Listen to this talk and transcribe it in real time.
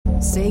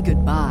Say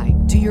goodbye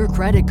to your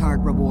credit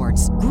card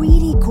rewards.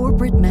 Greedy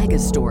corporate mega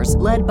stores,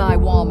 led by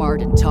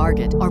Walmart and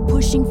Target, are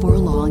pushing for a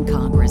law in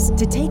Congress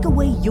to take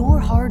away your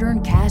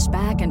hard-earned cash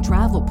back and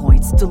travel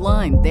points to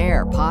line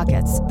their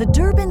pockets. The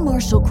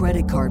Durbin-Marshall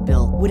credit card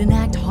bill would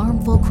enact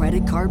harmful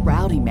credit card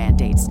routing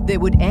mandates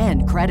that would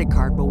end credit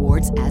card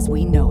rewards as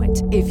we know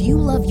it. If you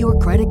love your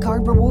credit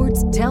card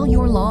rewards, tell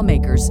your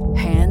lawmakers,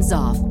 hands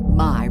off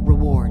my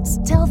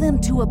rewards. Tell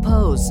them to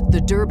oppose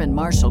the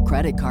Durbin-Marshall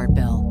credit card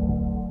bill.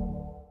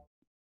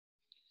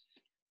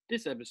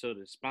 This episode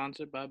is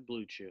sponsored by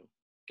Blue Chew.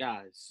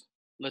 Guys,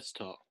 let's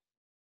talk.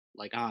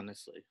 Like,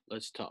 honestly,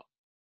 let's talk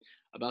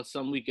about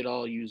something we could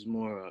all use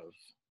more of.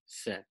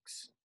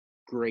 Sex.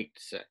 Great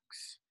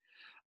sex.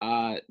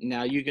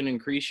 Now you can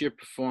increase your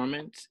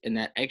performance and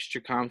that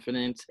extra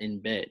confidence in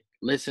bed.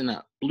 Listen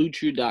up.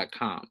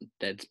 BlueChew.com.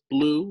 That's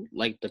blue,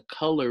 like the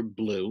color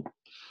blue.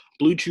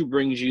 Blue Chew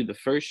brings you the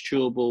first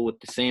chewable with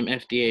the same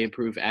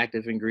FDA-approved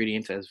active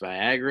ingredients as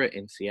Viagra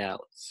and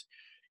Cialis.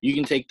 You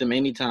can take them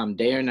anytime,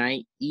 day or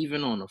night,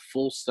 even on a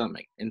full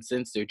stomach. And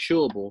since they're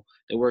chewable,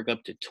 they work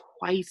up to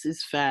twice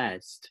as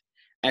fast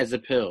as a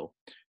pill.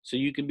 So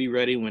you can be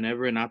ready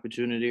whenever an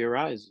opportunity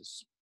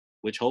arises,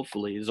 which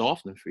hopefully is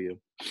often for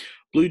you.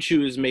 Blue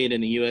Chew is made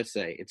in the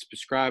USA. It's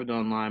prescribed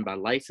online by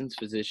licensed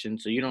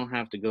physicians, so you don't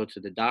have to go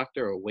to the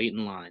doctor or wait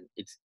in line.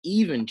 It's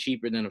even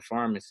cheaper than a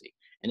pharmacy,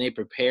 and they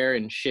prepare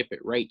and ship it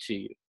right to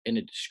you in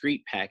a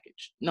discreet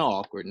package. No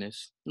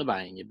awkwardness.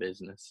 Nobody in your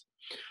business.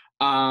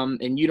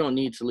 And you don't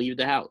need to leave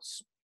the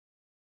house.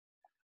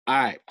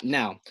 All right.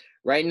 Now,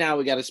 right now,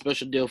 we got a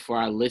special deal for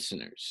our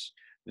listeners.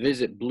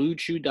 Visit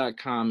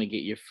BlueChew.com and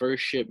get your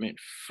first shipment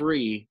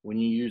free when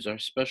you use our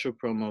special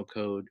promo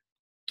code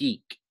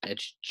GEEK.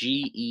 That's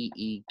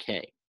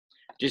GEEK.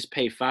 Just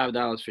pay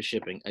 $5 for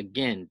shipping.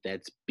 Again,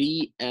 that's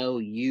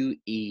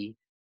BLUE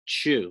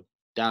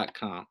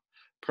Chew.com.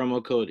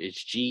 Promo code is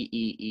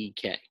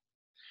GEEK.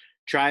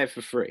 Try it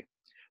for free.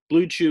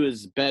 Blue Chew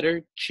is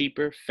better,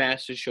 cheaper,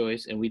 faster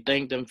choice, and we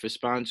thank them for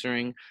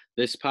sponsoring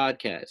this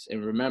podcast.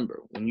 And remember,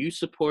 when you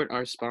support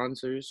our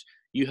sponsors,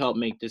 you help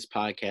make this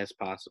podcast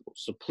possible.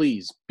 So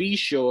please be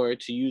sure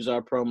to use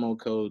our promo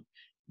code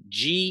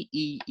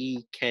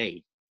GEEK,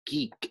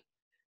 GEEK,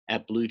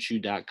 at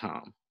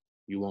BlueChew.com.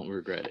 You won't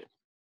regret it.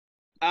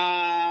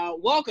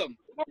 Welcome,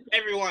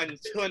 everyone,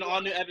 to an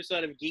all-new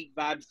episode of Geek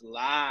Vibes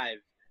Live.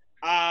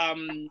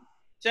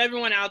 To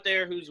everyone out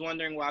there who's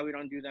wondering why we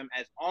don't do them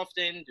as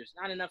often, there's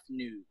not enough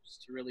news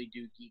to really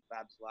do Geek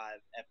Vibes Live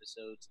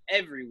episodes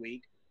every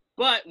week.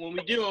 But when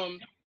we do them,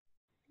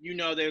 you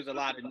know there's a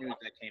lot of news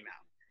that came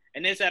out.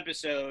 And this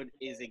episode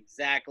is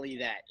exactly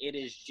that. It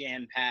is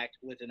jam-packed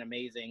with an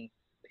amazing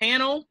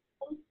panel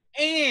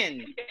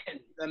and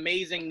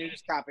amazing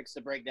news topics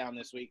to break down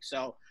this week.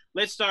 So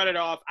let's start it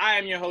off. I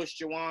am your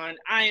host, Jawan.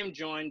 I am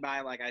joined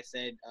by, like I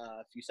said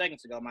a few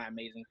seconds ago, my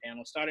amazing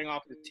panel. Starting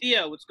off with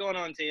Tia. What's going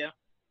on, Tia?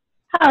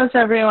 How's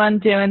everyone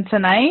doing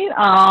tonight?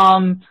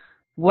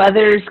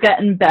 Weather's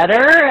getting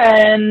better,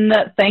 and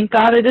thank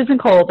God it isn't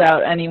cold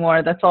out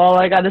anymore. That's all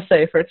I got to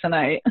say for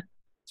tonight.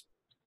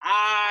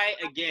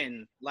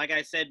 Again, like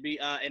I said in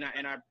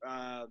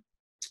our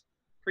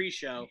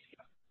pre-show,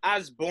 I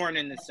was born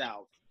in the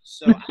South,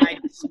 so I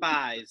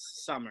despise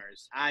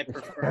summers. I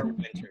prefer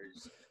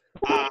winters.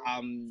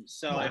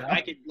 So if I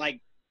could,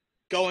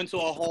 go into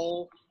a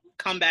hole,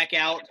 come back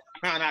out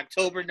around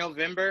October,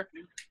 November,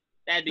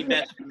 that'd be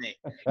best for me.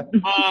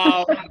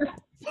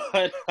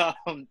 But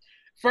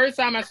first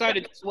time I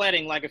started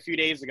sweating a few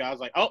days ago, I was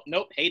like, oh,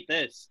 nope, hate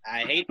this. I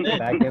hate this.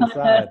 Back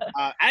inside.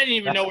 I didn't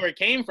even know where it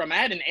came from. I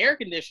had an air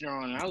conditioner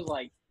on, and I was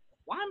like,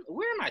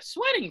 where am I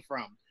sweating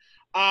from?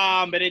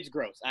 But it's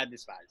gross. I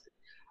despise it.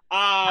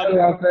 I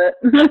love it.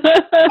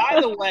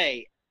 By the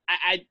way,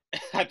 I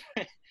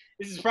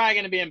this is probably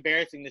going to be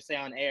embarrassing to say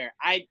on air.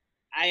 I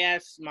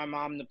asked my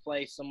mom to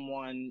play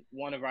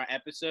one of our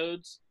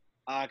episodes,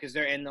 because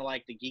they're into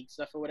the geek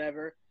stuff or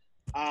whatever.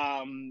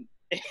 And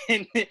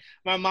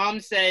my mom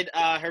said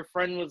her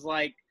friend was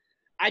like,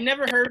 I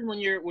never heard when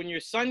your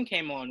son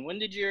came on. When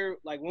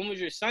was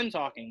your son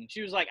talking?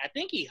 She was like, I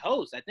think he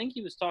hosts. I think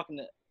he was talking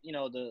to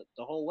the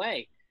whole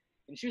way.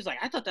 And she was like,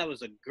 I thought that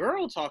was a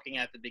girl talking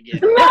at the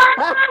beginning.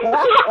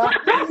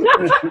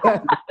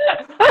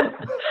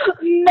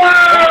 No.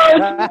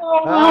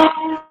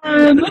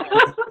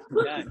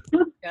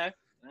 Okay.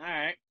 All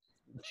right.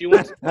 She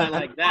wants to play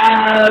like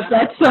that.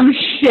 That's some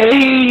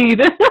shade.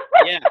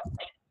 Yeah.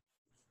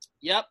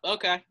 Yep.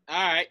 Okay.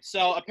 All right.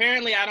 So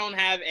apparently I don't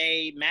have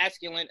a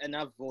masculine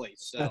enough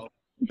voice. So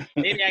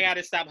maybe I got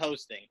to stop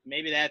hosting.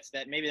 Maybe that's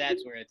that. Maybe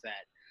that's where it's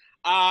at.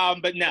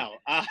 But no.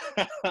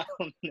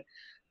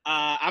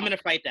 I'm gonna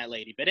fight that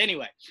lady. But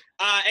anyway,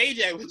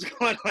 AJ, what's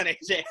going on,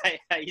 AJ?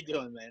 How you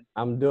doing, man?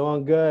 I'm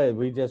doing good.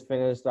 We just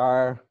finished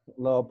our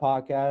little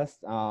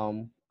podcast.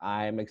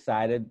 I'm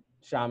excited.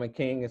 Shaman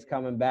King is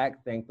coming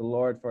back. Thank the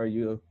Lord for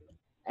you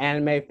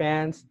anime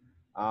fans.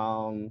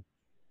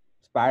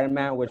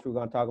 Spider-Man, which we're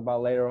going to talk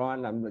about later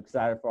on. I'm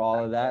excited for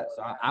all of that.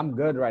 So I'm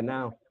good right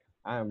now.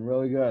 I am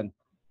really good.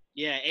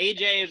 Yeah,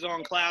 AJ is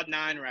on cloud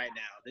 9 right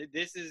now.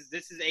 This is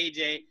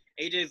AJ.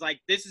 AJ's like,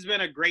 this has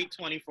been a great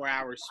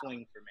 24-hour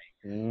swing for me.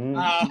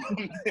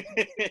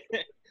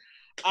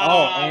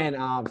 And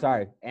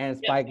sorry, and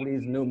yeah. Spike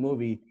Lee's new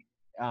movie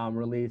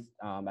released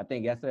I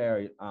think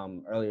yesterday or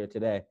earlier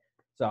today.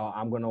 So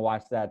I'm gonna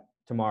watch that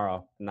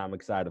tomorrow, and I'm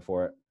excited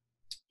for it.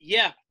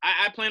 Yeah,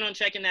 I plan on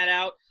checking that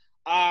out.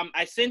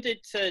 I sent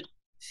it to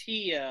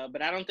Tia,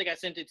 but I don't think I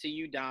sent it to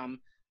you, Dom.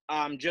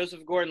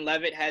 Joseph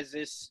Gordon-Levitt has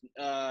this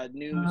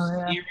new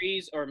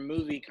series or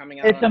movie coming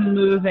out. It's a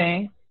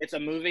movie. It's a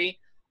movie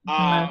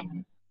that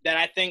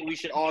I think we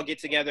should all get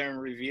together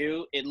and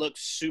review. It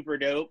looks super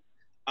dope.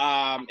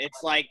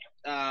 It's like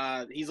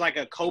he's like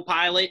a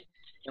co-pilot,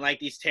 and like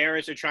these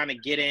terrorists are trying to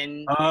get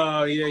in.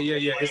 Oh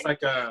yeah. It's like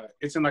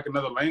it's in like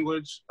another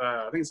language.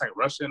 I think it's like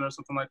Russian or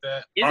something like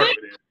that. Is it?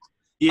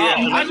 Yeah.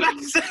 Oh, I was about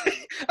to say,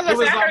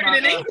 I heard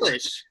it in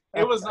English.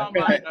 It was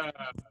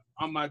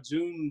on my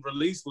June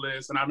release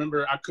list, and I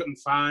remember I couldn't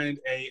find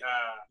a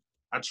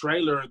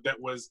trailer that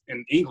was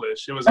in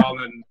English. It was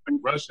all in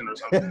Russian or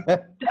something.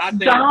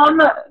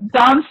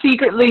 Dom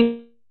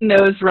secretly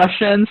knows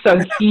Russian, so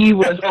he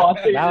was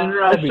watching in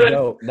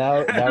Russian.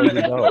 That would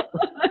be dope.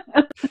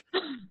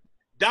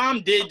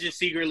 Dom did just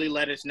secretly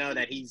let us know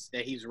that he's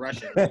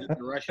Russian. He's a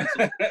Russian.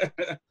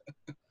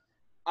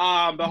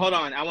 But hold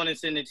on, I want to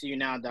send it to you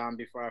now, Dom,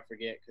 before I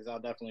forget, because I'll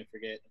definitely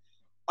forget.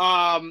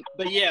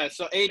 But yeah,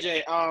 so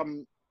AJ,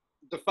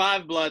 the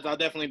Five Bloods, I'll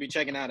definitely be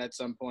checking out at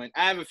some point.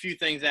 I have a few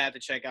things I have to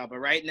check out, but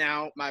right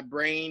now my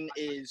brain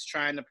is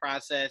trying to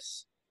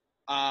process.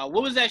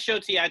 What was that show,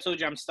 T? I told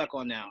you I'm stuck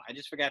on now. I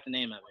just forgot the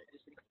name of it.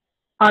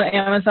 On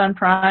Amazon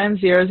Prime,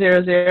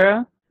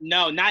 000.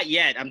 No, not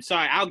yet. I'm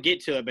sorry. I'll get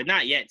to it, but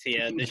not yet,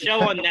 Tia. The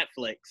show on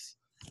Netflix.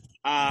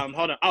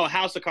 Hold on. Oh,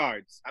 House of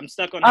Cards. I'm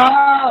stuck on.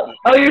 Oh,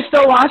 you're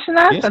still watching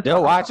that? You're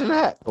still watching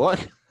that?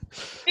 What?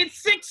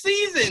 It's 6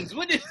 seasons.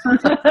 What is? How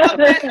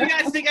fast you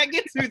guys think I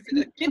get through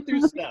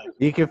stuff?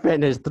 You can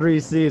finish 3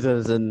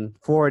 seasons in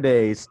 4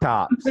 days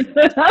tops.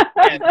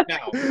 Yeah,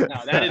 no,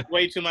 that is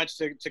way too much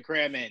to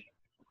cram in.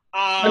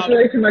 That's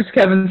way too much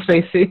Kevin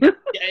Spacey. Yeah,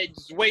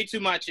 it's way too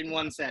much in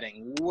one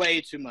setting.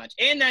 Way too much.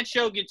 And that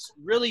show gets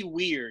really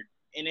weird.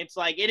 And it's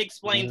like, it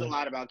explains a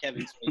lot about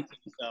Kevin Spacey.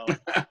 So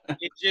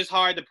it's just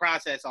hard to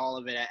process all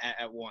of it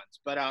at once.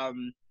 But, all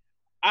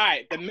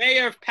right. The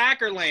mayor of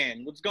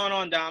Packerland. What's going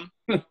on, Dom?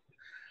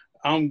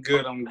 I'm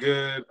good.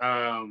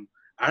 I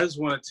just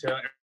want to tell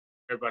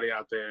everybody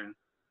out there,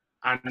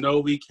 I know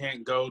we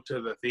can't go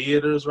to the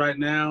theaters right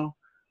now,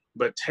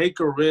 but take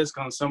a risk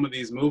on some of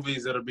these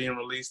movies that are being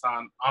released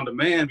on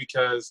demand,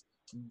 because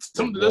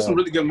there's some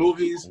really good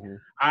movies. Mm-hmm.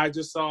 I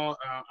just saw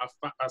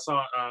I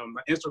saw an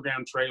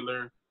Instagram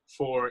trailer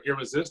for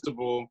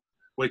Irresistible,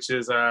 which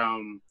is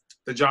the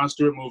Jon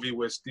Stewart movie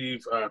with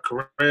Steve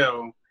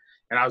Carell,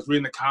 and I was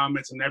reading the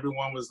comments and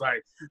everyone was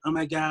like, "Oh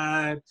my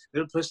God,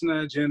 they're pushing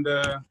the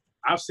agenda."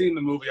 I've seen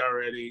the movie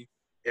already.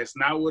 It's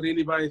not what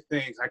anybody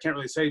thinks. I can't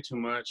really say too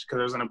much because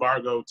there's an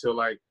embargo till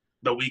like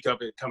the week of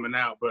it coming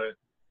out, but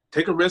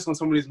take a risk on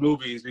some of these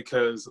movies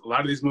because a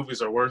lot of these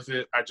movies are worth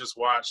it. I just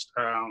watched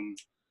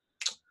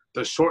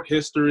The Short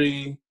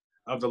History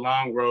of the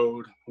Long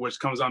Road, which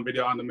comes on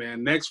video on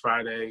demand next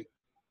Friday,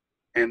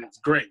 and it's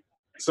great.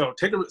 So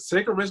take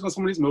a risk on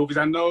some of these movies.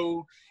 I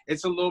know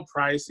it's a little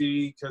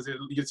pricey because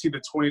you can see the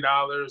 $20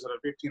 or the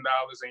 $15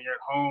 and you're at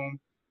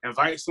home.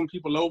 Invite some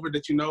people over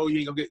that you know you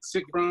ain't gonna get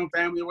sick from,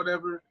 family or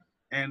whatever,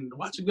 and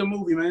watch a good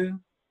movie,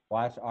 man.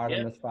 Watch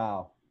Artemis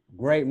Fowl.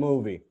 Great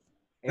movie.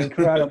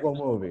 Incredible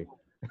movie.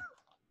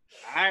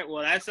 All right,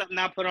 well, that's something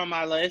I put on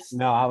my list.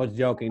 No, I was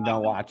joking.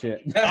 Don't watch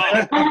it. Do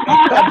not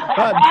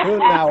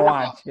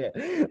watch it.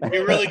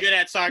 You're really good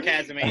at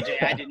sarcasm,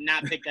 AJ. I did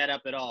not pick that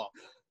up at all.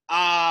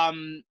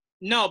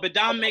 No, but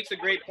Dom makes a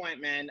great point,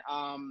 man.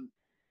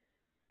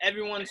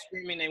 Everyone's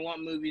screaming they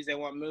want movies.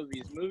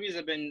 Movies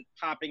have been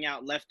popping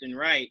out left and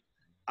right.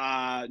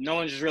 No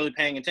one's just really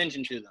paying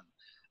attention to them.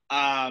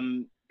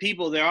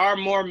 There are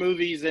more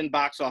movies than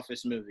box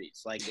office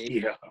movies. Like,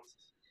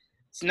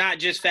 it's not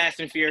just Fast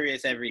and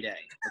Furious every day.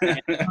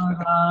 Okay?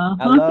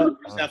 I love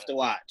stuff to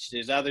watch.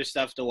 There's other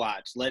stuff to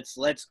watch.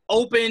 Let's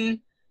open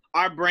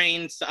our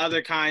brains to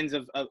other kinds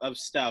of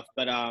stuff.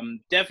 But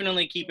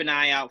definitely keep an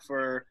eye out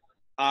for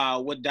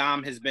what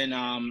Dom has been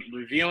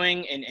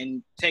reviewing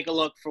and take a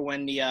look for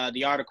when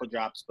the article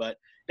drops. But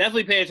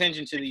definitely pay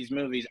attention to these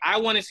movies. I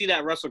want to see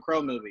that Russell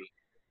Crowe movie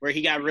where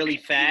he got really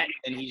fat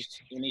and he's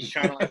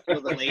trying to like kill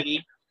the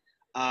lady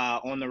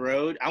on the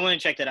road. I want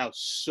to check that out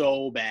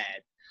so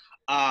bad.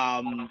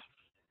 I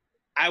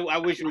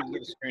wish we could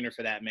get a screener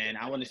for that, man.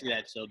 I want to see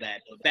that so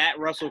bad. Fat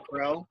Russell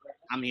Crowe,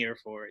 I'm here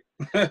for it.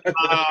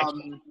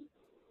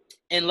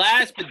 And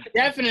last but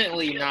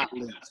definitely not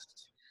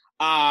least,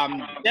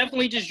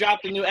 definitely just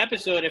dropped a new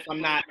episode, if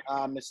I'm not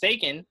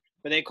mistaken,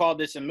 but they called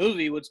this a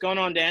movie. What's going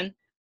on, Dan?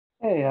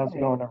 Hey, how's it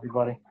going,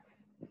 everybody?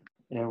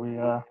 Yeah, we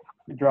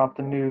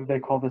dropped they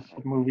call this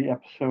a movie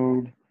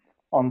episode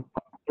on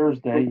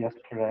Thursday,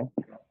 yesterday,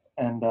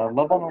 and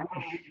Love on the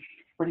Leash,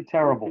 pretty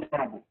terrible.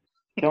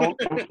 Don't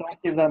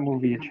give that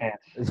movie a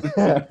chance.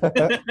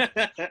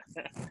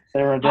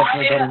 There are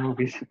definitely better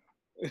movies.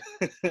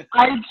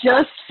 I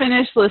just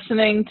finished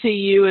listening to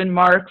you and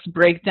Mark's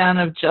breakdown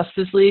of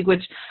Justice League,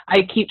 which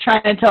I keep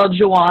trying to tell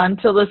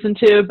Juwan to listen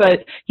to,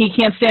 but he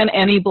can't stand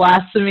any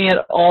blasphemy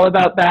at all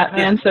about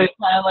Batman, so he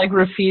kind of like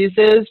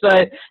refuses.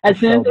 But as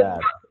soon as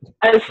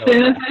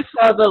I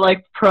saw the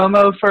like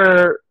promo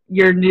for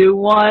your new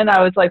one,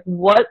 I was like,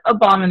 "What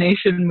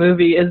abomination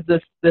movie is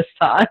this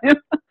time?"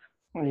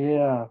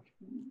 Yeah.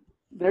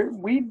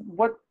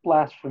 What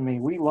blasphemy?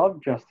 We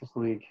love Justice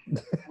League.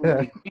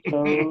 So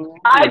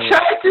I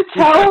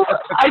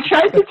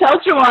tried to tell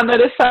Juwan that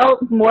it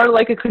felt more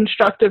like a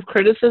constructive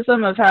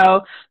criticism of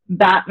how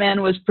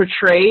Batman was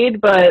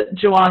portrayed, but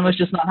Juwan was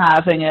just not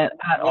having it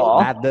at all.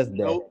 Not this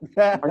day.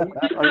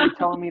 Are you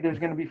telling me there's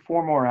going to be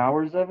 4 more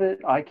hours of it?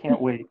 I can't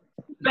wait.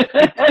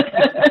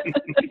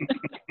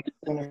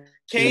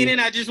 Kanan,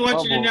 I just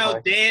want you to know,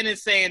 Dan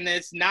is saying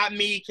this, not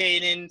me,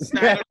 Kanan.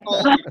 Snyder Cole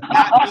is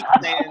not me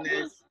saying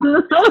this.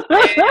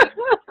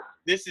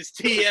 This is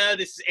Tia.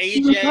 This is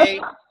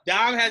AJ.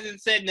 Dom hasn't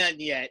said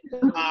nothing yet.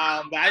 But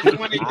I just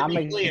wanted to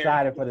be clear.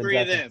 I'm excited for the 3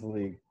 of Justice them.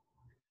 League.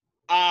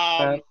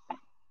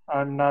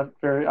 I'm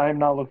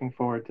not looking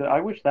forward to.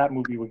 I wish that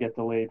movie would get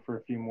delayed for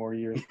a few more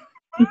years.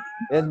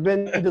 It's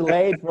been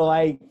delayed for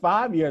like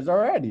 5 years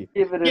already.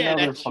 Give it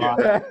another that's 5.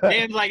 True.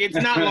 And like it's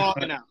not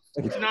long enough.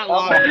 It's not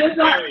long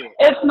enough.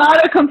 It's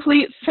not a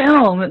complete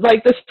film.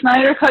 Like the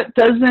Snyder Cut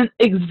doesn't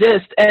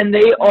exist, and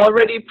they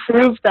already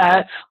proved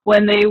that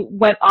when they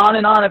went on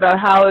and on about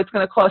how it's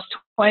going to cost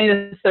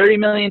 $20 to $30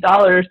 million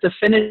to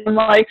finish. I'm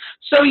like,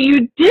 so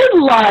you did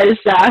lie,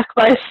 Zach,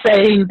 by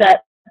saying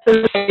that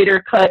the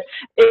Snyder Cut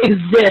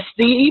exists.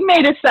 He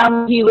made it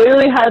sound like he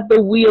literally had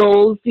the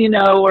wheels,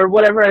 or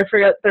whatever, I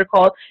forget what they're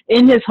called,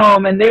 in his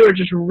home, and they were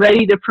just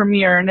ready to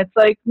premiere. And it's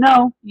like,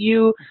 no,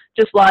 you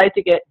just lied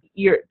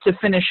to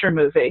finish your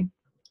movie.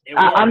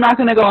 I'm not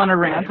going to go on a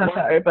rant. I'm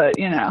sorry, but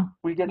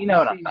we get you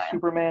know to see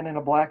Superman in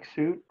a black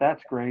suit.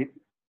 That's great.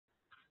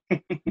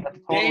 That's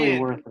totally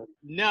worth it.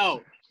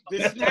 No.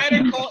 The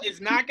Snyder Cult is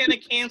not going to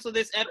cancel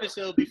this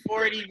episode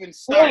before it even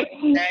starts.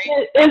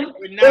 Okay?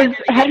 We're not going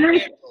to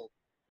get canceled.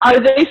 Are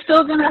they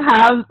still going to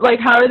have,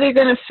 how are they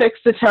going to fix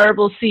the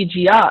terrible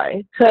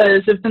CGI?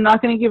 Because if they're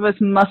not going to give us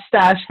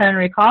mustache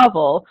Henry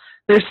Cavill,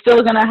 they're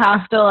still going to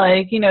have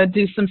to,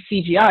 do some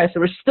CGI.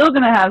 So we're still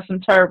going to have some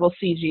terrible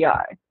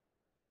CGI.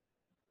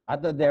 I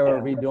thought they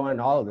were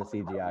redoing all of the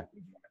CGI.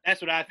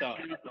 That's what I thought.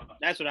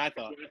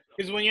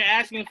 Because when you're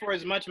asking for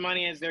as much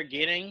money as they're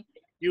getting,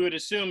 you would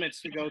assume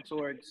it's to go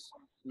towards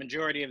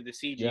majority of the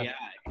CGI. Yeah.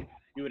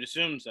 You would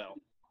assume so.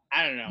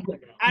 I don't know.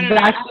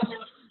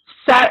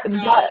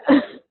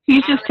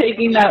 He's just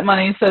taking that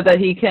money so that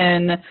he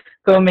can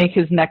go make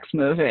his next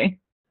movie.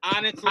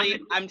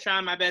 Honestly, I'm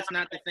trying my best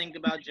not to think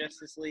about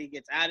Justice League.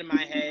 It's out of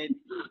my head.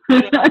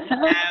 I don't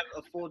have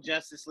a full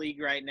Justice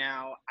League right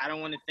now. I don't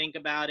want to think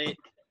about it.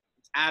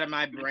 It's out of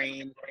my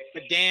brain.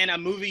 But Dan, a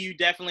movie you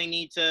definitely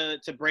need to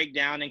break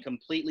down and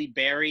completely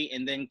bury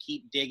and then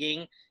keep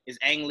digging is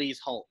Ang Lee's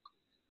Hulk.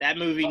 That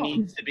movie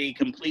needs to be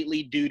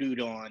completely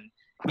doo-dooed on.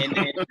 And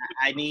then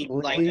I need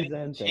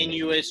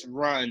continuous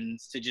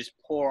runs to just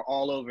pour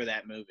all over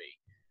that movie.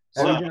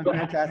 Have you done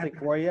Fantastic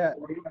Four yet?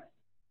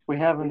 We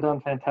haven't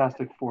done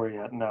Fantastic Four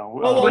yet. No.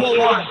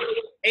 Whoa.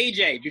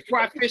 AJ,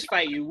 before I fist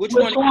fight you, which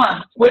one?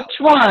 Which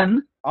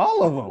one?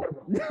 All of them.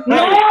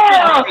 No.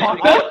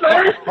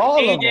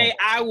 AJ,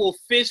 I will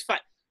fist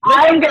fight.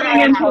 I'm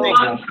getting into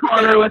one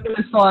corner with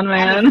this one,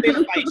 man. I'm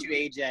gonna fight you,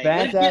 AJ.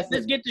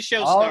 Let's get the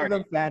show started. All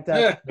of the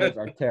Fantastic Fours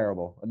are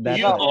terrible.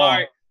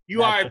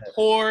 You are a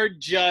poor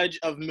judge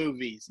of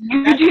movies.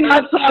 You do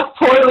not talk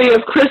poorly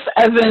of Chris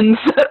Evans,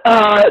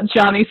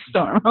 Johnny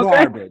Storm. Okay?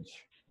 Garbage.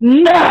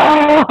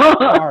 No.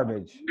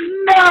 Garbage.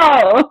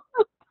 No.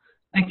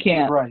 I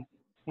can't. Right.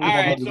 All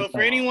right. So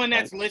for anyone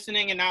that's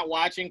listening and not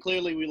watching,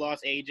 clearly we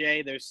lost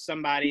AJ. There's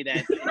somebody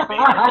that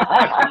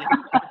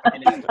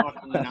and is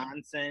talking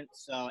nonsense.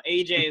 So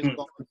AJ is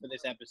gone for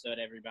this episode.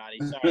 Everybody,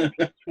 sorry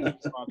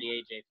to all the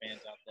AJ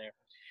fans out there.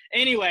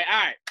 Anyway,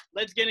 all right,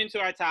 let's get into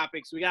our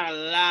topics. We got a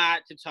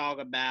lot to talk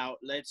about.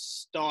 Let's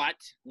start.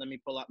 Let me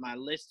pull up my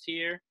list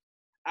here.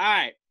 All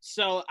right,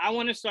 so I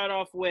want to start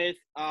off with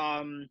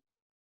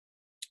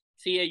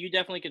Tia, you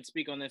definitely could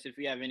speak on this if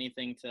you have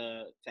anything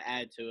to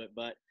add to it,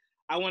 but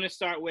I want to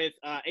start with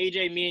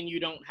AJ, me and you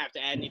don't have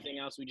to add anything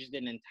else. We just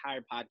did an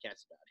entire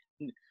podcast about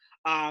it.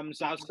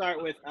 So I'll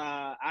start with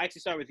I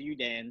actually start with you,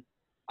 Dan.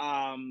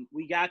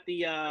 We got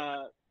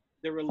the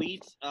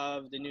release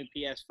of the new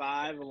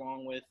PS5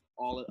 along with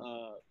all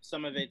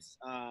some of its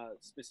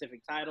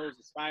specific titles,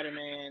 the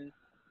Spider-Man,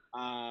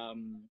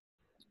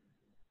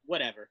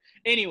 whatever.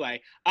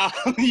 Anyway,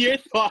 your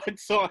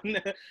thoughts on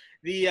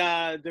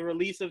the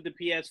release of the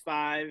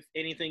PS5?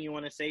 Anything you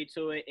want to say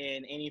to it,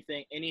 and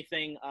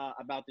anything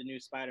about the new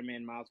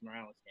Spider-Man Miles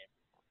Morales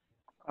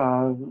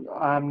game?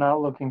 I'm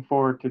not looking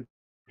forward to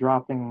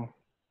dropping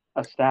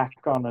a stack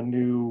on a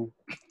new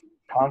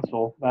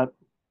console.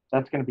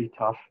 That's going to be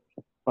tough,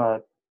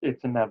 but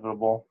it's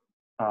inevitable.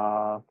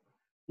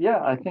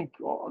 Yeah, I think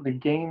the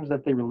games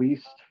that they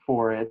released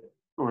for it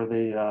or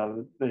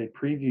they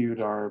previewed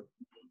are,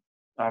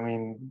 I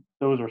mean,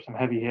 those are some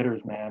heavy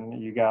hitters, man.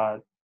 You got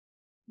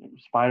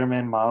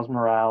Spider-Man, Miles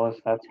Morales.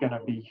 That's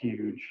gonna be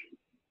huge.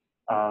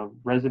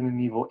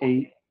 Resident Evil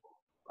 8.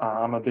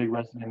 I'm a big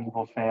Resident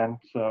Evil fan,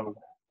 so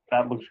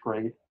that looks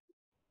great.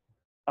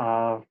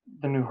 Uh,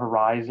 the new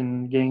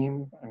Horizon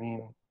game. I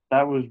mean,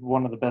 that was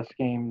one of the best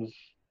games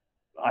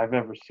I've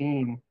ever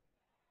seen.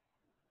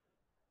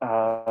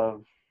 Uh,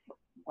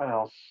 what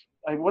else?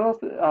 What else?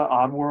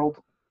 Oddworld,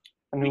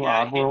 a We new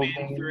got Oddworld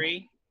Hitman game.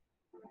 3.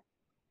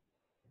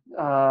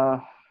 Uh,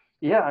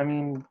 yeah, I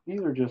mean,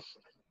 these are just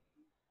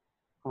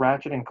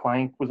Ratchet and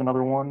Clank was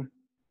another one.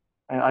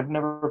 I've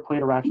never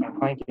played a Ratchet and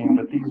Clank game,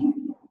 but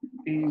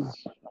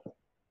these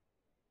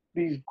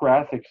these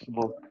graphics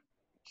look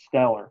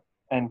stellar,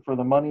 and for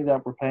the money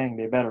that we're paying,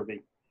 they better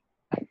be.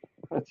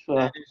 It's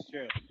That is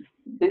true.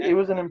 it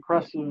was an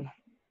impressive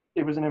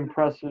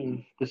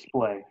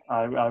display.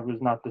 I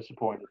was not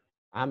disappointed.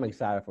 I'm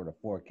excited for the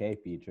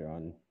 4K feature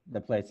on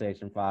the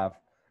PlayStation 5.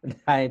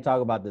 I didn't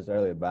talk about this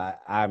earlier,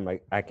 but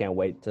I can't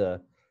wait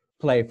to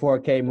play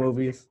 4K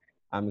movies.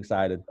 I'm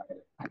excited.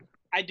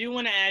 I do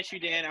want to ask you,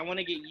 Dan. I want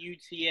to get you,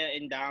 Tia,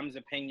 and Dom's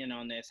opinion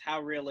on this.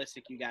 How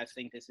realistic you guys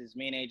think this is?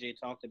 Me and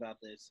AJ talked about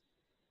this.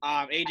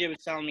 AJ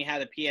was telling me how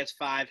the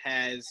PS5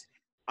 has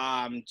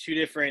two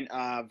different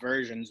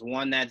versions.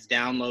 One that's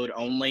download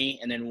only,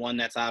 and then one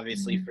that's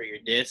obviously for your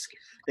disc.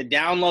 The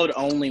download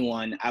only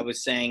one, I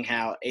was saying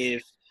how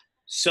if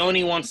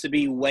Sony wants to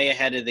be way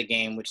ahead of the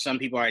game, which some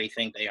people already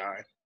think they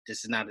are.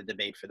 This is not a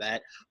debate for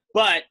that.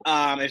 But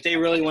if they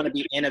really want to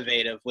be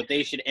innovative, what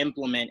they should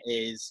implement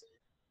is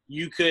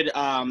you could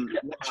once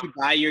you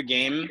buy your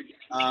game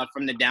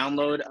from the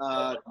download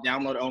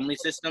only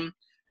system,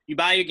 you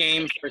buy your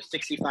game for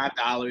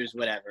 $65,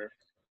 whatever.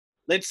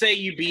 Let's say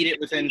you beat it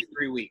within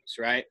 3 weeks,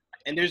 right?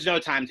 And there's no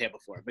timetable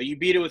for it, but you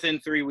beat it within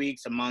 3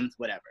 weeks, a month,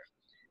 whatever.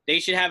 They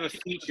should have a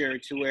feature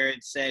to where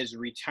it says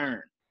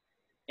return,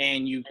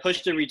 and you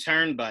push the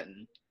return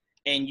button,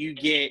 and you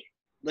get,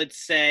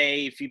 let's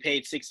say, if you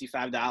paid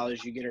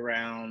 $65, you get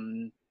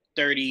around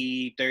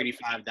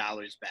 $35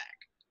 back,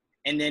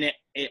 and then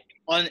it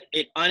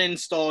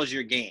uninstalls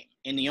your game.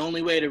 And the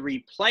only way to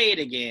replay it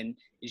again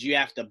is you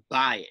have to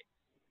buy it.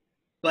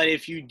 But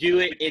if you do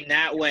it in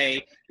that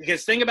way,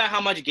 because think about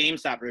how much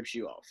GameStop rips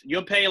you off.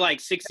 You'll pay like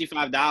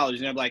 $65, and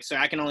they're like, "Sir,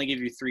 I can only give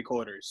you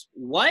 3/4."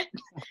 What?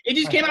 It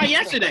just came out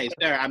yesterday,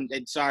 sir.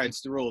 Sorry,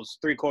 it's the rules.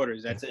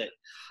 3/4. That's it.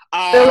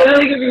 They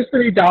literally give you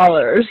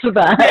 $3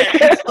 back.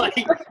 Yeah,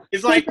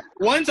 it's like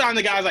one time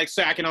the guy was like,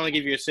 "Sir, I can only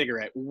give you a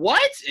cigarette."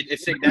 What?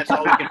 That's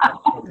all we can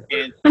afford.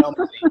 And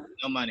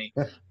no money.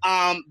 But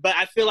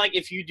I feel like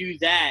if you do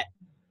that,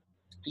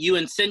 you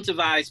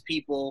incentivize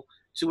people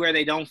to where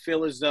they don't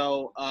feel as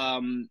though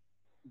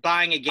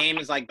buying a game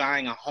is like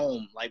buying a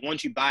home. Like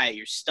once you buy it,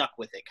 you're stuck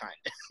with it, kind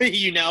of,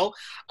 you know.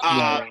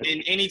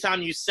 And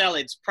anytime you sell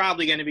it, it's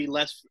probably going to be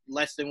less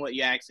than what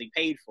you actually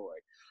paid for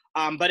it.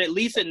 But at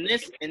least in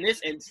this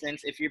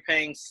instance, if you're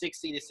paying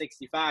 60 to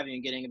 65 and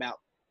you're getting about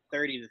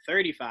 30 to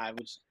 35,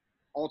 which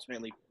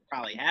ultimately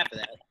probably half of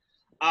that,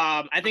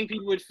 I think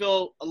people would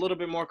feel a little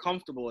bit more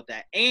comfortable with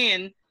that.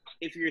 And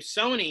if you're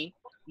Sony,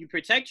 you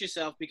protect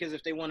yourself because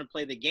if they want to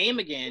play the game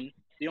again,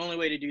 the only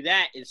way to do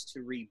that is to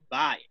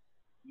rebuy it.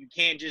 You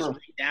can't just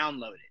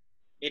re-download it.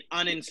 It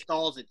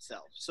uninstalls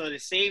itself. So the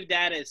save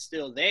data is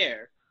still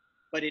there,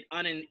 but it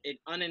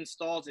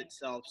uninstalls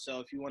itself. So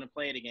if you want to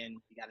play it again,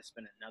 you got to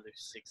spend another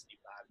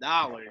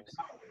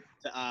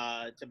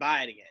 $65 to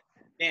buy it again.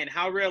 Dan,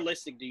 how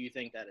realistic do you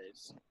think that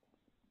is?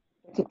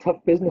 It's a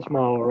tough business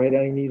model, right?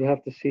 I mean, you'd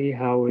have to see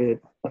how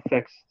it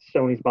affects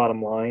Sony's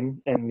bottom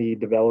line and the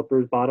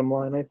developers' bottom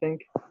line, I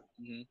think.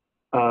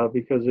 Mm-hmm.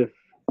 Because if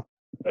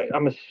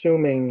I'm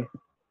assuming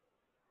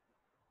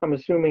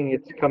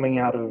it's coming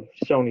out of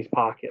Sony's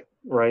pocket,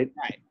 right?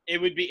 Right.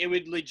 It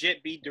would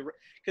legit be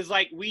because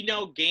like we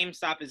know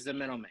GameStop is the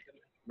middleman,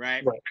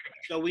 right?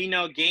 So we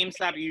know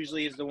GameStop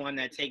usually is the one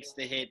that takes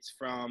the hits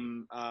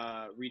from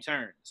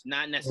returns,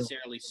 not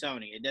necessarily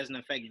Sony. It doesn't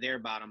affect their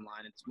bottom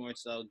line. It's more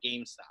so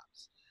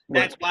GameStop's.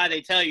 That's why they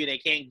tell you they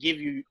can't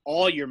give you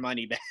all your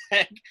money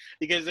back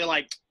because they're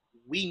like,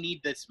 we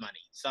need this money.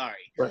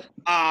 Sorry. Right.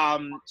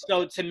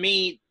 So to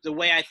me, the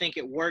way I think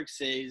it works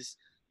is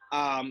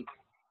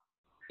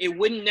it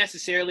wouldn't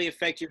necessarily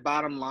affect your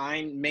bottom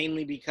line,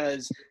 mainly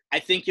because I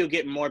think you'll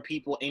get more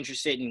people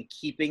interested in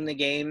keeping the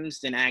games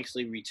than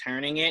actually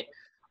returning it,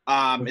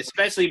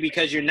 especially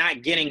because you're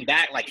not getting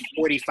back like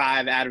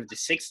 45 out of the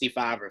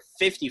 65 or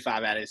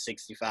 55 out of the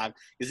 65,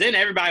 because then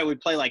everybody would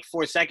play like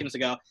 4 seconds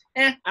ago,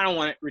 I don't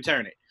want it,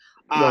 return it.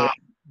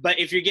 But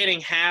if you're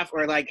getting half,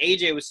 or like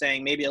AJ was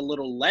saying, maybe a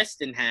little less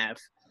than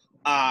half,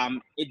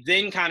 it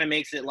then kind of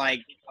makes it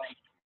like,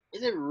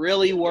 is it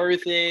really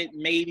worth it?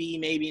 Maybe,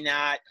 maybe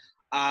not.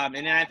 And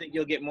then I think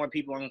you'll get more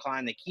people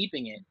inclined to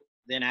keeping it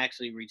than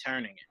actually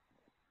returning it.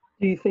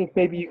 Do you think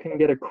maybe you can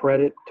get a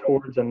credit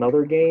towards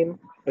another game?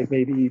 Like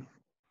maybe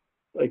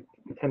like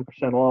 10%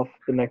 off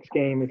the next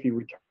game if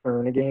you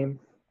return a game?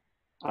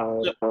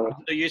 So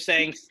you're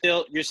saying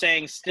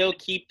still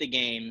keep the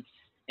game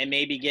and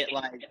maybe get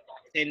like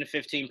 10 to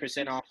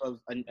 15% off of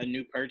a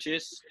new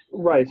purchase.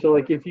 Right. So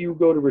like if you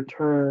go to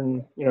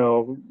return,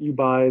 you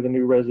buy the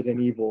new Resident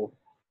Evil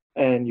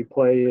and you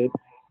play it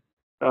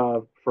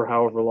for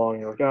however long,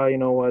 you're like, oh, you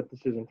know what,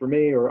 this isn't for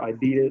me, or I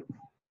beat it,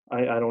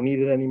 I don't need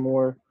it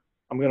anymore.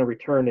 I'm going to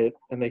return it,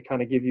 and they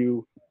kind of give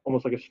you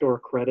almost like a store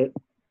credit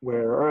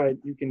where, all right,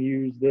 you can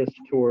use this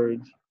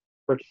towards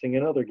purchasing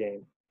another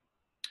game.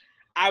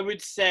 I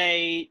would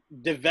say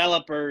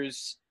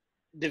developers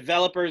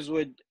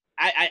would.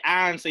 I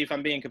honestly, if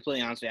I'm being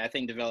completely honest with you, I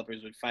think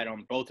developers would fight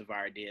on both of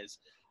our ideas.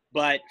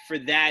 But for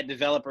that,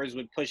 developers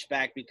would push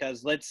back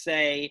because let's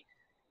say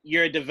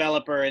you're a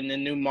developer and the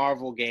new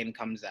Marvel game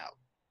comes out.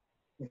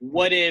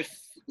 What if,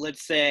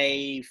 let's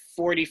say,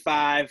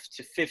 45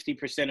 to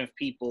 50% of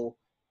people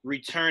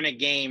return a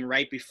game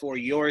right before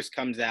yours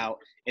comes out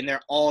and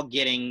they're all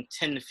getting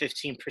 10 to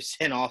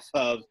 15% off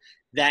of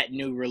that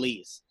new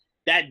release?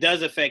 That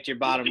does affect your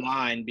bottom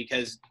line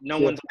because no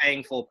one's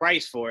paying full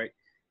price for it.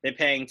 They're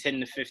paying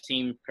 10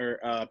 to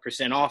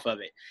 15% off of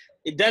it.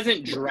 It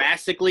doesn't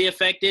drastically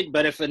affect it,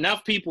 but if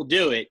enough people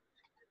do it,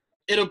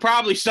 it'll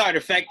probably start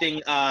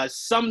affecting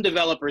some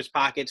developers'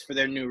 pockets for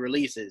their new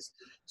releases.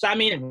 So I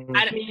mean,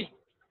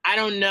 I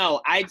don't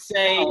know. I'd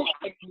say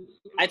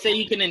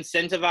you can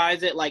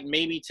incentivize it like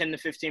maybe 10 to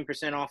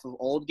 15% off of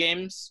old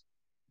games.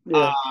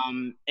 Yeah.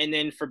 And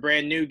then for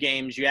brand new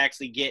games, you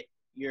actually get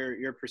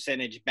your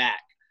percentage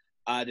back.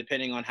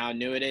 Depending on how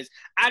new it is.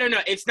 I don't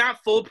know. It's not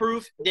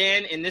foolproof,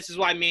 Dan, and this is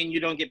why me and you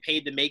don't get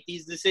paid to make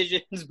these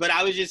decisions. But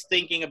I was just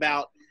thinking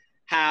about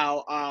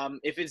how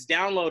if it's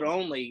download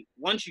only,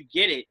 once you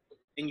get it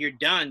and you're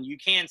done, you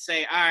can't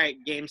say, all right,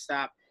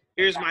 GameStop,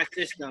 here's my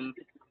system.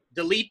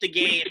 Delete the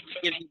game and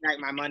give me back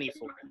my money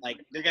for it. Like,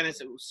 they're going to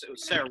say,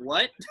 sir,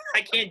 what?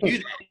 I can't do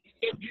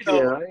that.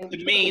 So,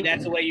 to me,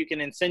 that's the way you can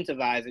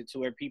incentivize it to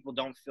where people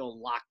don't feel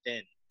locked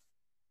in.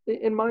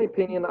 In my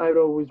opinion, I'd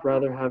always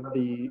rather have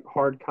the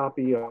hard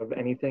copy of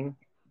anything.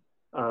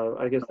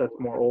 I guess that's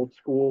more old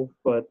school,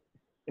 but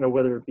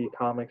whether it be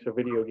comics or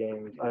video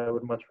games, I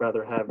would much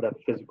rather have that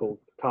physical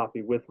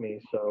copy with me.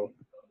 So,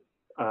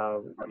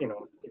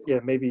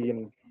 maybe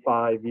in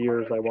 5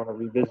 years I want to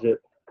revisit.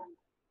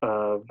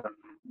 I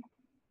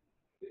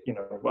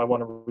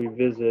want to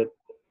revisit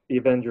the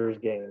Avengers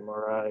game,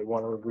 or I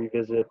want to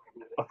revisit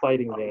a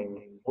fighting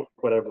game,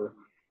 whatever.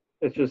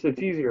 It's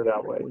easier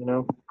that way,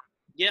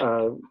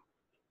 Yeah.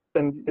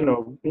 And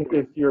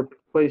if your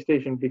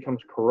PlayStation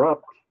becomes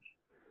corrupt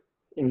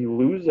and you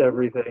lose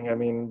everything, I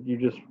mean,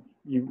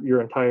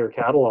 your entire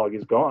catalog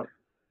is gone.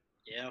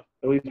 Yeah.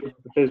 At least with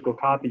the physical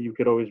copy, you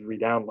could always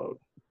re-download.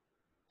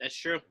 That's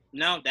true.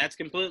 No, that's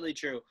completely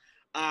true.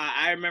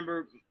 I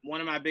remember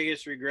one of my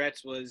biggest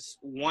regrets was,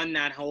 one,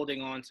 not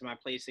holding on to my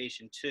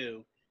PlayStation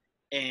 2,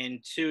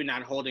 and two,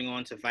 not holding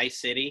on to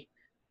Vice City.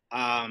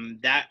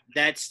 That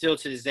still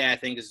to this day I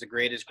think is the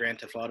greatest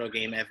Grand Theft Auto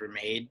game ever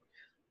made.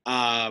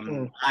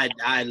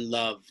 I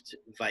loved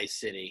Vice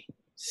City.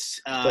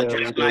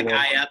 Dressing my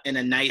guy up in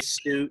a nice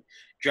suit,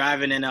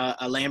 driving in a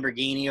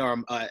Lamborghini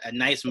or a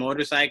nice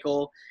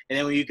motorcycle, and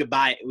then when you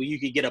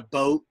could get a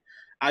boat,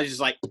 I was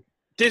just like,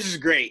 this is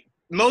great.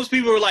 Most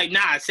people were like,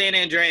 nah, San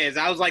Andreas.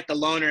 I was like the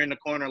loner in the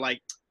corner, like,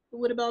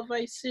 what about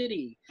Vice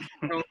City?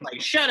 And I was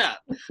like, shut up.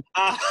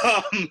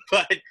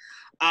 But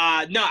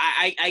no,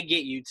 I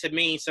get you. To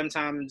me,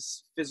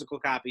 sometimes physical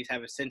copies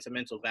have a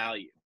sentimental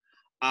value.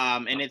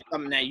 And it's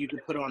something that you can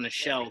put on a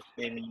shelf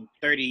and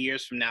 30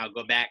 years from now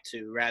go back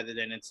to, rather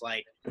than it's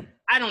like,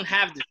 I don't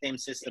have the same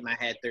system I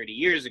had 30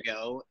 years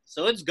ago,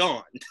 so it's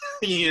gone,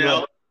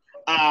 So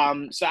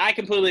I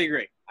completely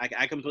agree.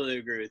 I completely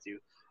agree with you.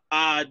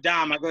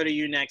 Dom, I'll go to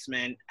you next,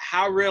 man.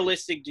 How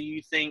realistic do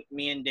you think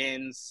me and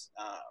Dan's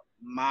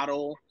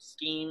model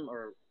scheme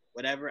or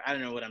whatever, I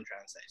don't know what I'm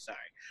trying to say, sorry.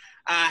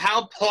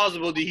 How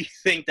plausible do you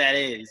think that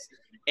is?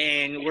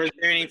 And was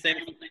there anything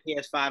from the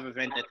PS5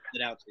 event that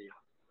stood out to you?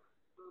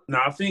 No,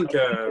 I think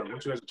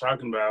what you guys are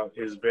talking about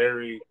is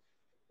very,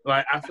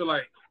 I feel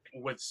like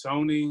with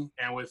Sony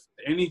and with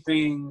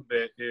anything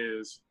that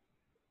is,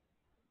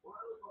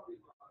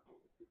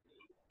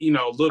 a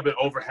little bit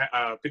over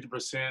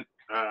 50%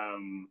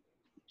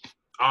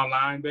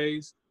 online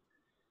based,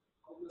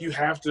 you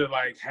have to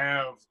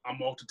have a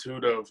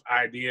multitude of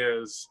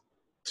ideas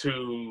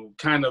to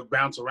kind of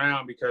bounce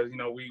around, because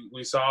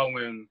we saw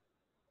when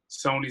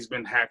Sony's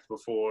been hacked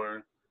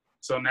before.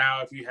 So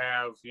now if you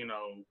have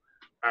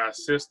a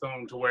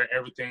system to where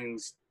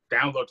everything's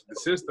downloaded to the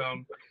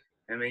system,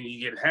 and then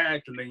you get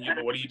hacked, and then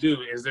what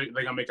do? Is they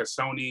gonna make a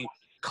Sony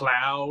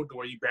cloud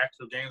where you back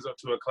your games up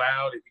to a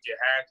cloud if you get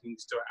hacked? And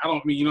still, I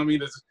don't mean, you know what I mean?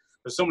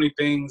 There's so many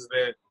things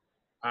that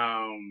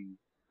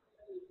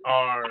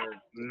are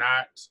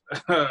not.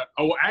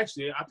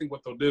 Actually, I think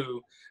what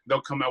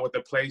they'll come out with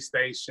a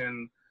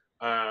PlayStation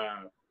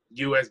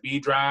USB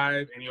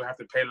drive, and you'll have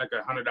to pay like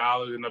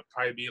 $100, and it'll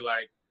probably be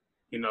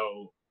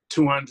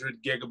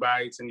 200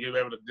 gigabytes, and you'll be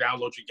able to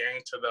download your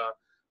game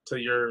to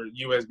your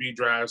USB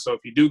drive. So if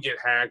you do get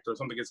hacked or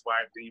something gets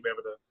wiped, then you'll be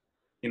able to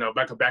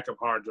like a backup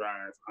hard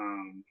drive.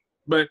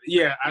 But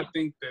yeah, I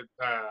think that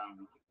a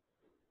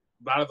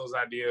lot of those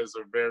ideas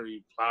are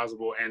very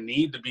plausible and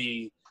need to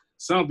be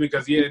something,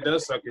 because yeah, it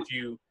does suck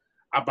if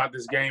I bought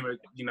this game, and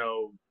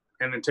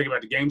then take it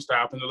back to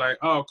GameStop and they're like,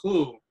 oh,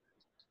 cool.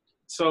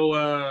 So,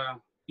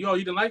 you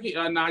didn't like it?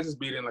 No, I just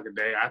beat it in like a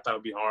day. I thought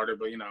it'd be harder,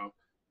 but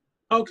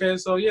okay.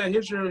 So yeah,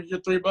 here's your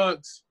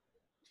 $3.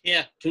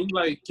 Yeah. Can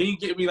you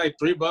get me like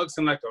 $3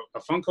 and like a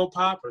Funko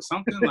Pop or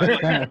something? Like,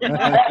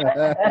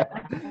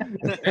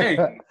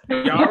 dang,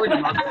 y'all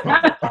already marked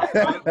Funko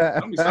Pop.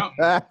 Tell me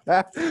something.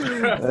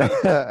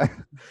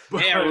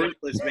 They are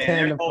ruthless,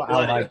 man.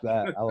 I like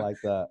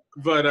that.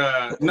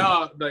 But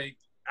no, like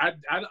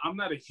I'm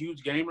not a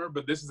huge gamer,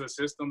 but this is a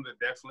system that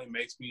definitely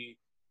makes me,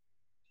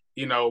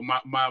 my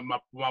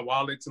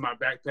wallet to my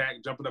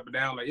backpack jumping up and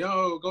down, like,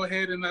 yo, go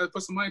ahead and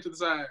put some money to the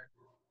side.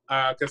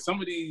 Because some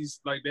of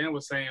these, like Dan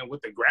was saying,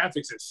 with the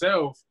graphics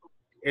itself,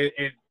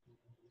 it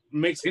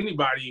makes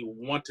anybody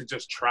want to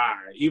just try.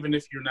 Even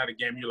if you're not a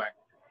gamer, you're like,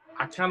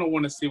 I kind of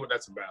want to see what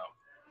that's about.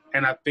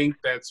 And I think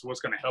that's what's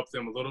going to help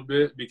them a little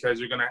bit, because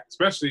you're going to,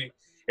 especially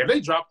if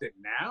they dropped it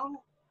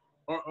now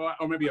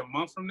or maybe a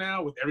month from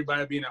now with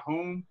everybody being at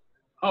home,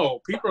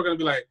 people are going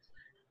to be like,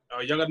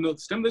 y'all got no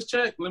stimulus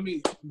check? Let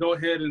me go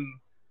ahead and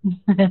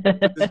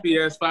get this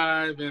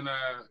PS5, and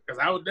because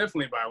I would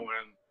definitely buy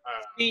one.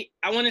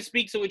 I want to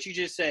speak to what you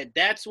just said.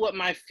 That's what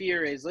my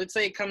fear is. Let's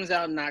say it comes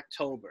out in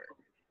October.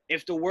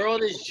 If the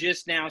world is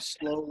just now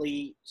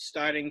slowly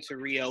starting to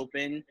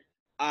reopen,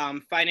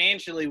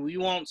 financially, we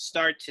won't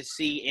start to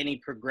see any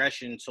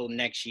progression until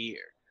next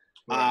year.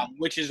 Right.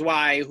 Which is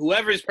why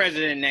whoever's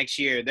president next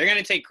year, they're going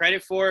to take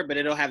credit for it, but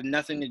it'll have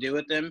nothing to do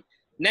with them.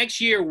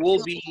 Next year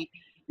will be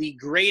the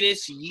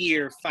greatest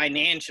year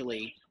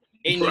financially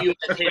in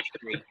U.S.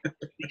 history,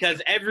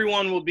 because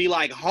everyone will be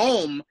like,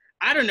 home,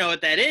 I don't know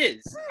what that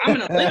is. I'm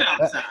going to live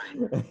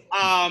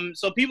outside.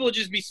 So people will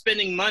just be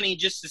spending money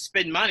just to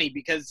spend money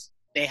because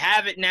they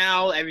have it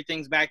now.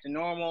 Everything's back to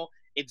normal.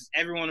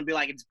 Everyone will be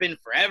like, it's been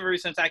forever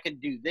since I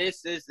could do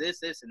this,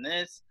 and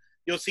this.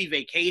 You'll see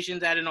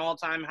vacations at an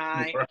all-time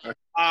high.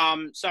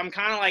 So I'm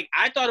kind of like,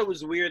 I thought it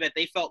was weird that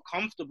they felt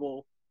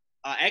comfortable.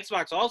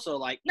 Xbox also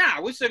like,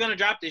 nah, we're still going to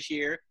drop this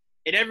year.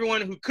 And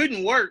everyone who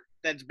couldn't work,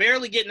 that's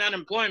barely getting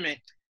unemployment,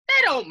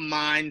 they don't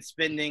mind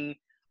spending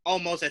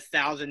almost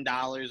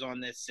 $1,000 on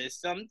this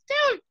system.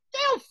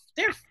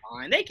 They're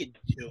fine. They could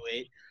do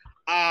it.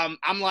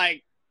 I'm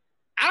like,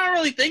 I don't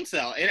really think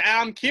so. And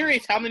I'm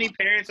curious how many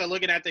parents are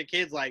looking at their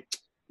kids like,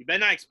 you better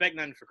not expect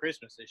nothing for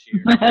Christmas this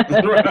year.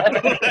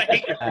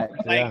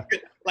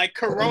 like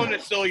Corona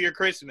stole your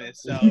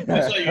Christmas. So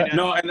just so you know.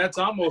 No, and that's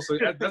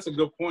a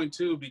good point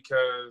too,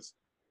 because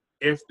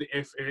if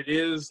it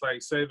is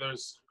like, say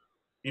there's,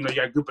 you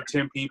got a group of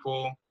 10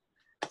 people,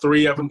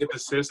 3 of them get the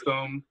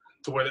system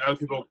to where the other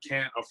people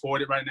can't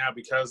afford it right now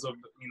because of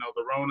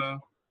the Rona.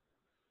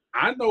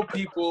 I know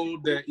people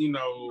that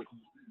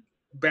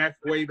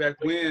way back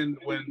when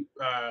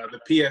the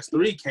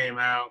PS3 came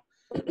out,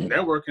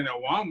 they're working at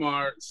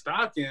Walmart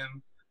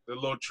stocking. The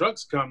little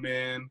trucks come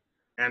in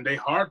and they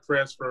hard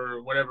press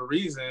for whatever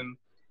reason,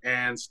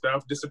 and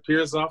stuff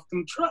disappears off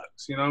them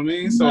trucks. You know what I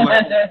mean? So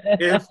like,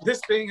 if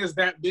this thing is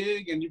that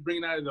big and you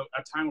bring it out at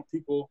a time when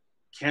people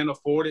can't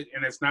afford it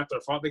and it's not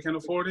their fault they can't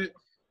afford it,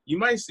 you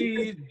might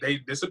see they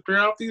disappear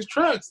off these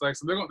trucks. Like,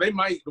 so they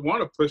might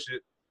want to push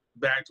it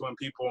back to when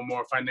people are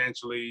more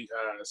financially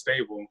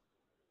stable.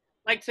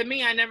 Like, to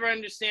me, I never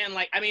understand.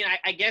 Like, I mean,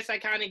 I guess I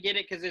kind of get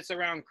it because it's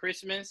around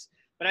Christmas,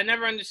 but I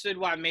never understood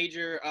why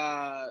major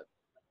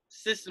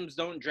systems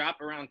don't drop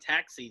around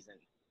tax season,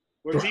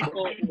 where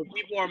people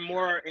are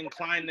more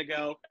inclined to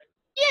go,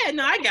 yeah,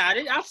 no, I got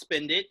it, I'll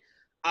spend it.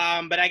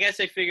 But I guess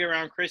they figure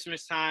around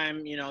Christmas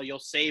time, you'll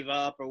save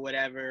up or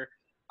whatever.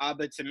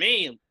 But to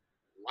me,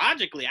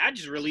 logically, I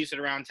just release it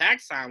around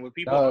tax time where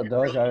people.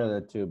 Those are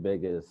the 2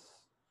 biggest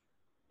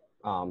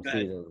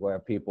seasons where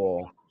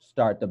people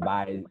start to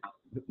buy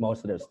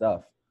most of their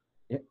stuff,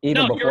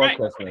 even before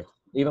Christmas.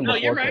 Even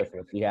before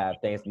Christmas, you have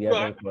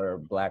Thanksgiving for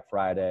Black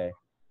Friday.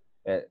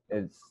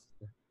 It's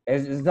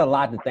a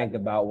lot to think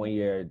about when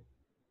you're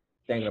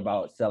thinking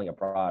about selling a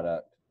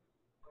product.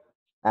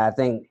 I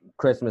think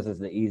Christmas is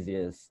the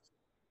easiest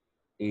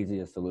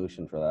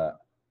solution for that.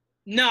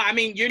 No, I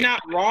mean, you're not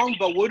wrong,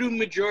 but what do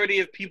majority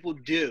of people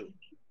do?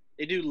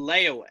 They do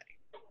layaway.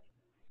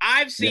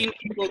 I've seen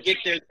people get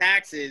their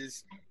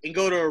taxes and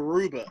go to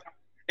Aruba.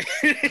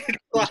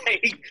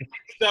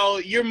 So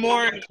you're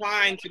more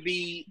inclined to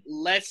be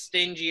less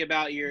stingy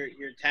about your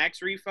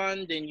tax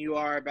refund than you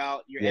are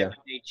about your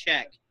everyday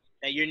check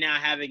that you're now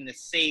having to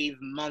save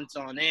months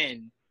on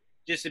end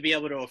just to be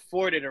able to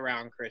afford it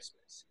around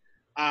Christmas.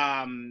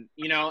 And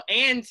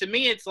to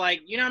me, it's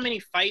like, how many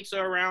fights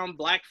are around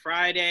Black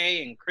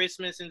Friday and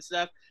Christmas and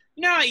stuff?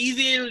 You know how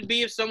easy it would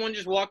be if someone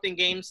just walked in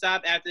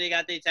GameStop after they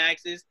got their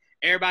taxes,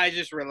 everybody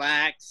just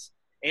relax.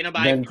 Ain't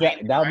nobody.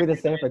 That would be the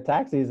same for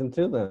tax season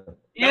too, then.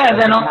 Yeah,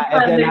 then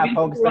if they're not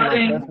focusing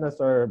on Christmas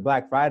or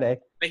Black Friday.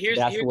 But here's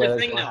the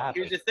thing, though.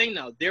 Here's the thing,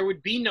 though. There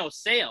would be no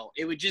sale.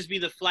 It would just be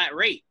the flat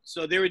rate.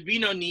 So there would be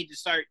no need to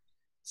start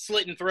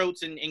slitting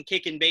throats and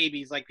kicking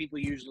babies like people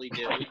usually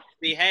do.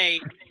 Be, hey,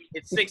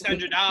 it's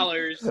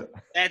 $600.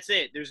 That's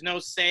it. There's no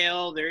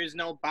sale. There is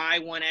no buy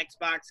one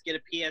Xbox, get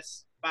a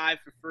PS5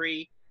 for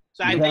free.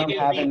 So I think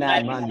having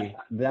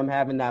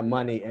that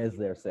money is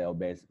their sale,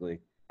 basically.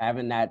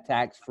 Having that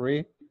tax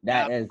free,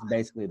 that is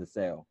basically the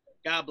sale.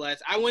 God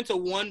bless. I went to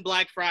one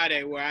Black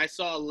Friday where I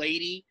saw a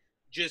lady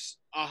just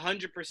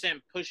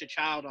 100% push a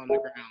child on the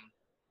ground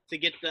to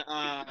get the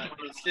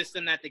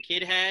system that the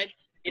kid had.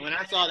 And when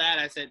I saw that,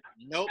 I said,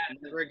 nope,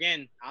 never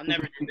again. I'll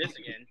never do this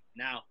again.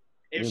 No.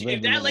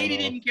 If that lady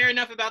didn't care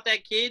enough about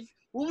that kid,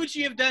 what would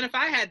she have done if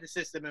I had the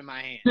system in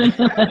my hand?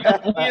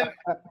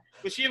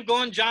 Would she have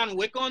gone John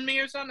Wick on me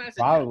or something? I said,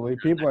 probably.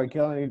 People are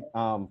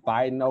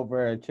fighting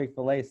over a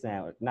Chick-fil-A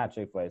sandwich. Not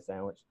Chick-fil-A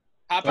sandwich.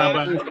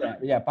 Popeye?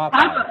 Yeah,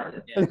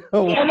 Popeye. Yeah.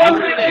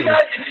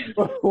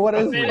 What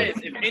is this?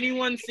 If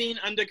anyone's seen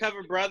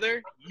Undercover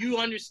Brother, you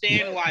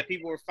understand why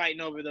people were fighting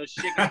over those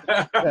chicken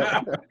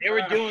sandwiches. They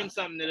were doing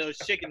something to those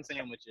chicken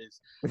sandwiches.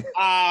 But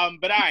all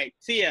right,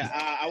 Tia,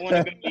 I want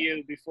to go to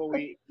you before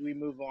we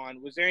move on.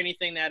 Was there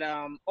anything that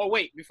oh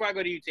wait, before I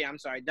go to you, Tia, I'm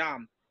sorry,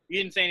 Dom.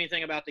 You didn't say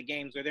anything about the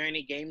games. Were there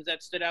any games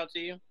that stood out to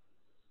you?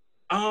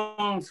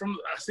 I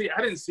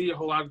didn't see a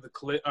whole lot of the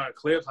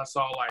clips. I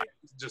saw like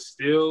just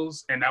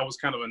stills, and that was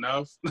kind of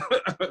enough.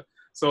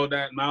 So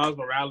that Miles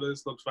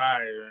Morales looked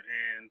fire,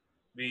 and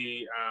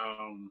the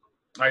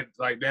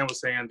like Dan was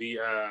saying, the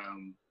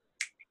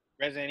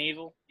Resident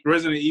Evil,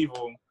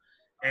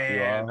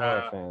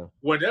 and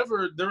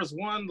whatever. There was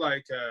one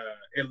like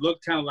it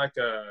looked kind of like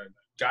a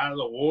God of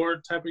War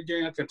type of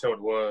game. I couldn't tell what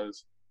it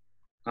was.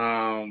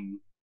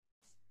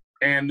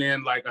 And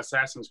then like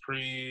Assassin's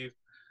Creed.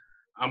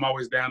 I'm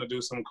always down to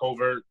do some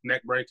covert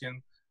neck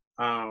breaking.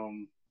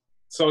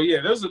 So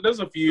yeah, there's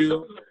a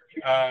few.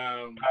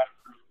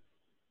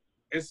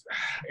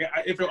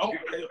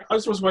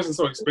 Outsourcing wasn't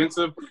so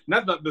expensive.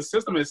 Not the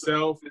system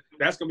itself.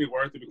 That's gonna be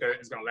worth it because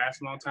it's gonna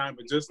last a long time.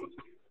 But just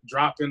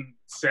dropping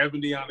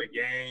 70 on the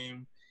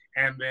game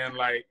and then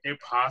like it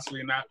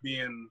possibly not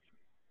being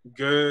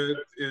good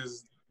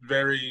is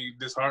very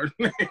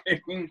disheartening.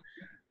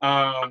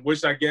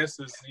 Which I guess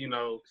is,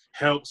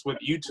 helps with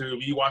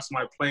YouTube. You watch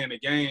somebody playing the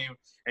game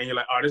and you're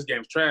like, oh, this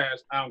game's trash.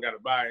 I don't got to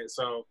buy it.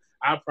 So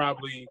I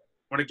probably,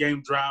 when the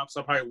game drops,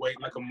 I'll probably wait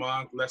like a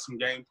month, let some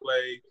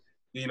gameplay,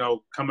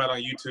 come out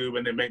on YouTube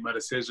and then make my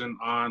decision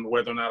on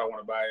whether or not I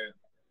want to buy it.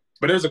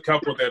 But there's a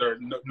couple that are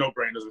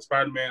no-brainers.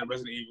 Spider-Man,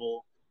 Resident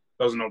Evil,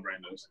 those are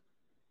no-brainers.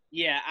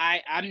 Yeah,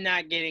 I'm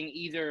not getting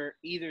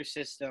either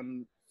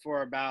system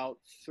for about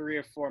 3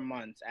 or 4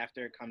 months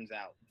after it comes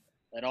out.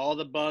 Let all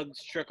the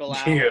bugs trickle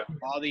out,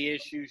 all the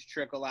issues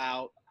trickle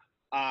out.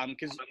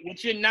 Because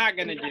what you're not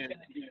gonna do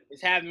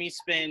is have me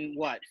spend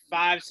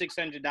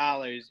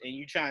 $500-$600, and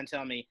you try and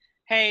tell me,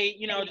 hey,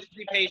 just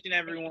be patient,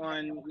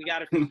 everyone. We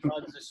got a few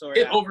bugs to sort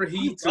out. It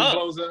overheats and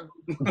blows up.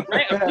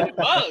 Right,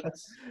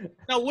 bugs.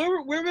 No,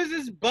 where was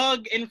this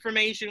bug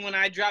information when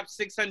I dropped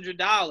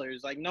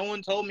 $600? Like, no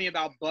one told me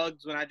about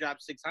bugs when I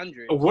dropped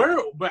 $600.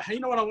 But you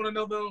know what I want to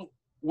know though?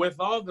 With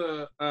all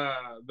the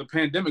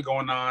pandemic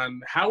going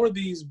on, how are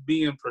these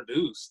being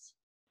produced?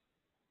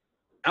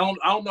 I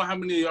don't know how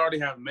many they already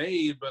have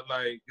made, but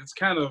like it's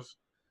kind of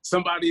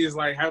somebody is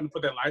like having to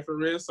put their life at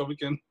risk so we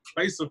can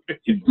play some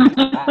video.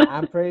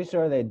 I'm pretty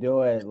sure they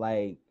do it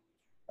like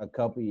a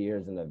couple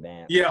years in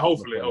advance. Yeah,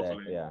 hopefully.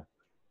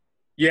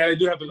 Yeah, they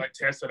do have to like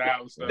test it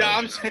out and stuff.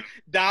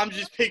 Dom's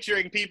just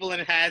picturing people in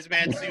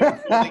hazmat suits.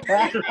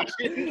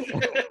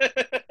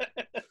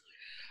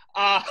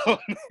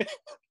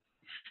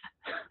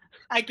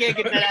 I can't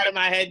get that out of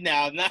my head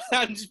now. Now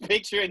I'm just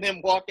picturing them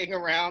walking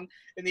around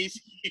in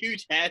these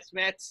huge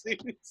hazmat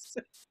suits.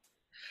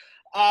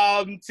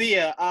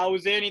 Tia,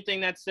 was there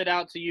anything that stood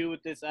out to you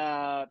with this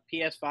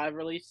PS5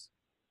 release?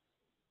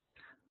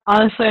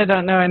 Honestly, I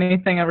don't know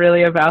anything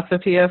really about the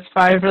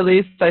PS5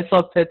 release. I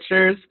saw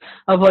pictures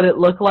of what it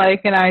looked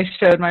like, and I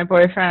showed my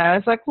boyfriend. I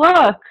was like,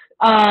 look,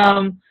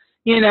 I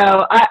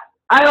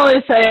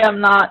always say I'm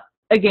not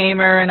a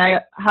gamer, and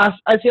I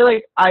feel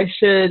like I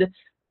should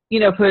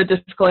put a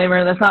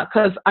disclaimer. That's not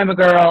because I'm a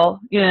girl,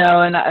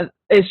 and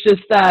it's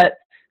just that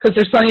because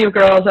there's plenty of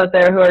girls out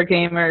there who are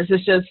gamers.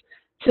 It's just,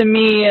 to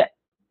me,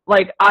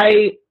 like,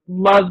 I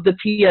love the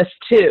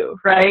PS2,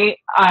 right?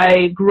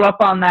 I grew up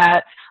on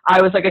that.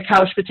 I was like a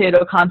couch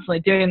potato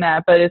constantly doing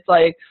that. But it's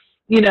like,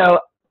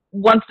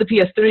 once the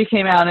PS3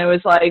 came out, it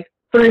was like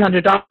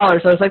 $300. I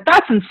was like,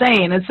 that's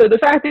insane. And so the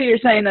fact that you're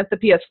saying that the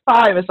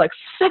PS5 is like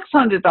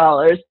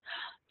 $600,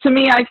 to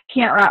me, I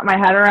can't wrap my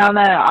head around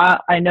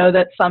that. I know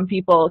that some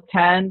people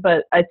can,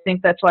 but I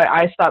think that's why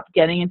I stopped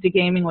getting into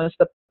gaming was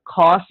the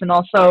cost. And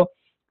also,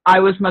 I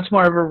was much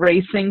more of a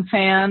racing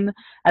fan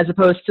as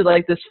opposed to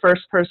like this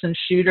first-person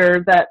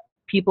shooter that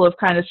people have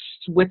kind of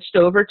switched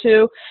over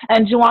to.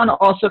 And Juwan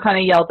also kind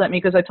of yelled at me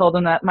because I told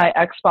him that my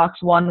Xbox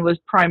One was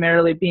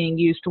primarily being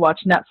used to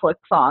watch Netflix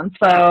on.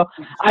 So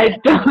I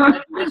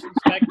don't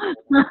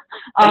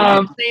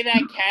say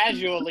that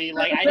casually,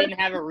 like I didn't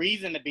have a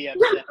reason to be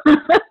upset.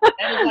 That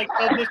was like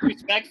so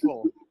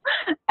disrespectful.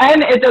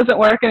 And it doesn't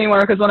work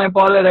anymore because when I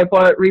bought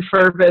it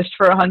refurbished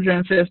for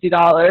 $150.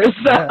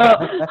 So,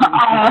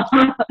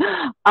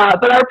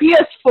 but our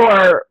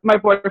PS4, my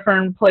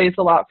boyfriend plays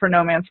a lot for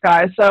No Man's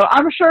Sky. So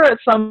I'm sure at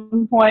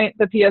some point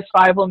the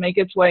PS5 will make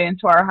its way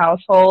into our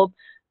household.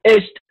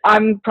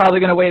 I'm probably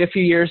going to wait a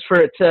few years for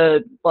it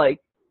to like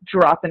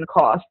drop in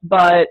cost.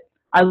 But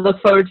I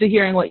look forward to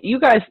hearing what you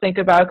guys think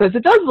about it because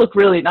it does look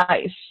really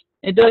nice.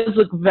 It does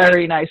look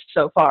very nice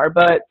so far.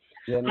 But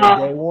day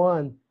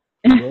one.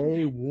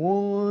 Day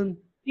one.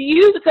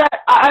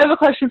 I have a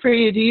question for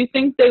you. Do you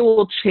think they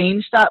will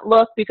change that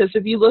look? Because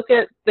if you look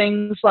at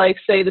things like,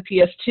 say, the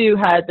PS2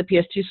 had the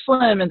PS2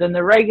 Slim and then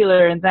the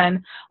regular, and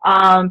then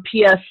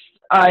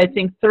I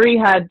think 3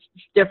 had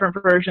different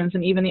versions,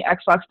 and even the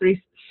Xbox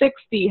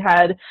 360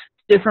 had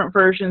different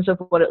versions of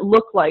what it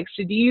looked like.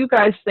 So do you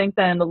guys think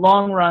that in the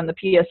long run the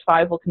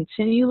PS5 will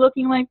continue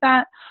looking like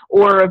that,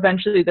 or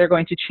eventually they're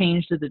going to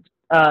change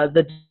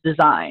the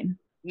design?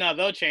 No,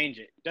 they'll change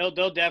it.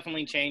 They'll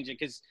definitely change it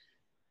because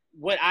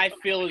what I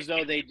feel as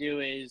though they do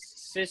is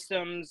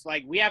systems,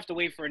 like we have to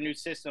wait for a new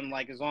system,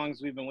 like as long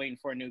as we've been waiting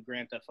for a new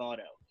Grand Theft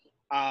Auto.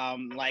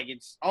 Like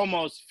it's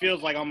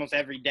feels like almost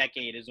every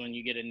decade is when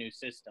you get a new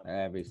system.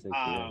 Every 6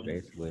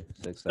 years, basically.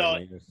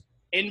 7 years.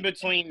 In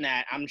between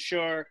that, I'm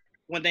sure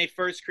when they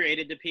first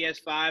created the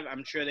PS5,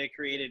 I'm sure they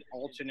created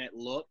alternate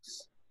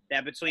looks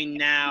that between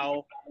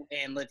now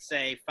and let's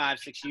say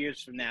 5-6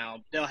 years from now,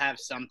 they'll have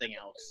something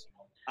else.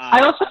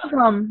 I also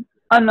have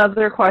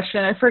another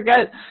question. I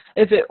forget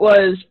if it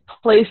was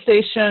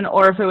PlayStation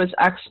or if it was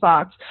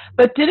Xbox,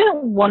 but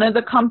didn't one of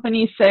the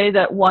companies say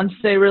that once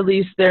they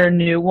release their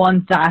new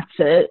one, that's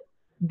it?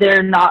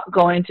 They're not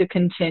going to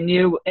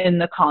continue in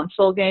the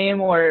console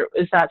game, or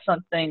is that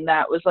something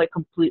that was like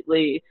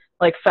completely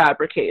like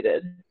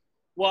fabricated?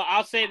 Well,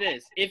 I'll say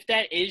this. If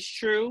that is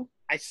true,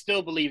 I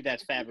still believe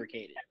that's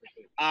fabricated.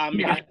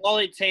 Because all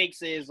it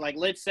takes is, like,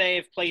 let's say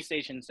if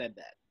PlayStation said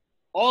that.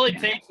 All it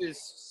takes is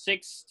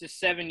 6 to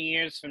 7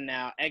 years from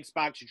now,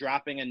 Xbox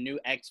dropping a new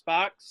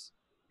Xbox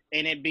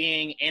and it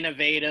being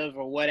innovative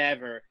or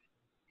whatever.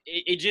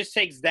 It just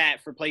takes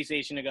that for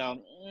PlayStation to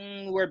go,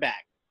 we're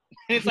back.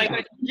 It's like,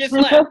 just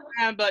left.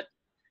 But,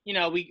 you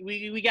know,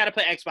 we got to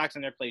put Xbox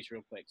in their place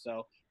real quick.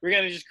 So we're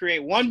going to just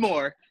create one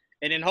more,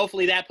 and then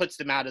hopefully that puts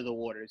them out of the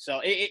water.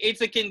 So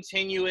it's a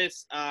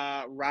continuous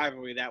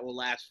rivalry that will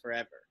last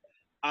forever.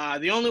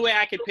 The only way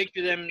I could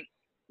picture them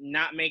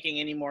not making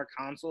any more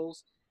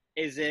consoles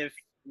is if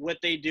what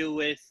they do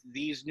with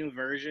these new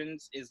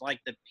versions is like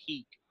the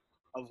peak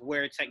of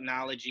where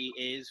technology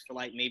is for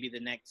like maybe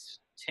the next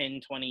 10,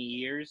 20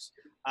 years.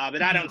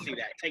 But I don't see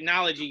that.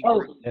 Technology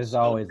is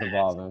always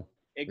evolving.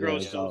 It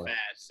grows so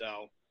fast.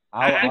 So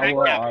I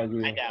will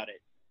argue. I doubt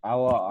it. I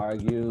will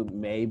argue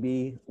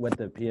maybe with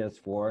the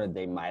PS4,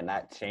 they might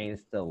not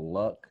change the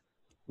look,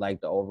 like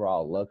the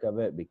overall look of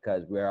it,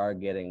 because we are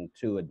getting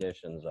 2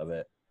 editions of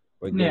it.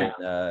 We're getting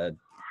the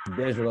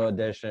digital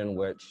edition,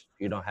 which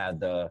you don't have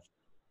the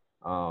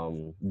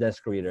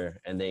disc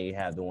reader, and then you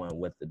have the one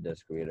with the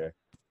disc reader,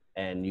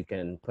 and you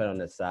can put on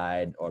the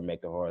side or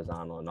make it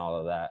horizontal and all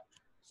of that.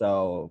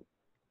 So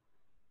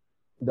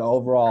the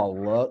overall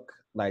look,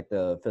 like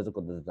the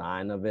physical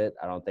design of it,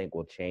 I don't think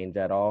will change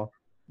at all.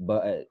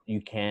 But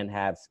you can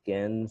have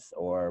skins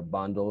or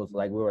bundles,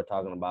 like we were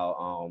talking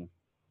about.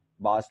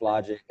 Boss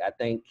Logic, I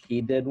think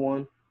he did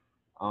one.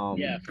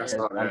 That's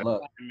not bad.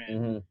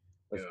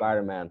 For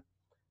Spider-Man.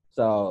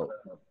 So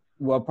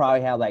we'll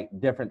probably have like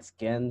different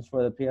skins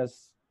for the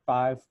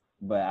PS5,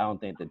 but I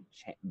don't think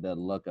the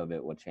look of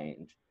it will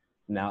change.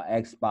 Now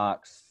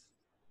Xbox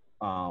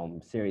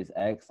Series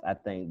X, I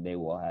think they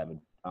will have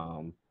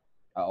an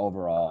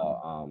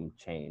overall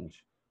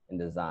change in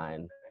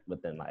design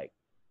within like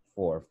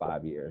 4 or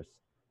 5 years.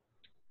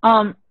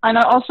 And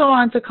I also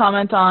wanted to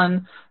comment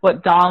on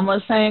what Dom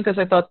was saying, because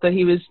I thought that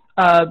he was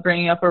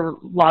bringing up a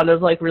lot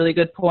of like really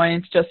good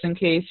points, just in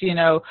case, you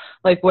know,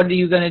 like what are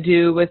you going to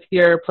do with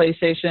your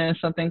PlayStation if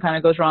something kind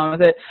of goes wrong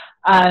with it.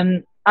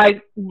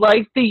 I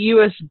like the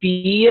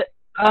USB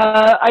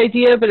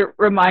idea, but it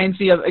reminds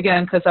me of,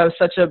 again, because I was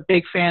such a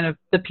big fan of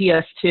the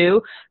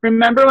PS2.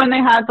 Remember when they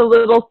had the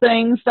little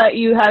things that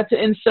you had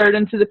to insert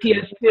into the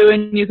PS2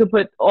 and you could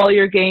put all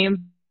your games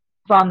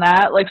on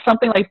that, like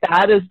something like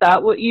that? Is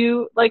that what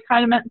you like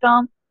kind of meant,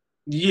 Dom?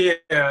 Yeah,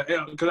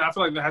 because I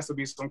feel like there has to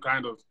be some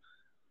kind of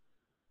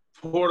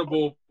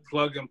portable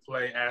plug and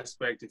play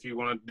aspect if you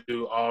want to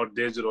do all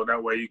digital.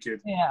 That way you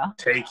could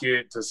take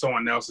it to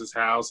someone else's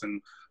house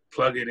and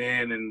plug it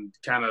in and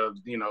kind of,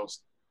 you know,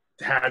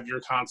 have your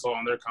console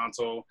on their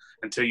console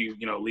until you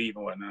know, leave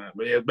and whatnot.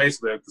 But yeah,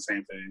 basically that's the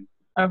same thing.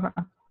 Okay.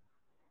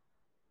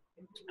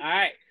 All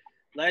right.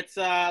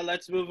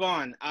 Let's move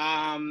on.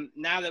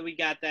 Now that we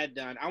got that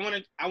done, I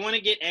want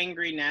to get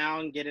angry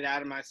now and get it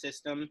out of my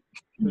system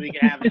so we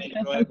can have an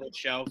enjoyable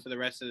show for the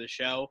rest of the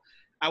show.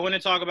 I want to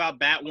talk about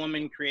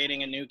Batwoman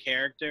creating a new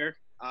character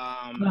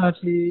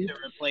to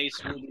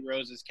replace Ruby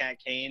Rose's Cat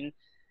Kane.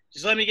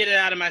 Just let me get it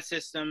out of my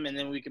system, and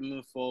then we can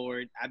move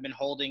forward. I've been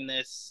holding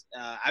this.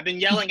 I've been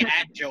yelling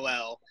at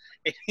Joel.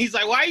 And he's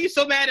like, "Why are you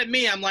so mad at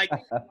me?" I'm like,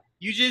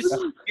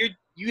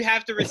 You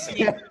have to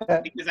receive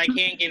it because I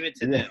can't give it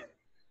to them.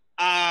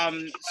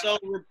 So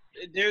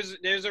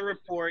there's a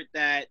report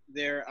that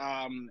they're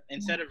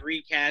instead of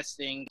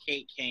recasting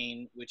Kate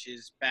Kane, which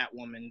is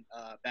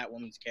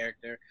Batwoman's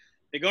character,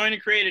 they're going to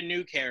create a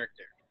new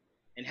character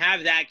and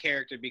have that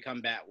character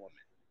become Batwoman.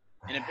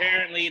 And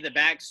apparently the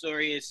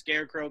backstory is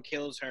Scarecrow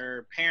kills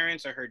her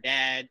parents or her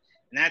dad,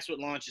 and that's what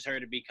launches her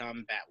to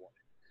become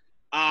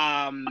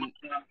Batwoman.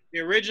 The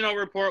original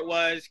report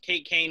was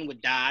Kate Kane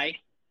would die.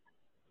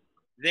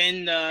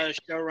 Then the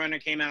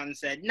showrunner came out and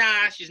said,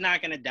 nah, she's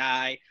not going to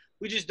die.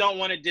 We just don't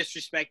want to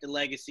disrespect the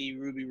legacy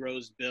Ruby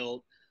Rose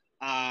built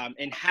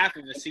in half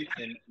of the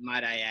season,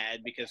 might I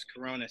add, because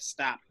Corona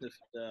stopped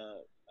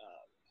the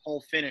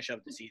whole finish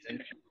of the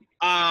season.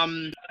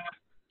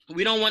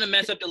 We don't want to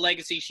mess up the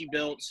legacy she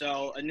built,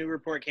 so a new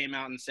report came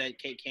out and said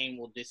Kate Kane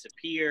will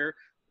disappear,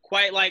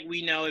 quite like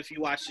we know, if you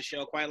watch the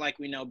show, quite like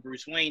we know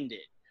Bruce Wayne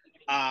did,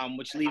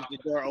 which leaves the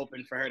door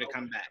open for her to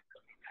come back.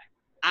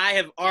 I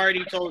have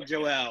already told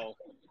Joel,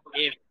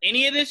 if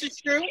any of this is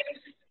true,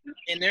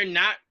 and they're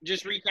not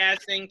just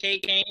recasting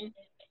Kate Kane,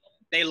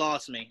 they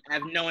lost me. I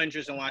have no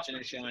interest in watching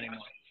the show anymore.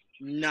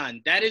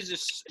 None. That is the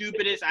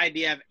stupidest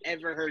idea I've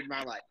ever heard in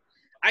my life.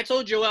 I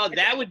told Joel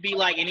that would be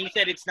like, and he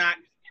said it's not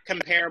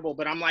comparable,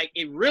 but I'm like,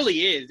 it really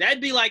is.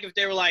 That'd be like if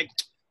they were like,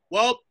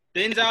 well,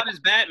 Ben's out as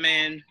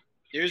Batman.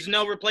 There's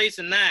no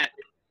replacing that.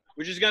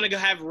 We're just going to go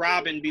have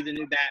Robin be the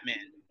new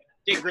Batman.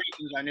 Dick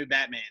Grayson's our new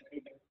Batman.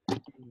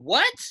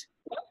 What?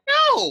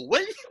 No.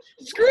 What?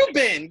 Screw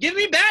Ben. Give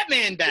me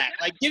Batman back.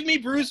 Like, give me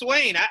Bruce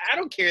Wayne. I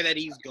don't care that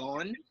he's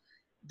gone.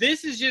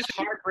 This is just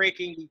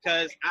heartbreaking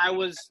because I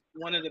was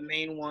one of the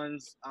main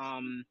ones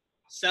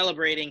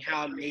celebrating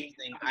how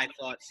amazing I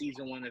thought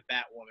season 1 of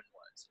Batwoman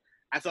was.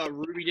 I thought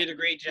Ruby did a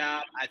great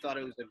job. I thought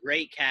it was a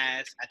great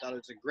cast. I thought it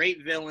was a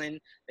great villain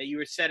that you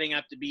were setting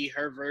up to be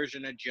her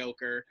version of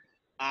Joker.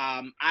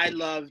 I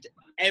loved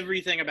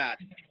everything about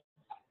it.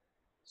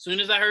 As soon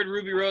as I heard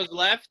Ruby Rose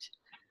left,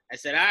 I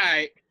said, all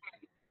right,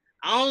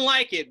 I don't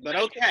like it, but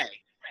okay.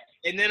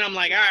 And then I'm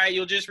like, all right,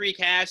 you'll just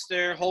recast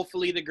her.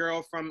 Hopefully the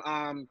girl from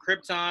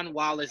Krypton,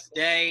 Wallace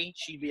Day,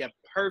 she'd be a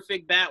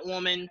perfect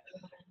Batwoman.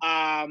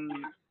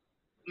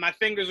 My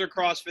fingers are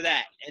crossed for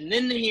that. And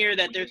then to hear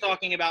that they're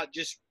talking about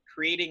just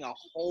creating a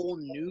whole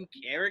new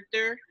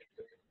character,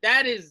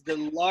 that is the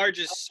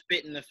largest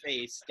spit in the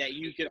face that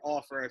you could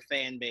offer a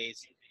fan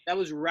base that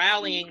was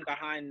rallying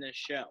behind this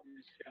show.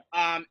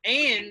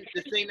 And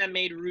the thing that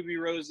made Ruby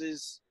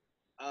Rose's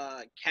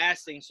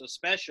casting so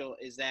special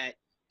is that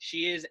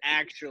she is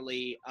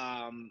actually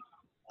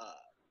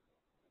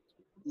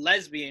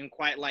lesbian,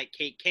 quite like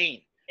Kate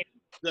Kane.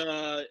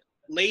 The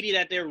lady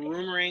that they're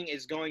rumoring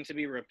is going to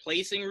be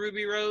replacing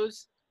Ruby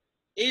Rose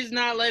is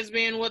not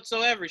lesbian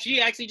whatsoever.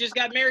 She actually just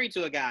got married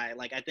to a guy,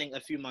 like, I think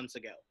a few months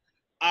ago.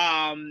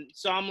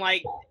 So I'm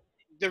like,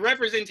 the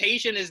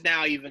representation is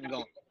now even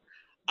gone.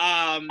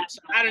 So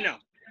I don't know.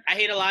 I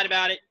hate a lot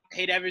about it.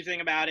 Hate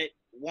everything about it.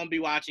 Won't be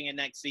watching it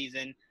next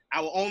season.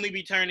 I will only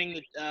be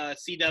turning the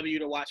CW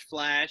to watch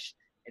Flash,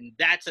 and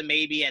that's a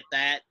maybe at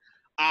that.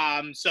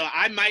 So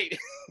I might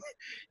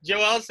 –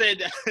 Joel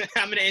said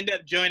I'm going to end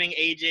up joining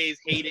AJ's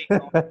hating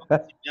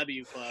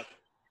CW club.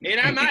 And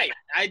I might.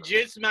 I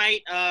just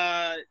might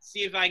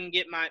see if I can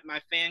get my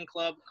fan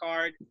club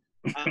card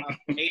from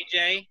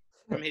AJ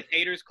from his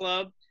haters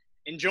club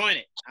and join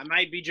it. I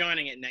might be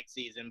joining it next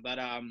season. But,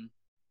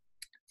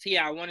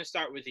 Tia, I want to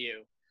start with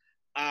you.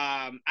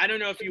 I don't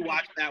know if you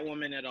watched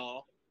Batwoman at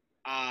all.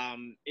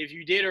 If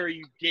you did or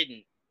you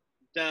didn't,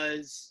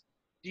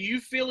 do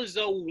you feel as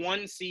though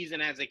one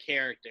season as a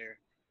character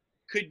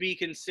could be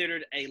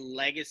considered a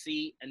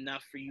legacy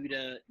enough for you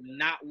to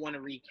not want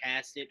to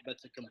recast it, but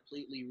to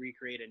completely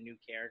recreate a new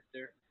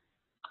character?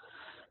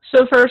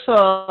 So first of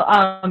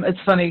all, it's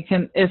funny,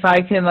 if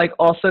I can like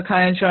also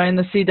kind of join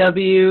the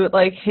CW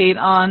like hate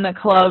on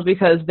club,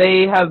 because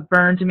they have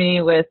burned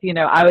me with,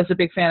 I was a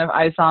big fan of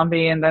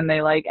iZombie and then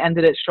they like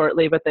ended it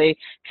shortly, but they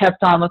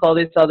kept on with all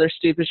these other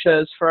stupid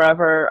shows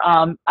forever.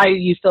 I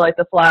used to like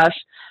The Flash.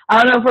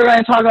 I don't know if we're going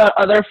to talk about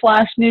other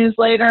Flash news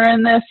later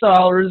in this, so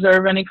I'll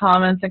reserve any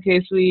comments in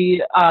case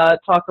we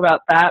talk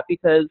about that,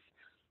 because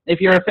if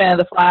you're a fan of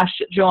The Flash,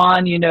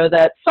 Joanne, you know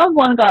that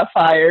someone got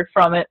fired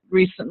from it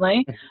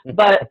recently.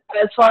 But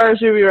as far as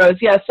Ruby Rose,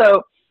 yeah,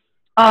 so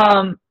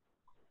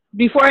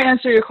before I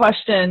answer your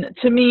question,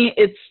 to me,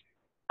 it's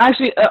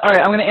actually, all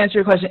right, I'm going to answer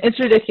your question. It's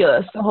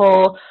ridiculous.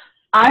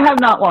 I have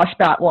not watched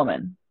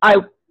Batwoman. I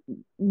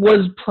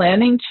was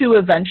planning to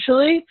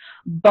eventually,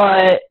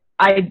 but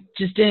I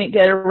just didn't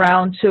get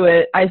around to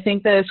it. I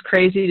think that it's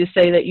crazy to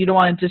say that you don't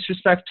want to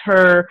disrespect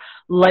her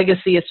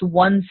legacy. It's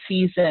one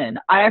season.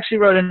 I actually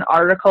wrote an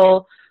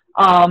article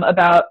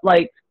about,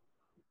 like,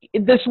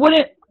 this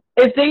wouldn't,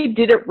 if they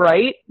did it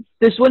right,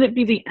 this wouldn't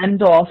be the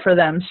end all for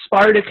them.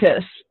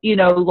 Spartacus,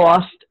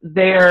 lost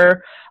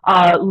their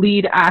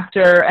lead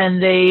actor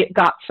and they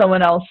got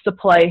someone else to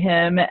play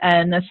him.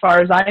 And as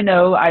far as I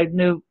know, I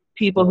knew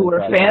people who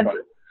were fans.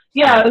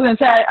 Yeah, I was going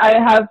to say, I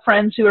have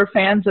friends who are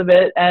fans of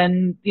it,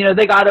 and,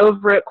 they got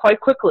over it quite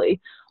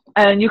quickly.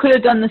 And you could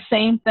have done the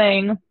same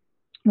thing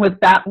with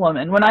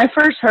Batwoman. When I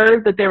first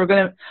heard that they were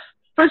going to,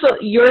 first of all,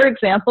 your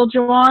example,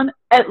 Jawan,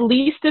 at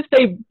least if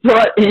they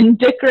brought in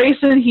Dick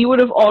Grayson, he would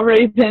have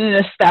already been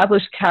an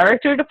established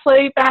character to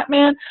play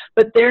Batman,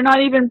 but they're not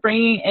even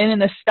bringing in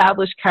an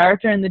established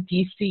character in the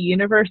DC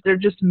universe. They're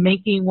just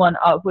making one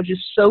up, which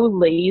is so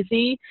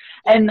lazy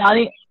and not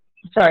even...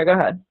 Sorry, go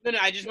ahead. No,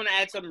 I just want to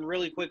add something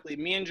really quickly.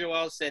 Me and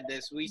Joel said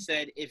this. We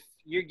said, if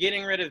you're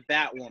getting rid of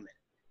Batwoman,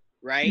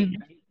 right,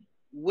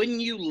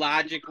 wouldn't you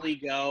logically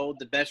go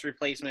the best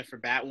replacement for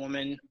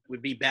Batwoman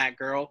would be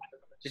Batgirl?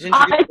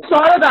 I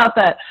thought about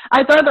that.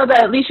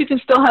 At least you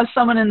can still have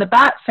someone in the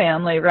Bat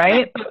family,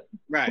 right?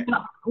 Right.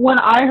 When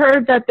I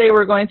heard that they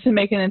were going to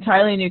make an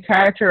entirely new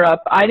character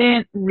up, I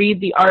didn't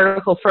read the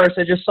article first.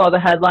 I just saw the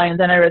headline, and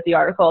then I read the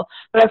article.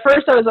 But at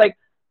first I was like,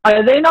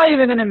 are they not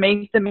even going to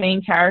make the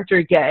main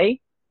character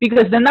gay?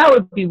 Because then that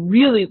would be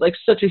really like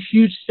such a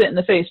huge spit in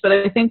the face. But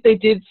I think they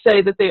did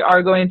say that they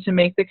are going to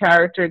make the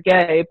character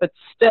gay. But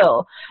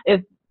still,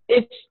 if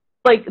it's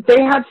like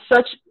they had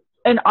such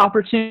an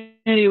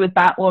opportunity with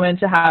Batwoman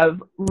to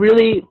have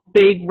really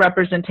big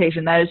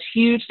representation. That is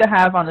huge to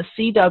have on the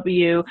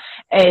CW,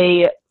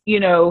 a, you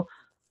know,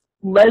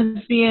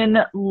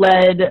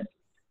 lesbian-led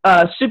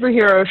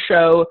superhero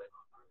show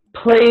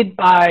played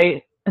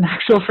by an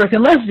actual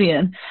freaking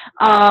lesbian.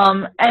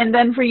 And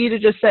then for you to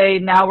just say,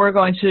 now we're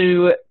going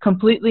to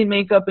completely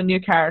make up a new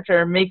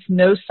character makes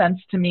no sense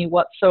to me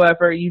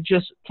whatsoever. You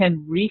just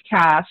can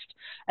recast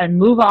and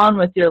move on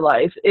with your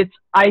life. It's,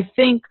 I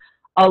think,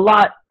 a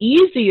lot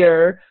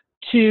easier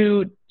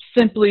to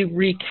simply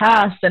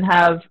recast and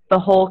have the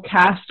whole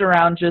cast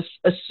around just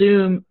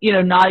assume, you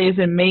know, not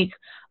even make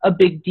a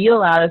big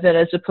deal out of it,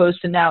 as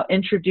opposed to now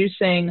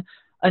introducing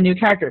a new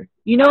character.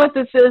 You know what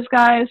this is,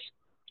 guys?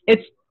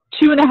 It's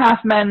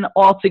 2.5 Men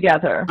all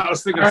together. I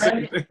was thinking the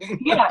same thing.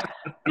 Yeah.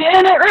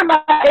 And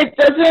it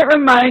doesn't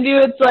remind you,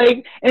 it's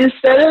like,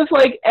 instead of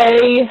like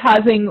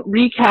having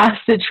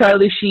recasted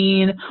Charlie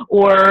Sheen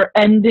or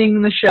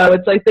ending the show,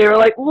 it's like they were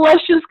like,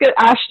 let's just get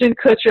Ashton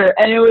Kutcher.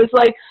 And it was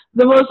like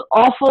the most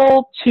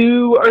awful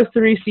 2 or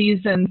 3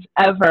 seasons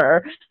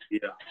ever.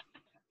 Yeah.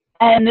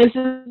 And this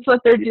is what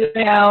they're doing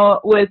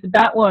now with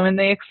Batwoman.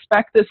 They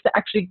expect us to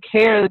actually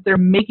care that they're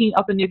making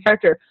up a new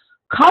character.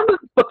 Comic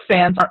book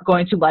fans aren't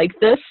going to like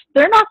this.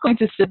 They're not going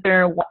to sit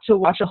there and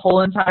watch a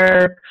whole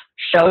entire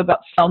show about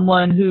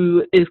someone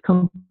who is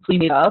completely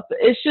made up.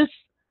 It's just,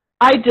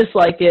 I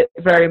dislike it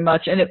very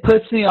much, and it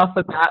puts me off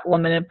of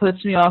Batwoman. It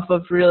puts me off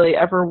of really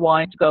ever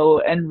wanting to go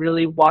and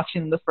really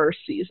watching the first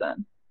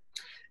season.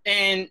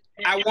 And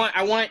I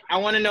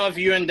want to know if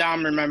you and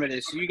Dom remember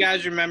this. You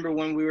guys remember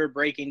when we were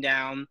breaking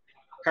down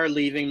her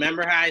leaving?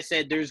 Remember how I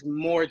said there's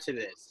more to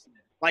this?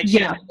 Like,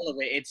 yeah, full of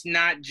it. It's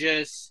not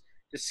just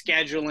the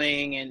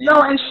scheduling and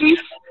no,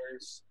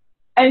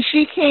 and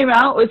she came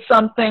out with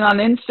something on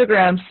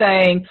Instagram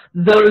saying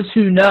those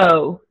who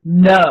know.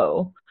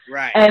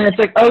 Right. And it's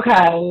like,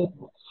 okay,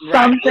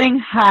 something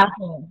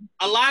happened.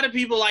 A lot of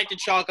people like to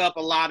chalk up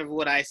a lot of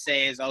what I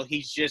say as, oh,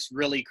 he's just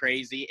really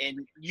crazy,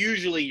 and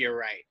usually you're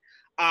right.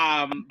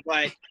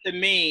 But to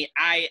me,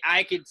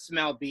 I could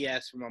smell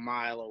BS from a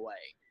mile away.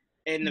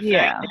 And the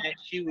fact that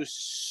she was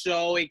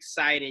so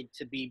excited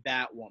to be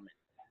Batwoman.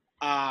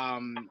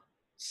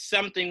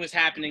 Something was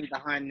happening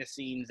behind the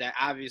scenes that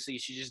obviously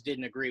she just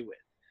didn't agree with.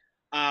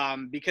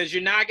 Because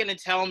you're not going to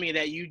tell me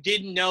that you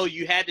didn't know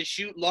you had to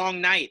shoot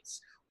long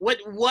nights. What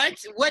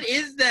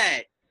is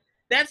that?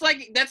 That's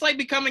like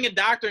becoming a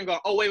doctor and going,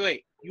 oh,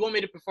 wait, you want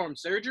me to perform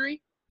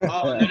surgery?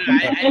 Oh, no,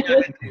 I didn't know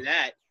how to do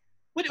that.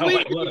 What are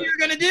you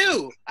going to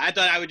do? I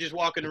thought I would just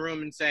walk in the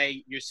room and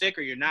say, you're sick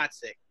or you're not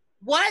sick.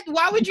 What?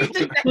 Why would you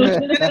think that's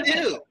what you're going to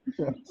do?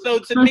 So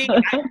to me,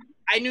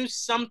 I knew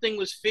something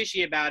was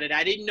fishy about it.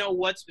 I didn't know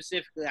what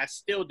specifically. I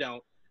still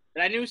don't.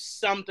 But I knew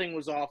something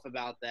was off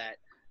about that.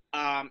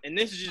 And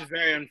this is just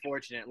very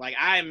unfortunate. Like,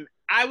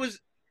 I was,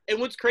 and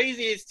what's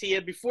crazy is,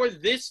 Tia, before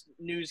this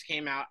news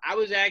came out, I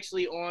was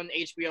actually on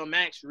HBO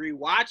Max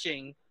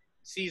rewatching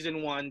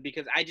season 1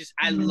 because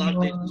I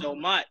loved it so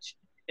much.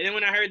 And then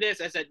when I heard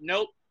this, I said,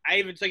 nope. I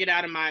even took it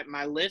out of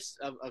my list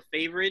of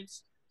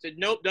favorites. Said,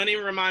 nope, don't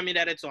even remind me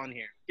that it's on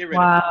here. Get rid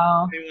of it.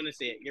 I didn't want to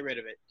see it. Get rid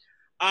of it.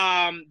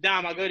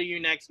 Dom, I'll go to you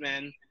next,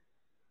 man.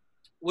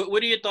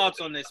 What are your thoughts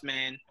on this,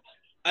 man?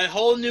 A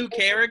whole new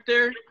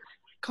character?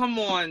 Come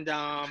on,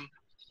 Dom.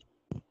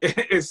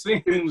 It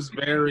seems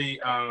very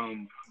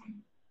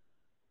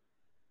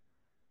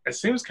it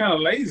seems kind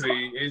of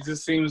lazy. It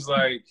just seems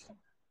like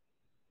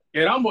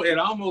it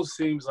almost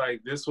seems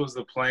like this was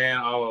the plan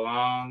all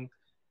along,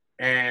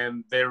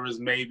 and there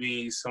was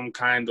maybe some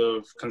kind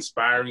of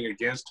conspiring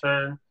against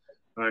her,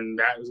 and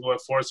that is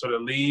what forced her to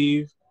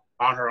leave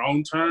on her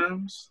own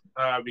terms,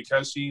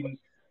 because she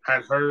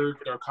had heard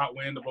or caught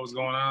wind of what was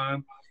going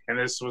on, and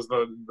this was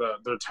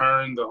their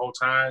turn the whole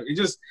time. It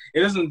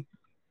doesn't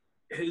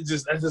hit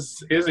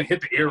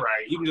the ear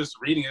right. Even just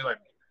reading it, like,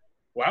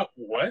 wow,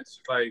 what?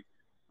 Like,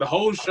 the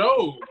whole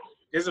show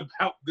is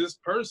about this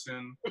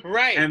person,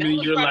 right? And then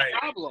you're like,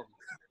 problem.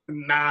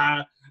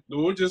 Nah,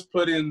 we'll just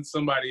put in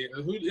somebody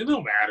who, it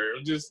don't matter.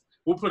 Just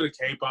we'll put a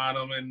cape on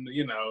them and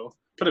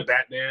put a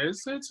bat there. It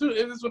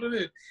is what it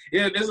is.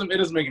 It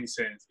doesn't make any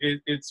sense.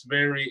 It's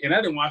very, and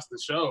I didn't watch the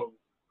show,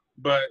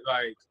 but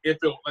like it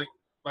felt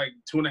like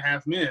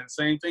 2.5 Men,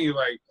 same thing.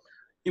 Like,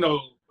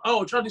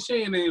 oh, Charlie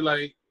Sheen,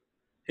 and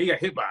he got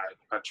hit by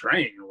a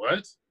train.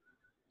 What?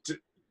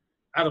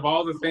 Out of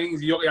all the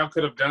things y'all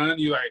could have done,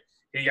 he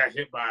got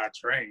hit by a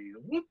train.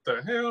 What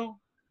the hell?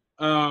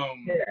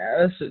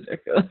 Yeah, that's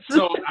ridiculous.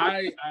 So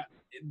I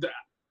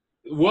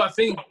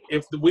think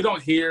if we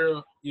don't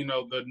hear,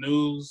 the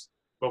news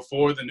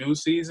before the new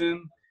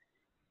season,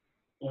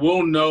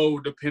 we'll know,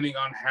 depending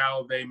on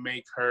how they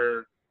make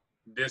her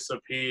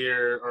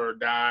disappear or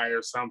die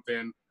or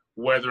something,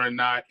 whether or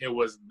not it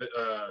was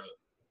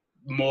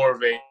more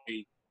of a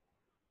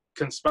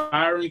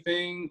conspiring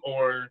thing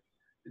or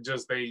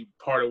just they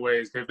parted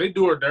ways. If they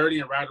do her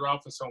dirty and write her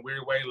off in some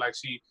weird way, like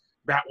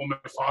Batwoman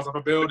falls off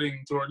a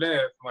building to her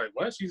death, I'm like,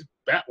 what? She's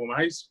Batwoman.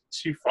 How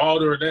she fall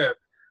to her death?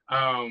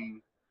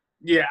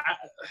 Yeah,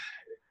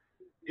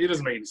 it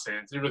doesn't make any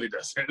sense. It really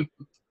doesn't.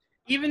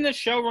 Even the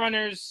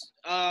showrunners'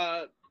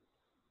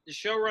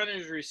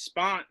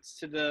 response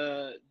to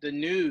the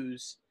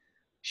news,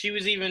 she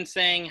was even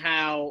saying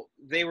how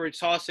they were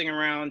tossing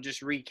around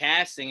just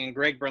recasting, and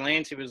Greg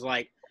Berlanti was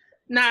like,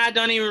 nah,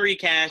 don't even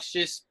recast,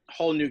 just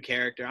whole new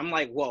character. I'm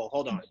like, whoa,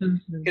 hold on.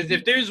 Because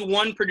if there's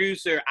one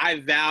producer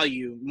I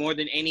value more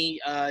than any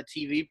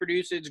TV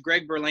producer, it's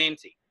Greg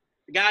Berlanti.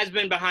 The guy's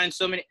been behind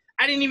so many.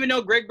 I didn't even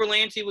know Greg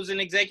Berlanti was an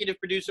executive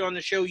producer on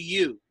the show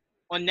You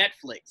on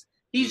Netflix.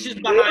 He's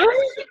just behind.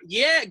 Really?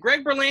 Yeah,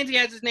 Greg Berlanti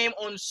has his name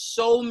on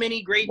so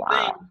many great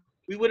things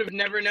we would have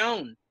never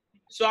known.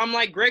 So I'm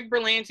like, Greg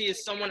Berlanti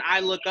is someone I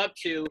look up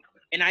to,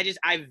 and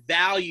I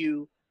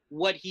value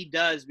what he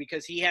does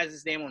because he has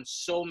his name on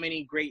so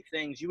many great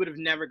things. You would have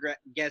never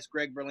guessed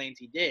Greg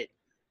Berlanti did.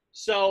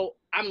 So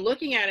I'm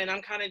looking at it, and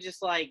I'm kind of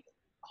just like,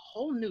 a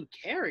whole new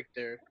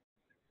character?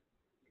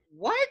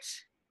 What?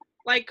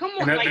 Like, come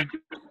on. I'm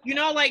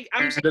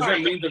sorry. Does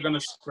that mean they're going to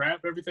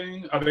scrap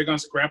everything? Are they going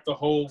to scrap the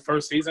whole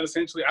first season,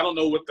 essentially? I don't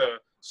know what the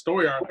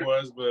story arc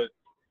was, but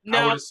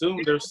I would assume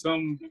there's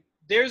some...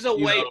 There's a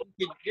way.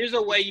 There's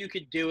a way you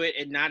could do it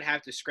and not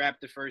have to scrap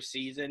the first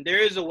season. There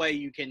is a way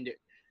you can do.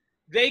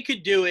 They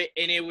could do it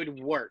and it would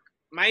work.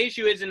 My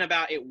issue isn't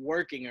about it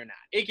working or not.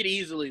 It could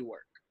easily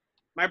work.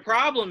 My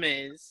problem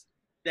is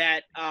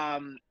that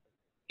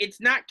it's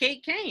not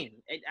Kate Kane.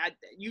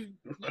 You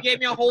gave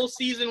me a whole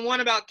season 1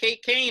 about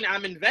Kate Kane.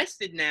 I'm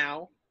invested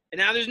now, and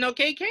now there's no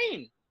Kate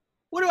Kane.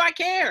 What do I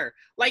care?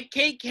 Like,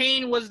 Kate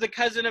Kane was the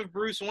cousin of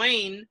Bruce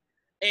Wayne,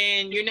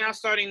 and you're now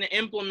starting to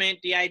implement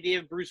the idea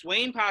of Bruce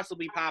Wayne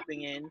possibly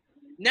popping in.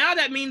 Now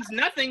that means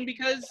nothing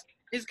because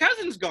his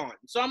cousin's gone.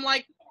 So I'm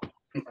like,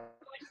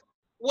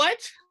 what?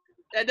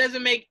 That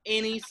doesn't make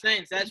any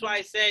sense. That's why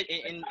I said,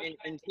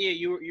 and Tia,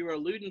 you were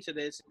alluding to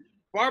this,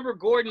 Barbara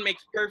Gordon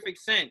makes perfect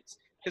sense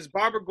because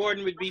Barbara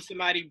Gordon would be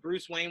somebody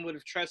Bruce Wayne would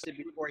have trusted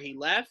before he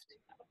left.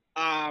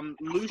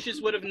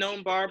 Lucius would have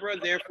known Barbara,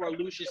 therefore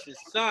Lucius's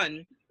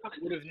son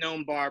would have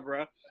known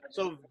Barbara.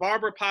 So if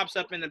Barbara pops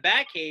up in the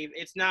Batcave,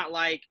 it's not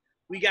like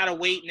we got to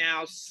wait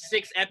now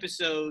 6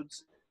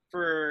 episodes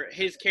for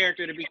his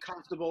character to be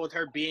comfortable with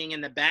her being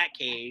in the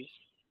Batcave.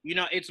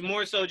 It's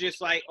more so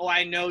just like, oh,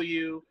 I know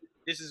you.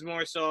 This is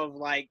more so of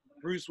like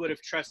Bruce would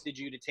have trusted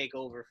you to take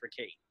over for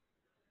Kate.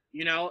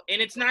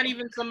 And it's not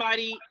even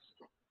somebody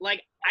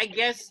like, I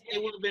guess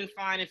it would have been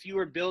fine if you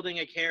were building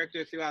a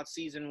character throughout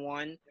season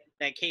 1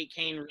 that Kate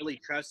Kane really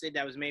trusted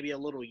that was maybe a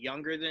little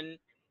younger than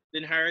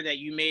her, that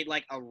you made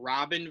like a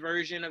Robin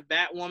version of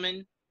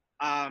Batwoman.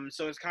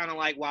 So it's kind of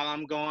like, while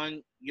I'm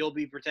gone, you'll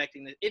be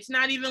protecting this. It's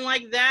not even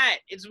like that.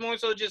 It's more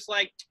so just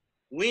like,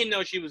 we didn't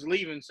know she was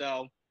leaving,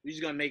 so we're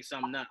just going to make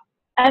something up.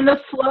 And the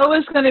flow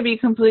is going to be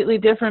completely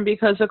different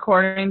because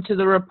according to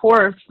the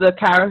reports, the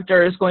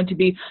character is going to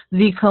be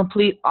the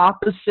complete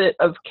opposite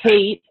of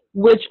Kate,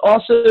 which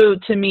also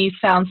to me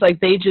sounds like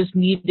they just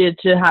needed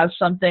to have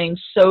something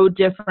so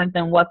different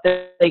than what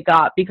they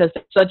got because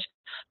there's such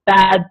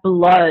bad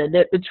blood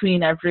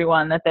between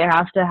everyone that they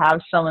have to have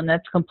someone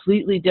that's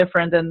completely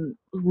different than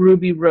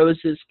Ruby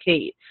Rose's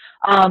Kate.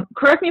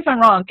 Correct me if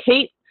I'm wrong,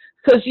 Kate,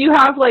 because you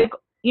have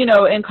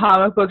in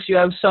comic books you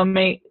have so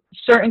many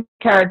certain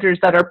characters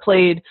that are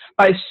played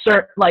by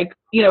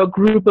a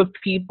group of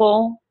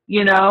people.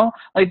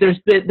 Like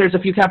there's a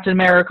few Captain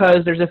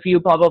Americas, there's a few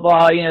blah blah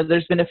blah.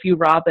 There's been a few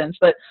Robins,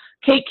 but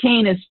Kate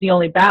Kane is the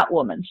only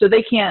Batwoman, so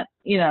they can't.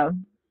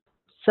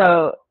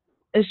 So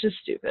it's just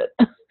stupid.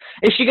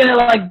 Is she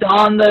gonna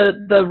don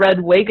the red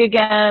wig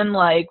again?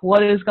 Like,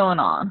 what is going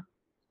on?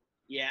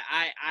 Yeah,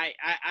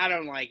 I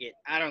don't like it.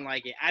 I don't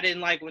like it. I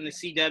didn't like when the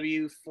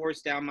CW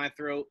forced down my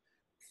throat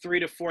 3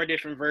 to 4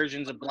 different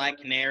versions of Black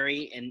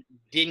Canary and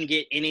didn't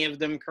get any of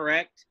them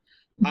correct.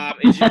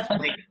 It's just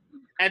like,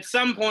 at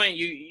some point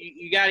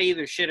you got to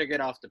either shit or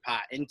get off the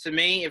pot. And to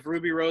me, if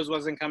Ruby Rose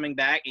wasn't coming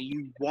back and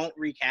you won't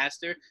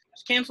recast her,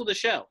 just cancel the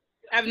show.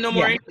 I have no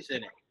more interest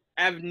in it.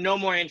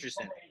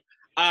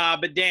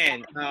 But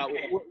Dan,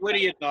 what are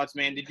your thoughts,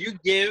 man? Did you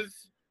give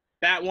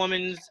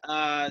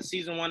Batwoman's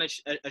season 1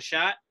 a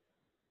shot?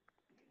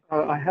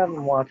 I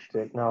haven't watched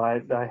it. No,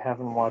 I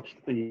haven't watched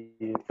the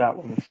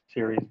Batwoman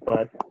series,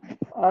 but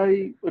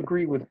I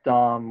agree with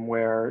Dom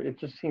where it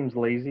just seems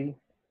lazy.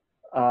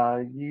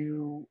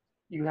 You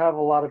have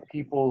a lot of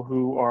people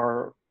who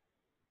are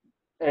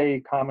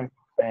comic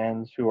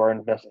fans who are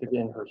invested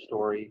in her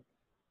story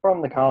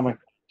from the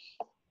comics.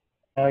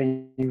 Now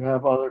you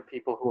have other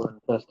people who are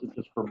invested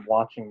just from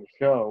watching the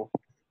show,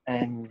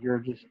 and you're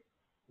just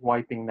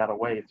wiping that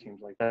away. It seems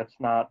like that's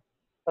not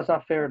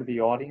fair to the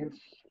audience.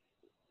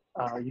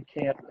 You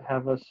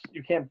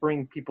can't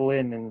bring people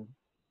in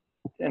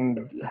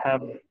and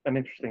have an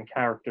interesting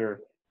character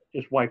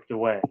just wiped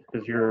away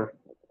because you're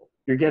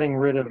getting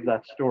rid of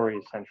that story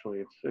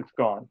essentially. It's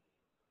gone.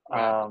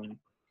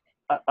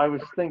 I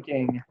was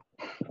thinking,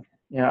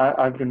 yeah,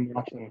 I've been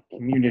watching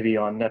Community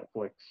on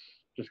Netflix,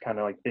 just kind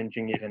of like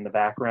binging it in the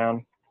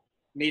background.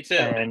 Me too.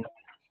 And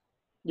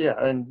yeah,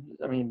 and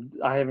I mean,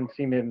 I haven't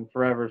seen it in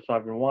forever, so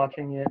I've been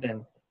watching it,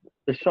 and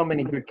there's so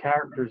many good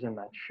characters in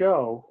that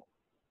show.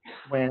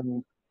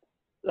 When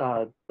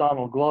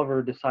Donald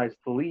Glover decides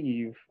to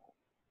leave,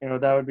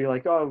 that would be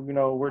like, oh,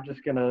 we're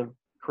just gonna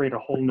create a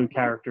whole new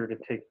character to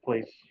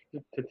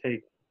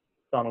take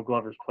Donald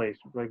Glover's place.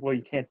 Like, well,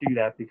 you can't do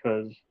that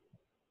because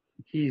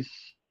he's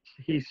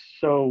he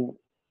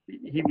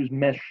was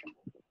meshed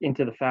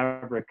into the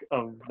fabric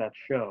of that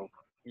show,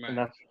 Right. and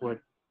that's what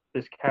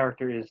this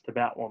character is to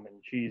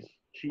Batwoman. She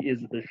is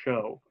the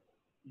show.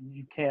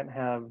 You can't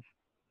have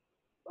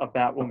a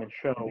Batwoman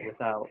show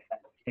without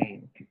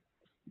Kane.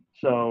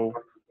 So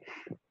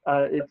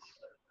it's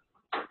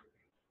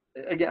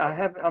again,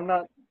 I'm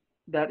not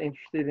that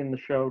interested in the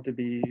show to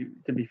be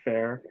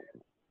fair,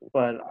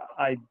 but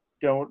I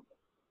don't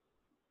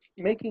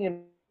making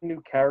a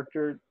new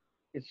character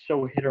is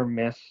so hit or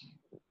miss.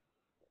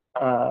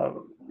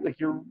 Like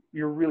you're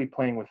really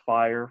playing with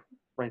fire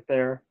right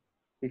there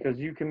because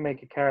you can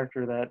make a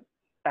character that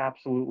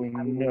absolutely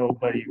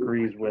nobody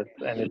agrees with,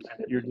 and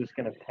you're just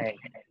gonna tank.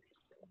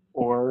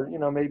 Or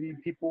maybe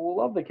people will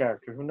love the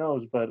character. Who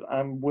knows? But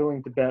I'm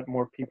willing to bet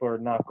more people are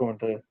not going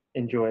to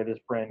enjoy this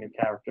brand new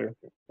character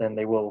than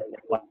they will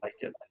like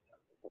it.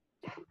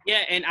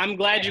 Yeah, and I'm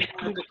glad you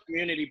brought up the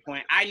Community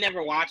point. I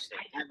never watched it.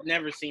 I've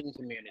never seen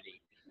Community.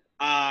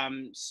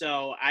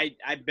 So I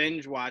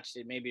binge watched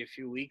it maybe a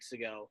few weeks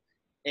ago,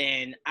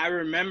 and I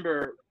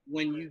remember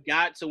when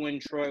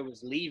Troy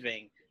was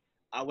leaving.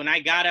 When I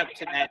got up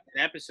to that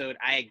episode,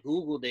 I had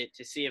Googled it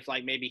to see if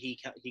like maybe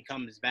he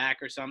comes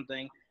back or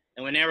something.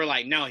 And when they were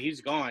like, no,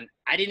 he's gone,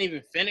 I didn't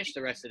even finish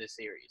the rest of the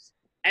series.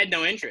 I had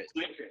no interest.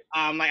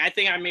 Like I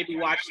think I maybe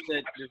watched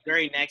the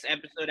very next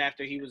episode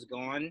after he was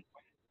gone,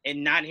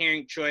 and not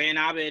hearing Troy and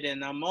Abed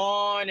in the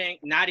morning,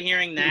 not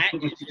hearing that,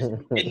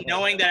 and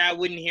knowing that I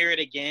wouldn't hear it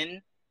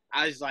again,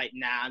 I was like,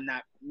 nah, I'm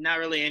not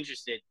really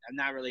interested. I'm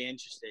not really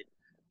interested.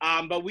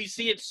 But we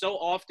see it so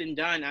often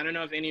done. I don't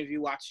know if any of you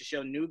watched the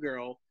show New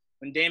Girl,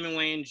 when Damon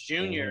Wayans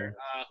Jr.,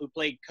 who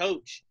played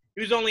Coach,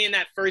 he was only in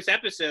that first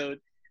episode,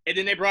 and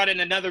then they brought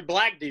in another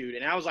black dude.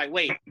 And I was like,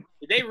 wait,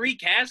 did they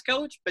recast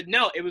Coach? But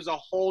no, it was a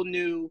whole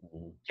new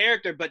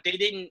character. But they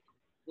didn't,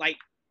 like,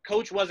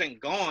 Coach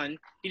wasn't gone.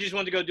 He just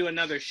wanted to go do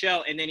another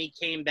show, and then he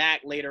came back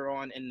later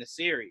on in the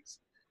series.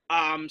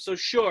 So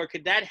sure,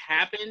 could that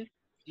happen?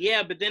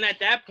 Yeah, but then at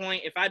that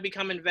point, if I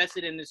become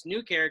invested in this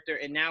new character,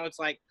 and now it's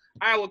like,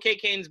 all right, well,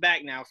 Kate Kane's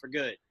back now for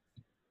good.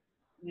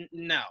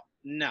 No.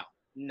 No.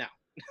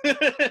 They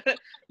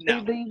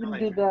even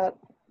did that.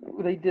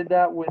 They did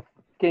that with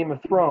Game of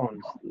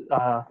Thrones.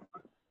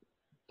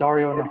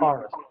 Dario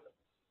Naharis.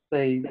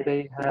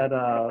 They had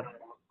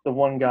the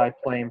one guy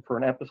playing for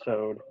an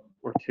episode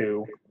or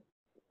two,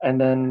 and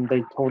then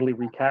they totally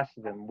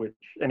recasted him,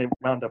 and it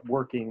wound up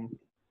working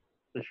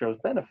the show's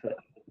benefit.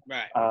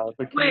 Right.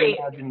 But can you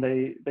imagine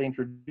they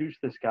introduced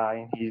this guy,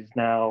 and he's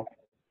now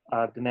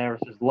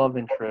Daenerys' love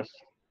interest,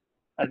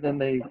 and then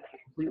they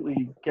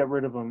completely get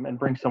rid of him and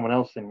bring someone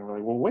else in. And we're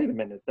like, well, wait a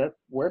minute,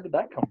 where did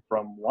that come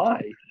from?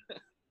 Why?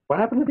 What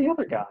happened to the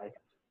other guy?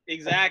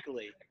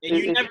 Exactly. And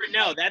you never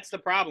know. That's the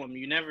problem.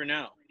 You never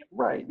know.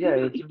 Right. Yeah.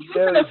 It's he was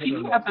in a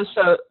few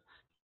episodes.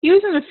 He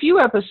was in a few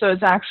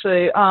episodes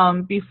actually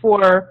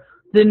before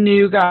the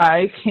new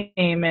guy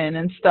came in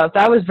and stuff.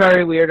 That was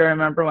very weird. I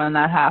remember when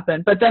that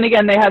happened. But then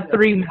again, they had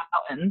 3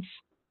 mountains.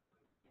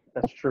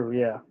 That's true.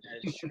 Yeah.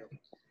 That is true.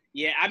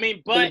 Yeah, I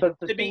mean, but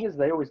the thing is,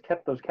 they always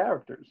kept those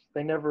characters.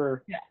 They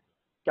never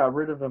got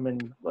rid of them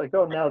and like,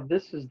 oh, now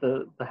this is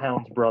the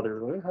Hound's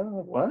brother. Like,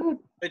 what?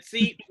 But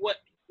see,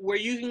 where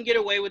you can get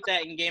away with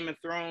that in Game of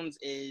Thrones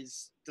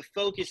is the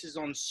focus is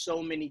on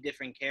so many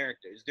different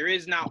characters. There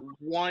is not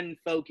one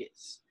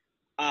focus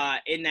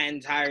in that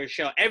entire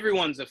show.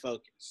 Everyone's a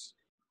focus.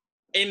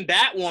 In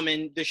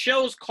Batwoman, the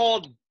show's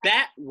called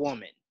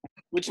Batwoman,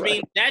 which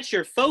means that's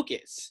your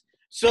focus.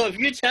 So if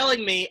you're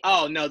telling me,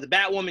 oh, no, the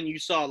Batwoman you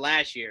saw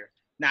last year,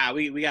 nah,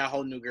 we got a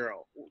whole new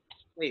girl.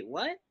 Wait,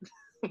 what?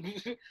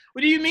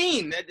 What do you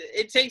mean?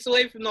 It takes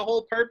away from the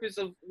whole purpose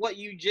of what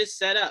you just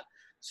set up.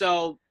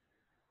 So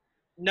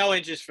no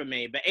interest for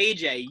me. But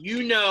AJ,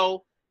 you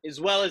know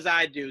as well as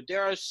I do,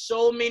 there are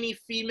so many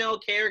female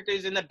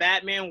characters in the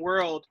Batman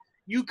world.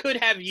 you could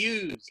have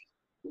used.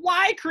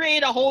 Why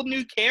create a whole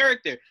new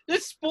character?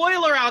 There's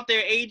Spoiler out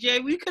there,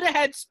 AJ. We could have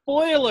had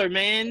Spoiler,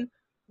 man.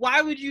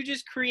 Why would you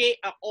just create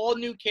an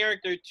all-new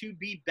character to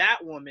be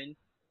Batwoman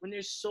when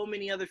there's so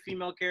many other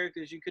female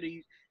characters you could have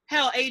used?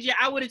 Hell, AJ,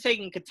 I would have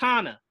taken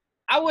Katana.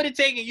 I would have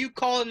taken you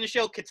calling the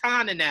show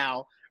Katana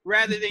now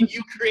rather than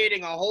you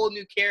creating a whole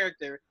new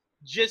character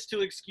just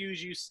to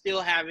excuse you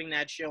still having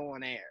that show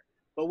on air.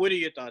 But what are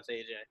your thoughts,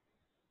 AJ?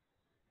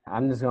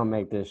 I'm just going to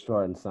make this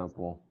short and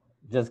simple.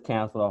 Just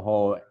cancel the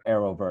whole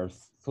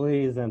Arrowverse.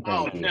 Please and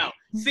thank you. Oh, no.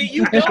 See,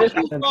 you go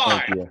too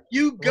far.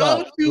 You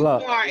go too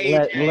far,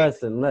 AJ.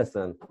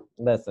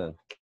 Listen.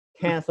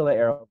 Cancel the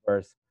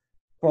Arrowverse.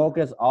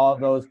 Focus all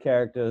those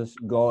characters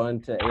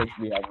going to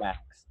HBO Max.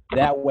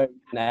 That way we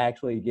can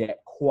actually get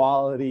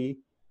quality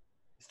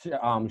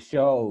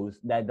shows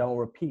that don't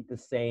repeat the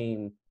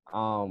same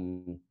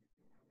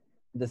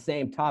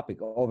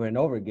topic over and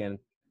over again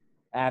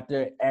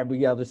after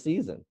every other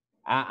season.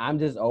 I'm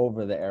just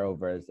over the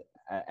Arrowverse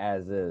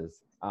as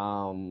is.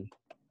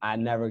 I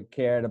never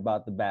cared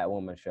about the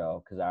Batwoman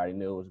show because I already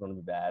knew it was going to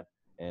be bad.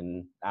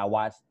 And I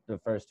watched the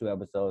first 2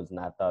 episodes and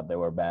I thought they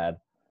were bad.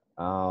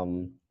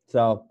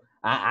 So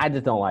I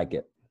just don't like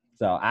it.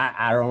 So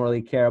I don't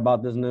really care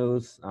about this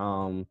news.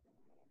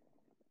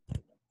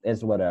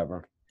 It's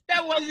whatever.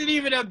 That wasn't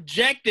even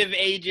objective,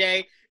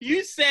 AJ.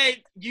 You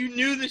said you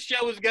knew the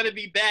show was going to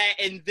be bad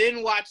and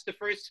then watched the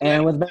first 2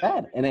 And it was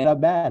bad. And it ended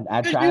up bad.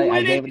 I tried. You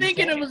I gave went in it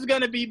thinking it was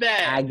going to be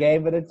bad. I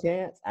gave it a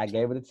chance.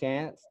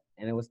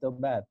 And it was still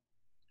bad.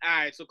 All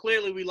right, so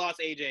clearly we lost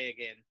AJ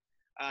again.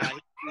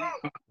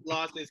 He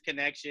lost his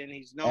connection.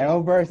 He's no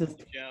Arrowverse is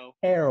show.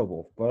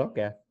 Terrible, but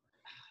okay.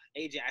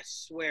 AJ, I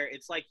swear,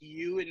 it's like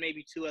you and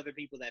maybe 2 other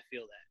people that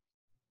feel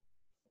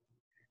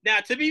that. Now,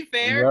 to be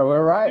fair,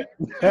 we're right.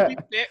 No,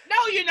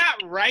 you're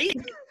not right.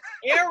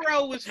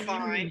 Arrow was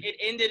fine. It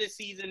ended a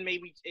season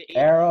maybe.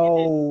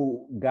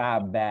 Arrow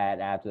got bad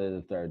after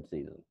the 3rd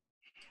season.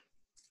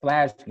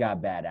 Flash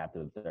got bad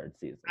after the 3rd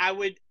season. I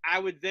would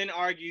then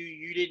argue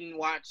you didn't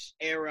watch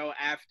Arrow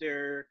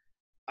after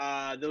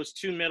those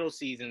 2 middle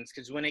seasons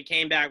because when it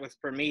came back with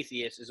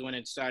Prometheus is when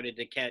it started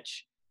to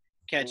catch.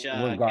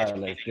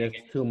 Regardless, there's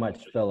too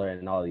much filler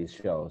in all these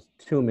shows.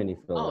 Too many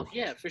fillers. Oh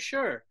yeah, for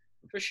sure.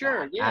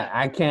 Yeah.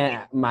 I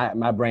can't.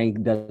 My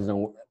brain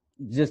doesn't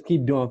just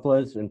keep doing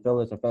fillers and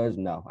fillers and fillers.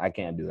 No, I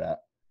can't do that.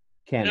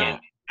 Cannot.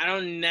 I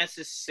don't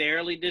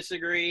necessarily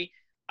disagree.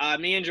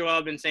 Me and Joel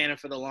have been saying it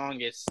for the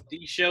longest.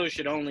 These shows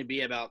should only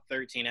be about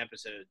 13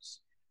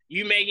 episodes.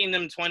 You making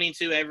them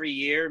 22 every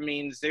year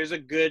means there's a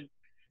good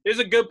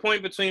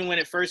point between when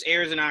it first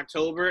airs in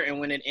October and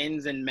when it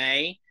ends in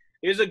May.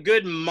 There's a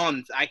good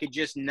month I could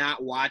just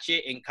not watch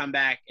it and come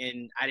back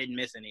and I didn't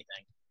miss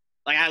anything.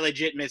 Like I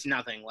legit missed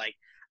nothing. Like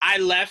I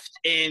left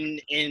in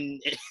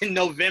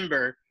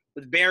November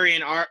with Barry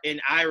and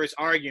Iris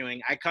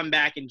arguing. I come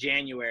back in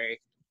January.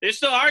 They're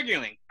still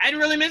arguing. I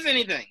didn't really miss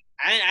anything.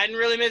 I didn't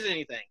really miss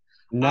anything.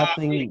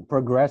 Nothing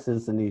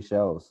progresses in these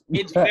shows.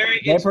 They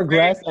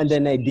progress and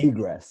then they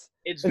degress.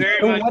 It's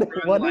very much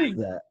what is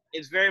that?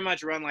 It's very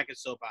much run like a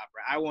soap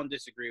opera. I won't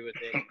disagree with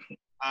it.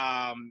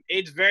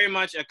 It's very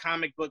much a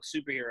comic book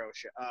superhero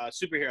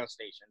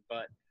station,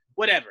 but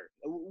whatever.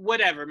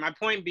 My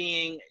point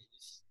being,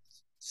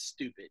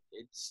 stupid.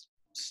 It's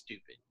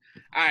stupid.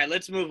 All right,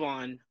 let's move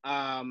on.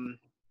 I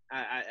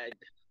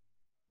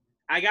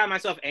got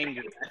myself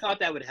angry. I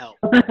thought that would help.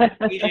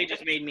 EJ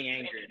just made me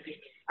angry.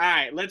 All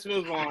right, let's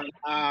move on.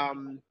 All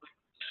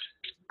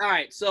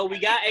right, so we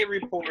got a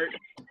report.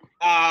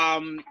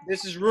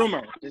 This is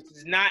rumor. This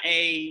is not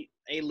a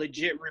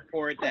legit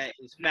report that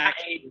is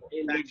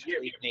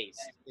factually based.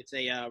 It's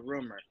a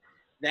rumor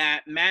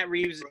that Matt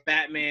Reeves'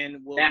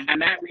 Batman will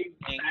be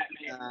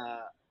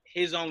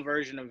his own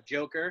version of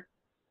Joker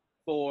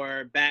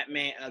for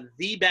Batman,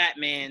 the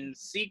Batman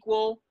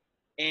sequel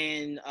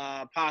and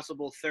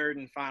possible 3rd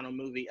and final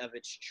movie of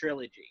its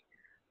trilogy.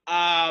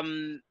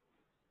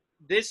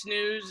 This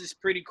news is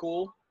pretty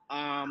cool.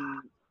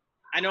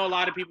 I know a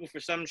lot of people, for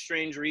some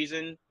strange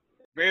reason,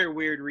 very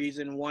weird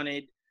reason,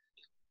 wanted,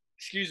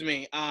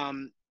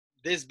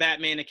 this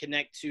Batman to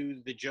connect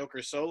to the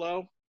Joker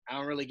solo. I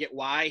don't really get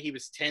why. He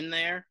was 10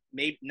 there,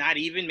 maybe not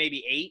even,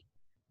 maybe 8.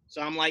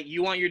 So I'm like,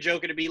 you want your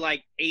Joker to be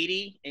like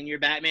 80 and your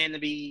Batman to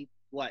be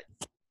what?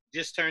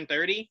 Just turned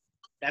 30?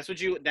 That's what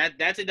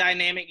that's a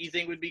dynamic you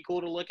think would be cool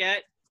to look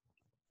at?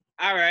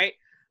 All right.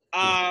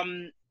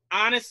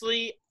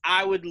 Honestly,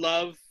 I would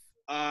love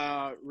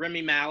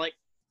Rami Malek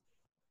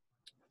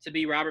to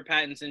be Robert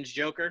Pattinson's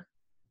Joker.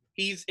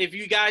 If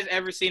you guys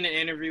ever seen an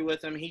interview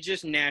with him, he's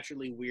just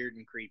naturally weird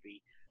and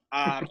creepy.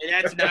 And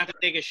that's not to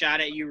take a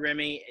shot at you,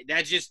 Remy.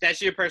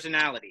 That's your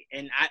personality,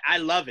 and I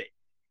love it.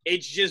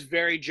 It's just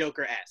very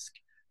Joker-esque.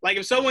 Like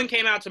if someone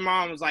came out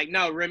tomorrow and was like,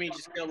 "No, Remy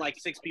just killed like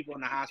 6 people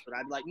in the hospital,"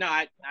 I'd be like, "No,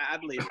 I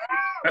believe it."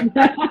 Rami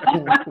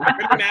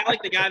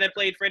Malek, the guy that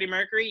played Freddie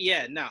Mercury,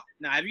 yeah, no.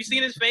 Have you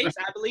seen his face?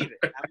 I believe it.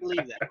 I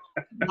believe that.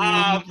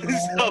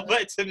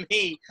 But to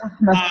me,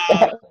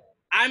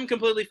 I'm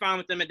completely fine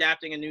with them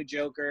adapting a new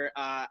Joker.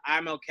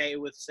 I'm okay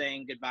with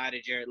saying goodbye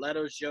to Jared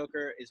Leto's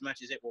Joker, as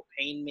much as it will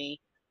pain me.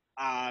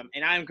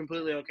 And I'm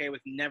completely okay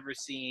with never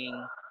seeing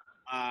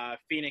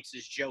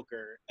Phoenix's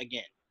Joker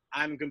again.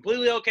 I'm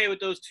completely okay with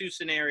those two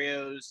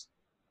scenarios.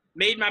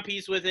 Made my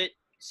peace with it.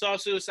 Saw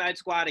Suicide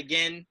Squad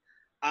again.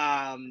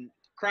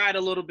 Cried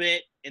a little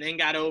bit and then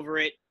got over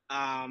it.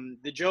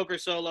 The Joker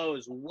solo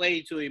is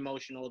way too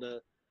emotional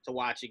to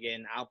watch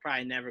again. I'll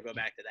probably never go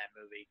back to that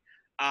movie.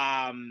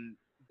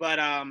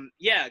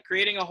 Yeah,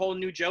 creating a whole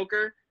new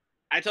Joker.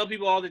 I tell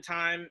people all the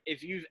time,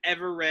 if you've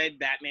ever read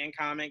Batman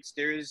comics,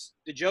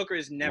 the Joker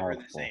is never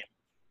the same.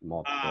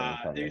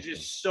 There's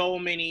just so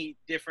many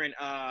different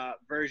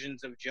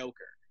versions of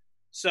Joker.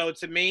 So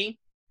to me,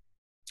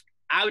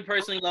 I would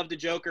personally love the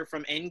Joker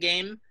from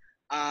Endgame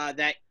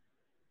that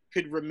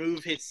could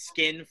remove his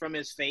skin from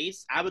his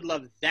face. I would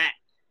love that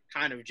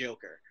kind of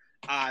Joker.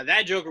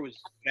 That Joker was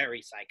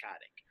very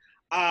psychotic.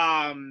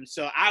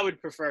 So I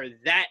would prefer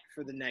that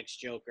for the next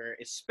Joker,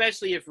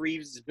 especially if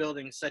Reeves is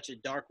building such a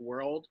dark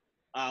world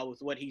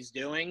with what he's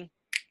doing.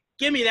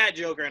 Give me that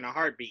Joker in a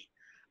heartbeat.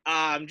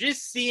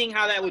 Just seeing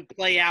how that would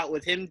play out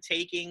with him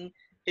taking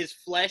his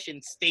flesh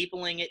and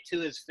stapling it to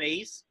his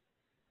face.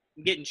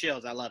 I'm getting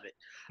chills. I love it.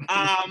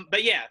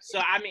 But yeah, so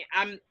I mean,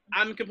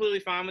 I'm completely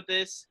fine with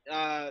this.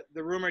 The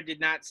rumor did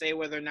not say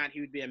whether or not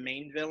he would be a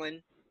main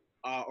villain.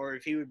 Or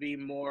if he would be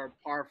more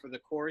par for the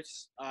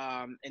course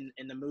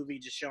in the movie,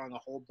 just showing a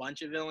whole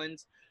bunch of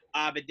villains.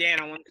 But Dan,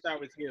 I want to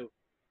start with you.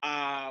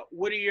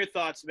 What are your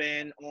thoughts,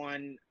 man,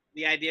 on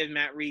the idea of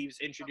Matt Reeves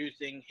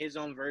introducing his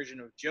own version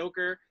of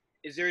Joker?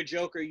 Is there a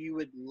Joker you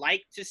would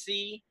like to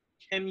see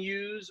him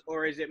use,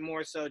 or is it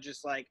more so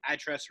just like, I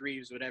trust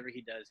Reeves, whatever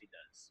he does, he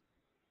does?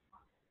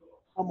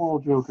 I'm all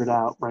jokered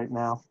out right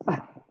now.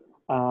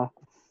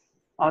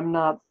 I'm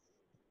not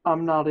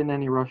in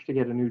any rush to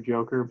get a new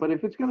Joker, but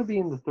if it's going to be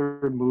in the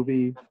third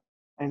movie,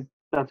 and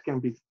that's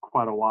going to be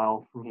quite a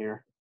while from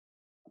here,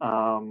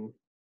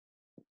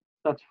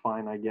 that's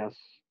fine, I guess.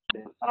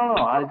 I don't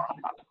know.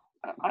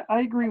 I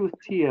agree with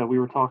Tia. We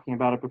were talking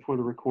about it before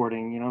the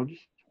recording.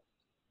 Just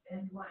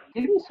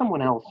give me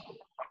someone else.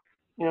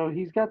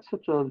 He's got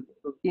such a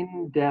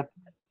in-depth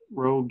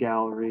rogue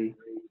gallery,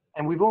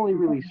 and we've only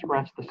really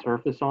scratched the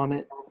surface on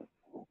it.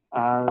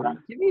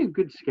 Give me a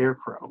good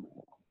Scarecrow.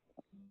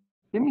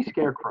 Give me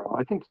Scarecrow.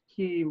 I think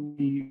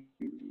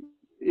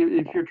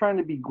if you're trying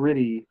to be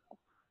gritty,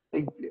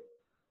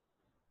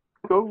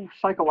 go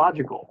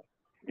psychological.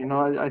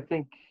 I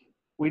think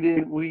we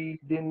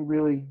didn't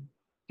really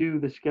do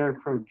the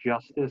Scarecrow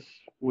justice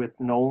with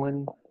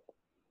Nolan.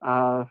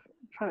 I'm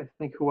trying to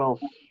think who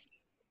else.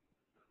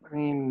 I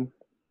mean,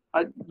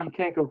 you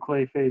can't go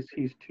Clayface.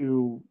 He's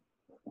too.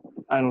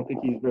 I don't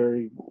think he's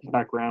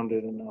not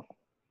grounded enough.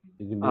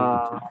 You can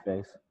do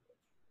Two-Face.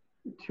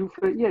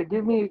 Two-Face, yeah,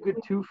 give me a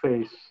good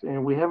Two-Face,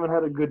 and we haven't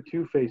had a good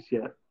Two-Face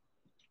yet.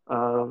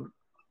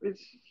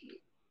 It's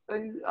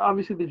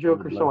obviously the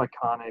Joker's so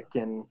iconic,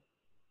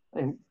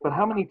 but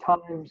how many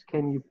times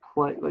can you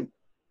play? Like,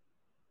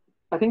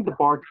 I think the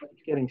bar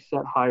keeps getting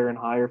set higher and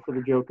higher for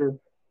the Joker.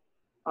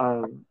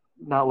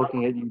 Not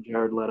looking at you,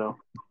 Jared Leto.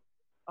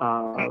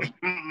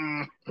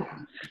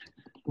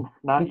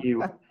 Not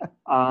you.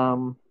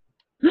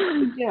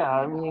 Yeah,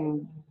 I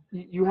mean,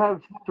 you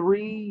have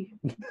 3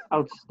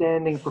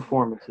 outstanding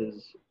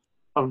performances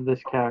of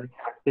this character.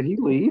 Did he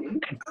leave?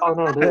 Oh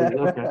no, there he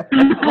is. Okay.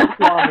 I thought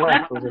Juan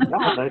left. I was like,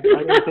 God, I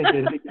didn't think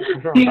it.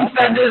 You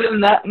offended him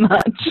that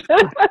much.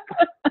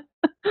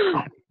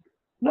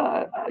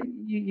 No,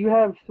 you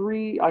have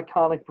 3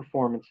 iconic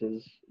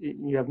performances.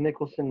 You have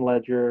Nicholson,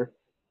 Ledger,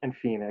 and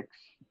Phoenix.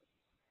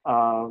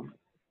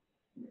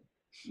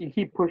 You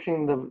keep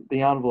pushing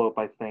the envelope,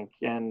 I think,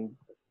 and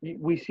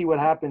we see what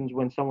happens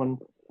when someone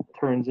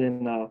turns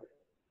in a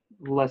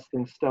less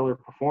than stellar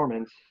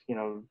performance.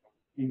 You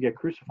get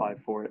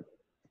crucified for it.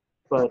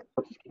 But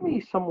just give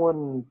me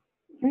someone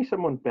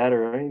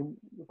better. I mean,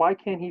 why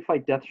can't he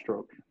fight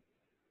Deathstroke?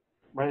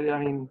 Right?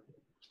 I mean,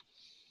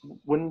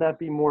 wouldn't that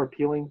be more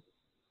appealing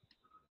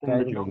than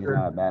the Joker? He's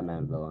not a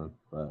Batman villain,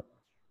 but.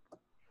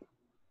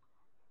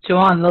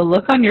 Joanne, the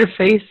look on your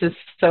face is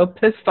so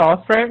pissed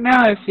off right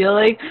now. I feel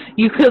like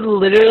you could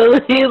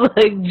literally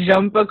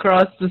jump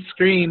across the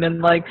screen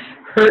and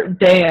hurt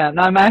Dan.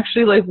 I'm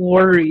actually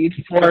worried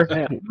for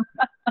him.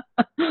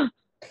 I'm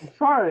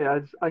sorry,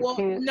 I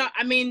can't. No,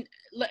 I mean,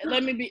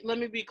 let me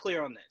be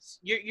clear on this.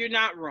 You're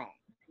not wrong.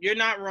 You're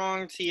not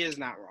wrong. Tia's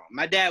not wrong.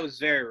 My dad was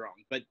very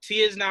wrong, but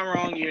Tia's not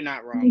wrong. You're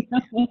not wrong.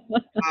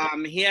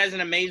 He has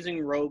an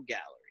amazing rogue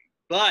gallery,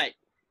 but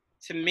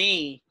to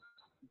me,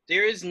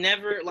 there is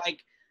never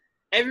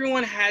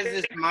everyone has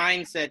this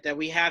mindset that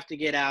we have to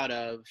get out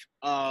of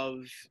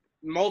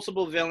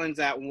multiple villains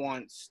at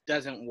once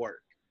doesn't work.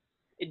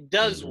 It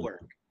does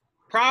work.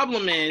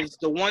 Problem is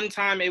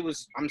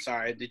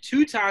the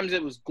 2 times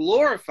it was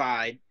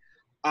glorified,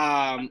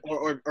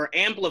 or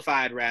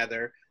amplified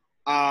rather,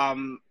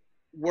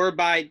 were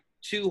by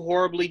 2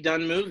 horribly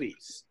done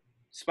movies,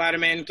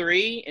 Spider-Man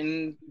 3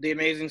 and The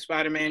Amazing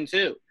Spider-Man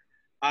 2.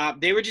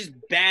 They were just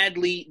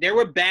badly. They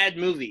were bad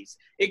movies.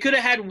 It could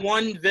have had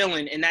one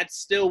villain, and that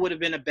still would have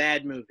been a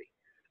bad movie.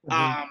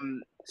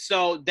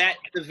 So that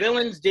the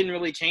villains didn't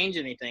really change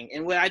anything.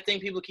 And what I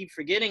think people keep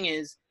forgetting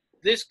is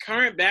this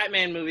current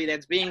Batman movie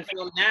that's being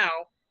filmed now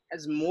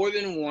has more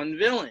than one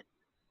villain.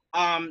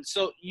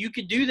 So you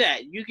could do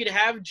that. You could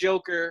have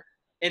Joker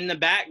in the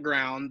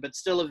background, but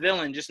still a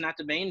villain, just not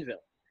the main villain.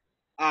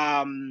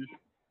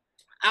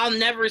 I'll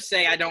never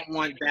say I don't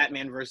want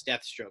Batman versus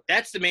Deathstroke.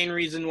 That's the main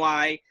reason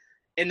why,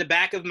 in the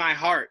back of my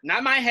heart,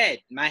 not my head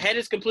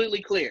is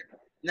completely clear.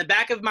 In the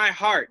back of my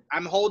heart,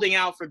 I'm holding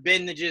out for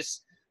Ben to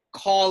just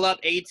call up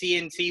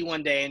AT&T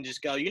one day and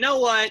just go, you know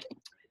what?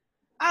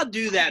 I'll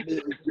do that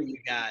movie for you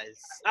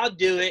guys. I'll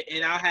do it,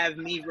 and I'll have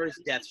me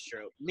versus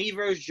Deathstroke, me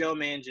versus Joe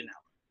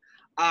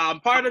Manganiello.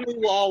 Part of me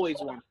will always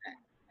want that.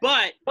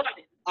 But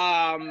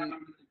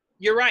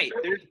you're right.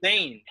 There's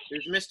Bane.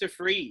 There's Mr.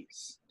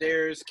 Freeze.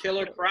 There's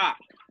Killer Croc.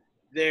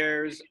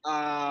 There's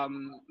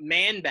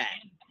Man-Bat.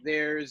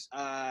 There's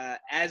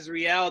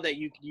Azrael that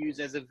you could use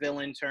as a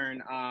villain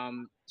turn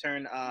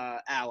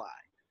ally.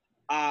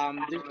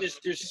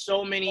 There's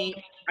so many.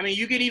 I mean,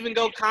 you could even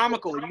go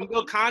comical. You can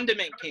go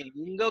Condiment King.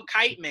 You can go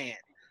Kite Man.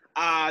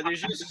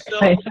 There's just so.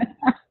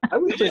 I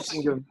was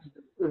thinking of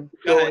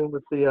going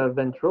with the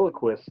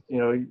ventriloquist. You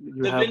know,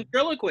 you have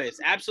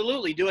ventriloquist.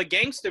 Absolutely, do a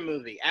gangster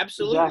movie.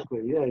 Absolutely.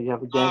 Exactly. Yeah, you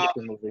have a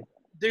gangster movie.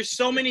 There's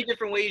so many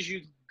different ways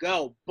you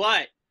go,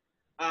 but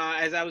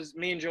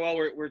me and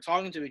Joel were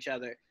talking to each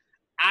other,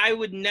 I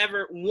would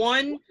never.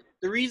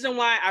 The reason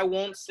why I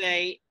won't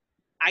say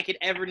I could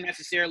ever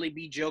necessarily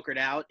be jokered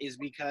out is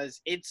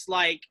because it's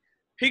like,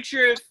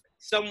 picture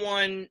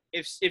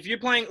if you're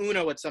playing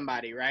Uno with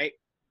somebody, right?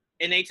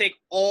 And they take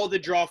all the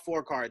draw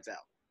 4 cards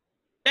out.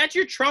 That's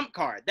your trump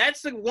card.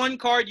 That's the one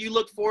card you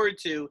look forward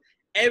to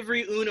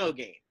every Uno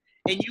game.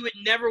 And you would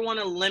never want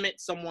to limit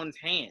someone's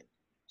hand.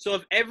 So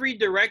if every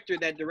director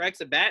that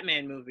directs a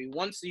Batman movie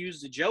wants to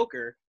use the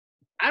Joker,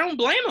 I don't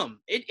blame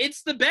them.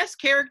 It's the best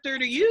character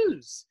to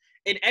use.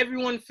 And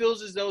everyone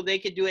feels as though they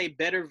could do a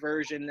better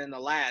version than the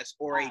last,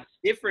 or a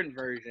different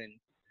version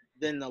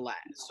than the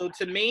last. So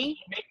to me,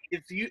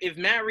 if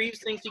Matt Reeves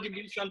thinks he can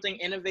do something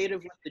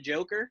innovative with the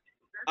Joker,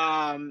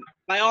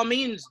 by all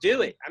means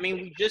do it. I mean,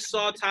 we just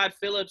saw Todd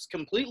Phillips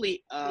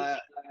completely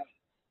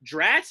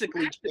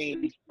drastically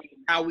change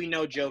how we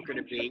know Joker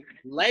to be.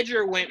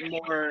 Ledger went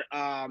more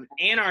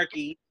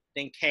anarchy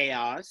than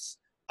chaos.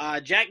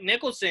 Jack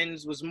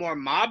Nicholson's was more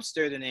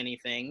mobster than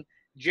anything.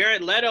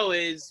 Jared Leto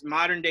is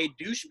modern day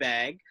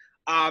douchebag.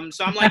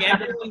 So I'm like,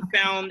 everyone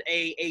found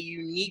a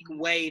unique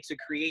way to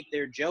create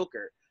their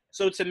Joker.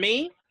 So to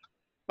me,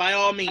 by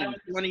all means,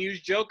 if you want to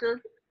use Joker,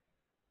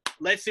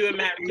 let's see what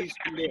Matt Reeves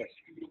can do.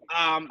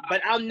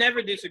 But I'll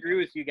never disagree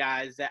with you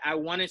guys that I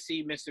want to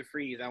see Mr.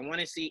 Freeze. I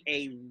want to see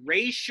a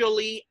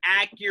racially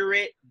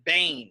accurate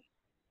Bane.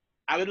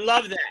 I would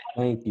love that.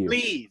 Thank you.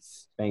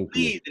 Please. Thank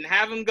you. And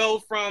have him go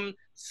from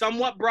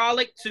somewhat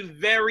brolic to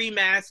very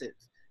massive.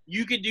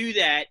 You could do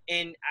that,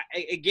 and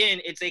again,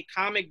 it's a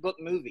comic book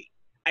movie.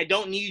 I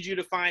don't need you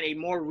to find a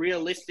more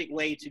realistic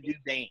way to do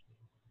Bane.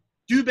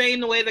 Do Bane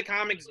the way the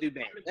comics do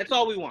Bane. That's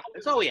all we want.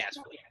 That's all we ask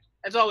for.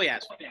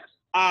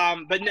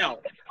 But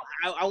no,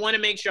 I want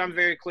to make sure I'm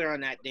very clear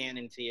on that, Dan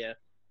and Tia.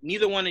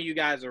 Neither one of you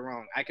guys are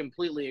wrong. I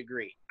completely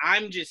agree.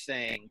 I'm just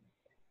saying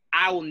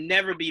I will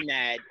never be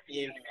mad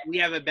if we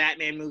have a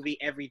Batman movie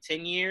every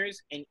 10 years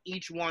and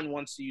each one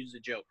wants to use the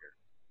Joker.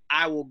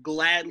 I will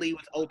gladly,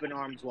 with open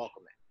arms,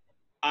 welcome it.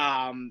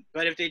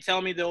 But if they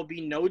tell me there'll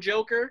be no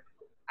Joker,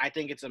 I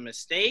think it's a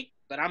mistake,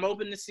 but I'm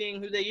open to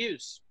seeing who they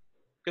use.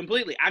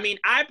 Completely. I mean,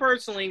 I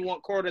personally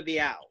want Court of the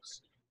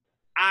Owls.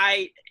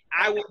 I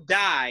will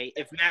die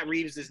if Matt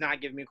Reeves does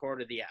not give me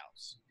Court of the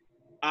Owls.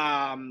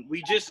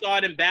 We just saw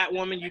it in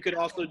Batwoman. You could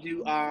also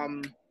do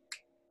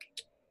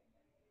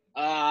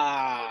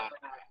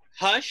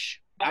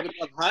Hush. I would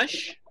love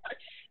Hush.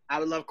 I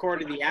would love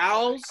Court of the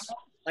Owls.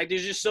 Like,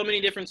 there's just so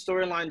many different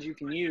storylines you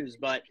can use.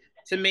 But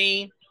to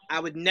me, I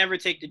would never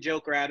take the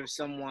Joker out of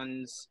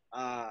someone's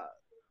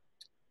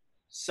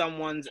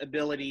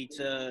ability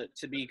to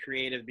be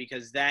creative,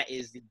 because that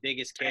is the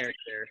biggest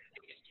character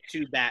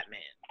to Batman.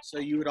 So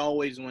you would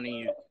always want to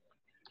use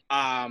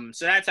it.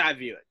 So that's how I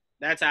view it.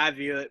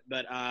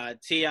 But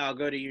Tia, I'll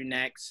go to you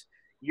next.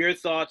 Your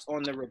thoughts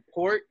on the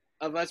report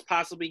of us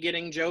possibly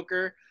getting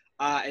Joker,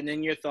 and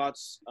then your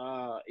thoughts,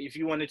 if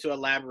you wanted to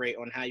elaborate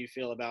on how you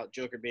feel about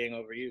Joker being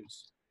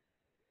overused.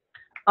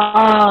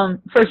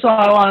 First of all,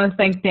 I want to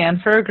thank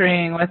Dan for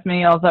agreeing with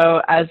me,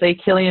 although as a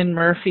Cillian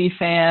Murphy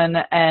fan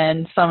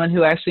and someone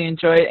who actually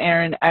enjoyed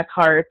Aaron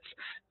Eckhart's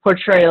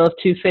portrayal of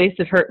Two-Face,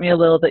 it hurt me a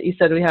little that you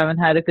said we haven't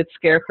had a good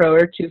Scarecrow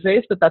or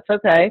Two-Face, but that's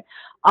okay.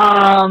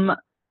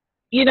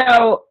 You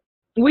know,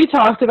 we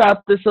talked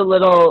about this a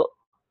little.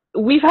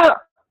 We've had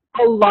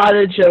a lot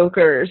of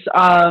Jokers.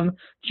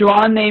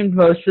 Juan named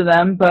most of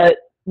them, but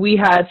we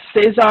had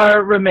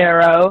Cesar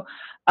Romero,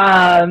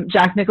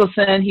 Jack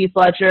Nicholson, Heath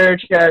Ledger,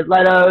 Jared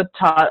Leto,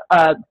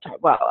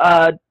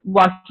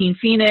 Joaquin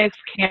Phoenix,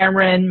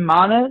 Cameron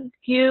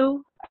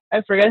Montague.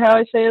 I forget how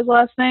I say his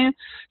last name.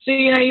 So,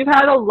 you've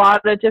had a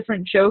lot of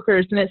different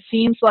Jokers, and it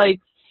seems like,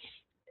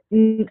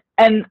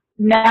 and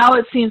now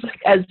it seems like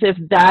as if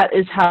that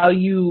is how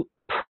you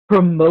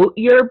promote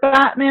your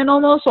Batman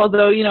almost,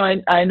 although,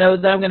 I know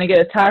that I'm going to get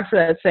attacked for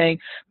that, saying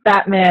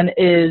Batman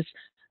is,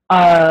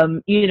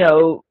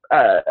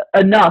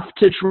 enough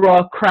to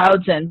draw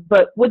crowds in.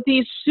 But with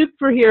these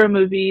superhero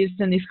movies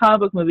and these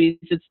comic book movies,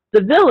 it's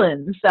the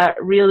villains that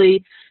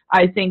really,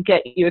 I think,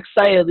 get you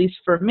excited, at least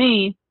for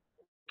me.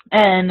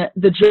 And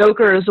the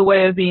Joker is a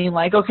way of being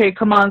like, okay,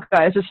 come on,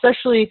 guys,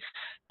 especially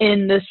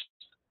in this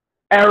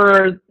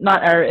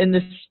in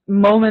this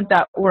moment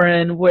that we're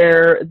in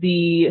where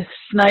the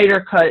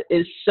Snyder Cut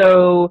is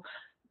so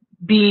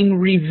being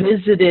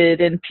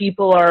revisited and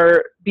people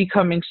are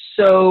becoming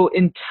so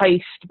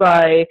enticed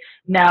by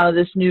now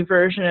this new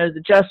version of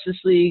the Justice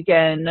League,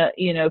 and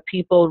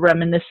people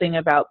reminiscing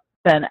about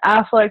Ben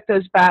Affleck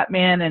as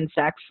Batman and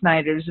Zack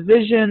Snyder's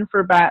vision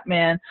for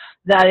Batman,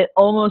 that it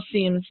almost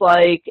seems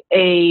like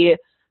a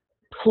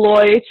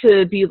ploy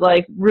to be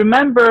like,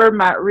 remember,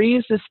 Matt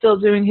Reeves is still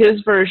doing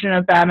his version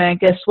of Batman.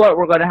 Guess what?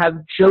 We're going to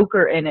have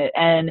Joker in it.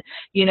 And,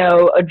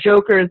 a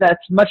Joker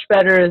that's much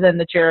better than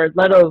the Jared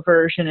Leto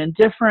version and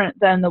different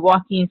than the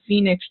Joaquin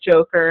Phoenix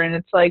Joker. And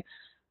it's like,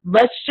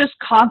 let's just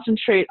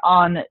concentrate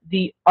on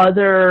the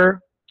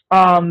other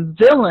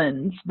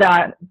villains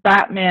that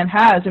Batman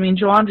has. I mean,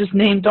 Joanne just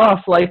named off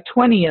like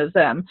 20 of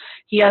them.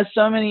 He has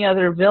so many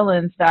other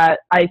villains that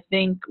I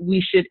think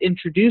we should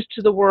introduce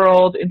to the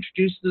world,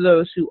 introduce to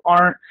those who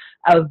aren't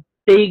as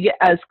big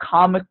as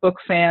comic book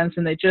fans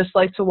and they just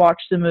like to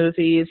watch the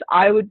movies.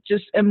 I would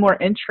just am more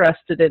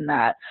interested in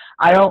that.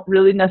 I don't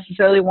really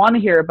necessarily want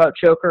to hear about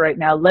Joker right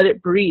now. Let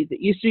it breathe. It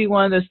used to be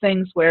one of those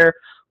things where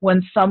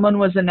when someone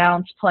was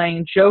announced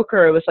playing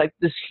Joker, it was like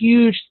this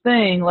huge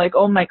thing, like,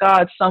 oh my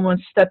God,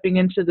 someone's stepping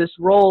into this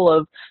role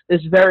of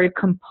this very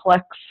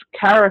complex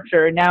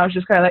character. Now it's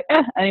just kind of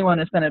like,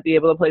 anyone is going to be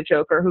able to play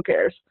Joker, who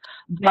cares?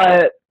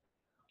 But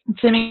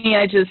to me,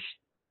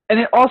 and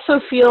it also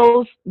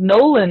feels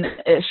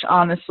Nolan-ish,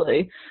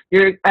 honestly.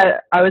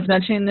 I was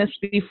mentioning this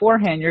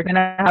beforehand, you're going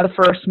to have the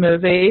first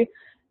movie,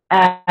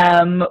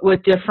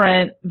 with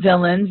different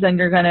villains, and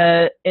you're going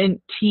to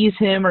tease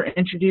him or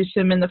introduce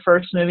him in the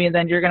first movie, and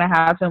then you're going to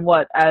have him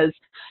as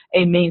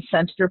a main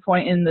center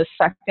point in the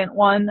second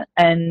one,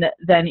 and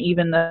then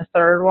even the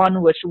third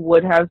one, which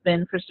would have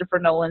been Christopher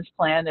Nolan's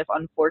plan if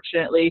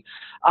unfortunately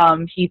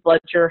Heath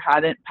Ledger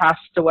hadn't passed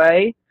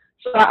away.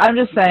 So I'm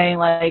just saying,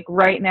 like,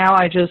 right now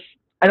I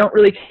don't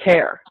really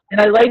care,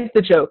 and I like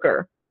the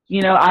Joker.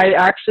 I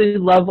actually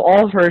love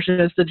all versions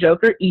of the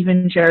Joker,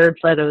 even Jared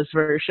Leto's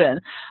version.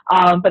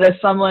 But as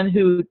someone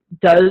who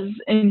does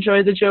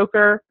enjoy the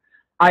Joker,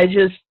 I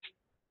just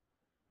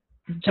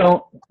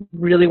don't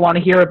really want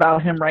to hear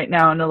about him right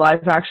now in a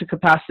live action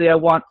capacity. I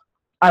want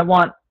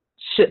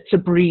shit to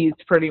breathe,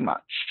 pretty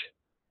much.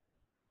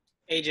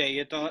 AJ,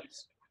 your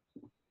thoughts?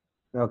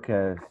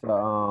 Okay,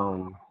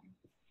 so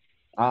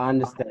I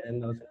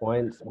understand those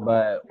points,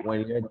 but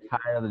when you're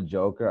tired of the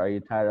Joker, are you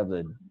tired of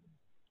the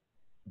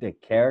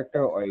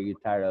character, or are you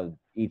tired of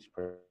each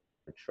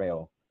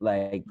portrayal?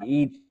 Like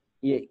each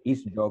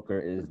Joker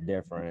is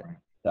different.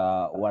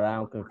 What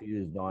I'm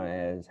confused on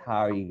is, how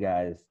are you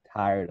guys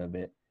tired of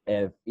it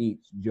if each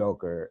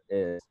Joker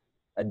is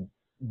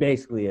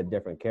basically a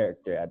different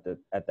character at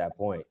that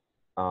point?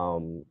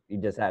 You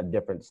just have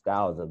different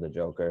styles of the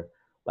Joker.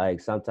 Like,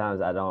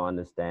 sometimes I don't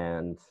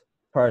understand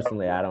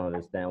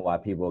why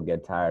people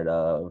get tired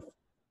of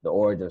the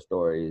origin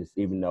stories,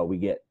 even though we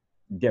get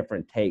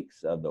different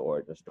takes of the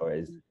origin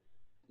stories.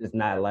 It's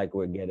not like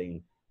we're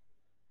getting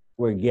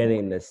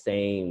the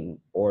same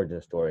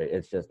origin story.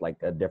 It's just like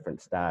a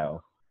different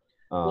style.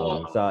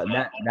 So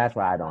that's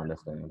why I don't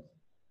understand.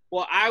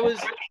 Well, I was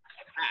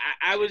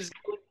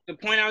the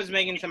point I was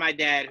making to my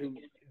dad, who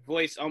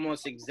voiced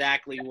almost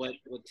exactly what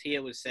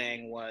Tia was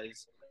saying,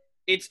 was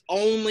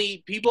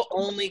people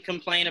only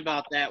complain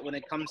about that when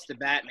it comes to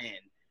Batman.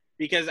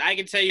 Because I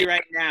can tell you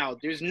right now,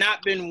 there's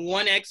not been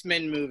one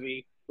X-Men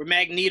movie where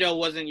Magneto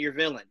wasn't your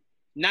villain.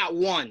 Not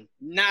one.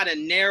 Not a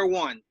near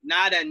one.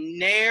 Not a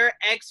near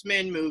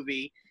X-Men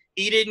movie.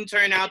 He didn't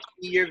turn out to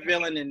be your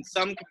villain in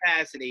some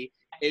capacity,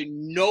 and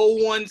no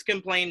one's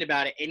complained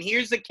about it. And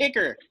here's the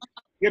kicker.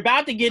 You're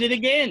about to get it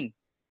again,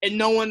 and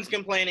no one's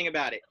complaining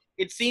about it.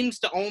 It seems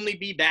to only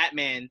be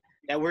Batman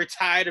that we're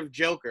tired of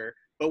Joker,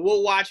 but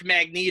we'll watch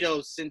Magneto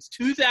since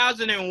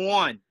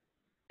 2001,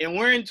 and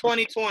we're in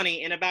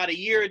 2020. In about a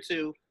year or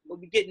two, we'll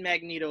be getting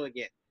Magneto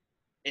again.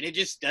 And it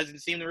just doesn't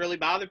seem to really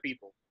bother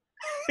people.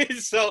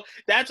 So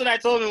that's what I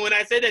told him. When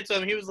I said that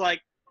to him, he was like,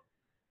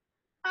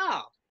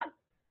 oh,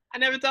 I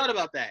never thought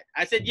about that.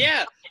 I said,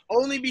 yeah,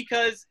 only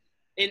because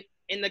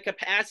in the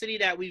capacity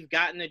that we've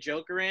gotten the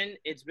Joker in,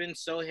 it's been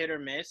so hit or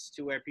miss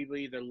to where people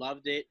either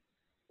loved it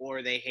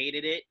or they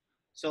hated it.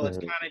 So it's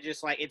kind of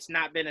just like, it's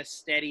not been a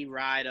steady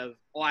ride of,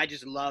 oh, I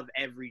just love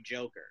every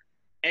Joker.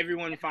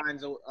 Everyone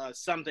finds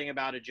something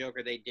about a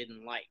Joker they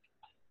didn't like.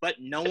 But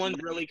no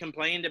one's really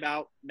complained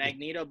about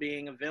Magneto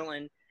being a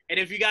villain. And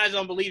if you guys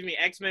don't believe me,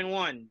 X-Men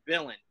 1,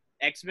 villain.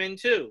 X-Men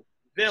 2,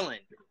 villain.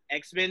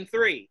 X-Men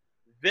 3,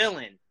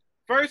 villain.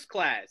 First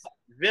Class,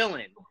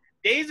 villain.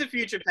 Days of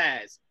Future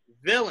Past,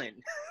 villain.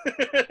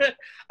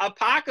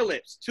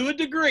 Apocalypse, to a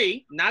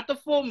degree, not the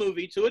full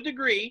movie, to a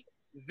degree,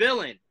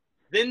 villain.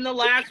 Then the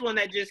last one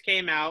that just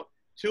came out,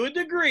 to a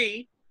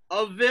degree,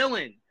 a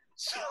villain.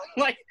 So,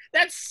 like,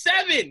 that's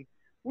 7.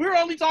 We're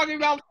only talking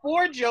about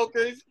 4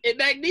 Jokers, and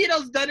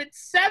Magneto's done it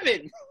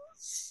 7.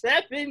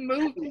 7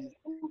 movies.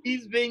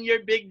 He's been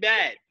your big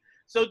bad.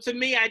 So to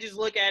me, I just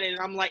look at it and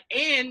I'm like,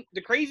 and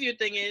the crazier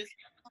thing is,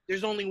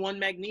 there's only one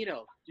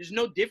Magneto. There's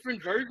no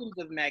different versions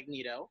of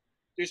Magneto.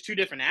 There's 2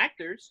 different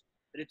actors,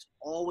 but it's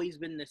always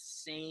been the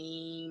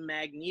same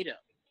Magneto.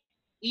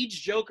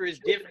 Each Joker is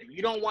different.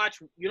 You don't watch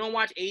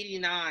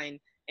 89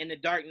 and The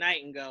Dark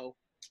Knight and go,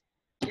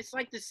 it's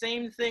like the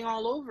same thing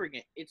all over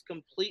again. It's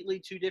completely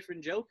 2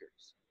 different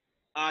Jokers.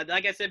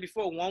 Like I said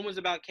before, one was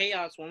about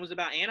chaos, one was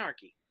about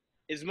anarchy.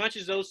 As much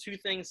as those 2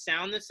 things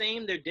sound the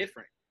same, they're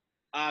different.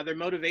 Their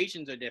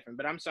motivations are different.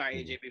 But I'm sorry,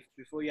 AJ,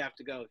 before you have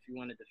to go, if you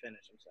wanted to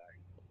finish, I'm sorry.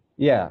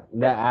 Yeah,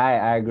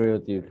 I agree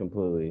with you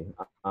completely.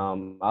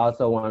 I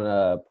also want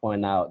to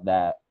point out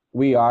that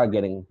we are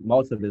getting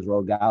most of his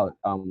rogues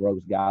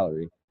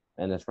gallery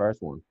in this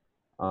first one.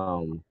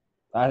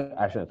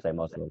 I shouldn't say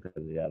most of them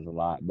because he has a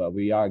lot, but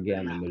we are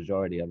getting the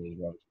majority of his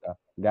rogues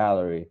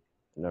gallery.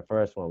 In the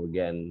first one, we're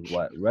getting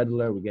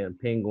Riddler, we're getting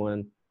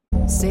Penguin.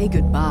 Say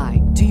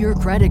goodbye to your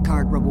credit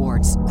card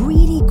rewards.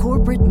 Greedy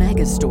corporate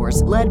mega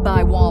stores, led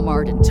by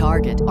Walmart and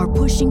Target, are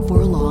pushing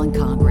for a law in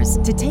Congress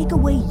to take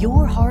away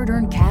your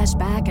hard-earned cash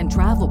back and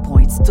travel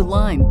points to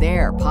line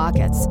their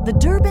pockets. The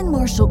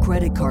Durbin-Marshall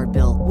credit card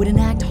bill would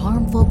enact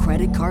harmful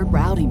credit card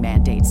routing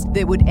mandates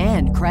that would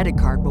end credit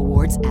card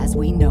rewards as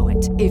we know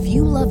it. If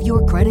you love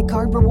your credit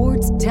card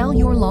rewards, tell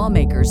your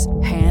lawmakers,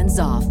 hands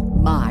off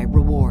my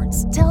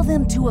rewards. Tell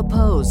them to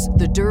oppose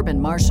the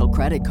Durbin-Marshall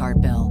credit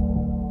card bill.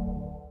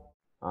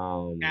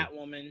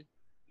 Catwoman.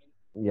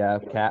 Yeah,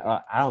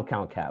 I don't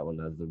count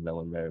Catwoman as a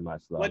villain very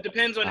much, though. Well, it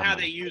depends on how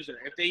they use her.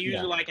 If they use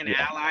her like an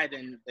ally,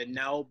 then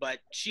no. But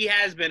she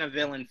has been a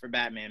villain for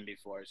Batman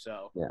before,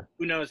 so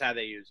who knows how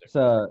they use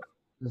her.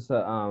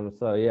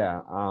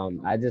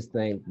 I just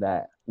think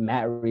that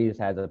Matt Reeves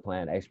has a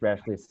plan,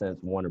 especially since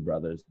Warner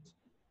Brothers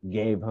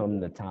gave him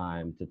the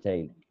time to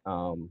take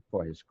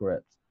for his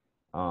scripts.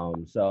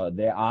 So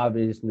they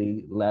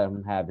obviously let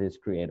him have his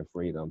creative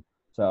freedom.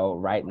 So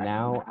right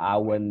now, I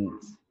wouldn't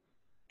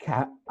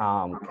count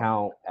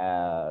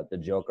the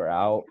Joker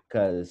out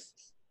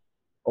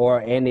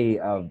or any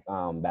of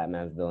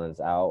Batman's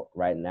villains out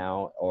right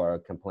now, or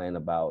complain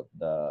about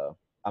the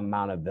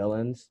amount of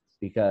villains,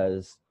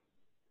 because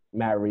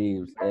Matt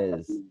Reeves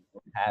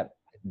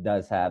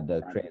does have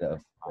the creative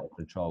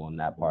control on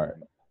that part.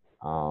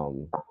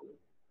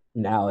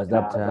 Now it's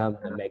up to him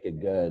to make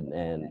it good,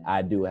 and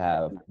I do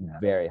have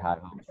very high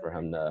hopes for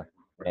him to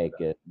make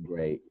it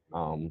great.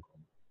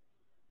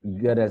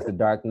 Good as the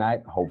Dark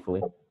Knight,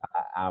 hopefully.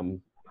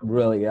 I'm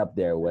really up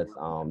there with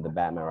the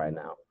Batman right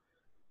now.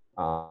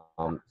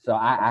 So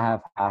I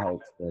have high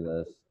hopes for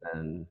this,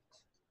 and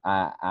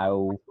I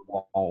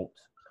won't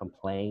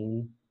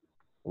complain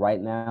right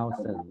now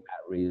since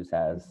Matt Reeves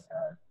has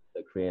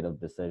the creative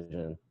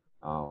decision.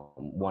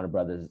 Warner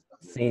Brothers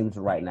seems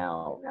right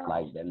now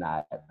like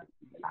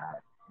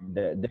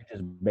they're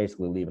just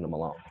basically leaving him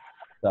alone.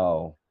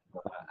 So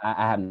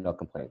I have no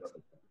complaints.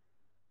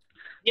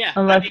 Yeah.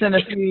 Unless in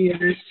a few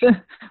years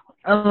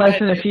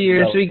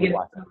we get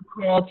a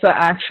call to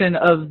action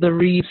of the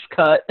Reeves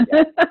cut.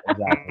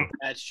 Exactly.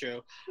 That's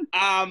true.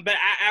 But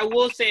I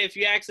will say, if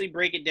you actually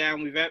break it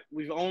down,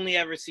 we've only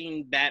ever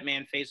seen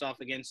Batman face off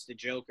against the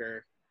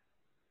Joker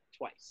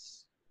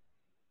twice.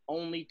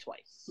 Only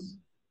twice.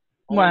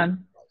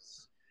 When?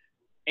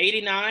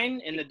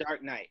 89 and The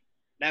Dark Knight.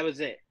 That was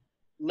it.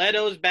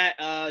 Leto's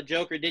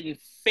Joker didn't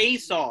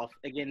face off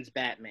against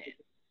Batman.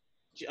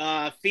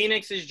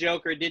 Phoenix's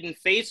Joker didn't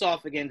face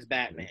off against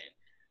Batman.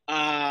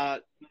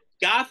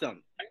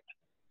 Gotham,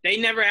 they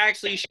never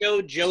actually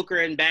showed Joker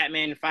and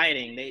Batman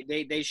fighting.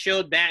 They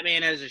showed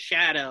Batman as a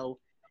shadow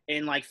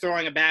and like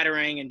throwing a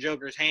batarang in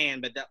Joker's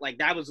hand, but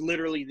that was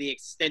literally the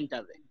extent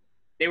of it.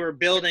 They were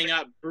building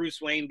up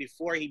Bruce Wayne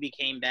before he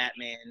became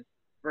Batman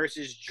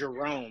versus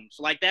Jerome.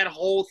 So like that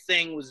whole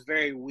thing was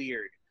very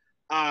weird.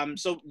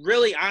 So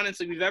really,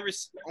 honestly, we've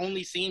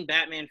only seen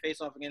Batman face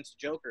off against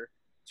Joker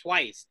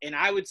twice. And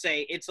I would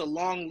say it's a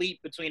long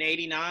leap between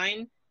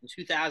 89 and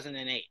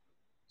 2008.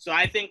 So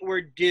I think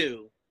we're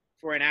due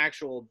for an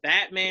actual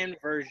Batman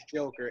versus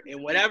Joker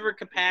in whatever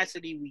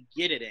capacity we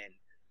get it in.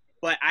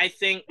 But I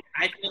think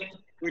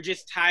we're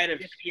just tired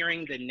of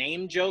hearing the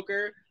name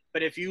Joker.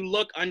 But if you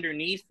look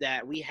underneath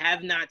that, we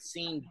have not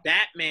seen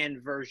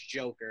Batman versus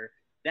Joker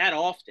that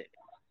often.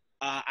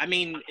 I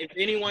mean, if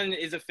anyone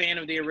is a fan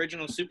of the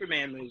original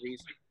Superman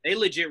movies, they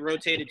legit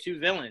rotated 2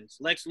 villains.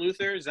 Lex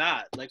Luthor,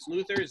 Zod. Lex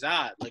Luthor,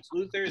 Zod. Lex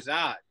Luthor,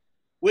 Zod.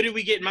 What did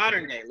we get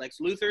modern day? Lex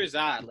Luthor,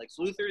 Zod. Lex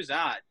Luthor,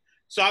 Zod.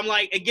 So I'm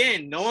like,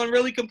 again, no one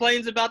really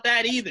complains about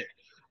that either.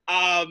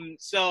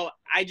 So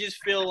I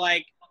just feel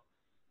like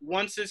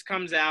once this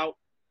comes out,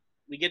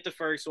 We get the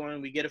first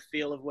one. We get a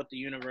feel of what the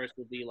universe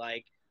will be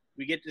like.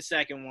 We get the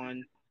second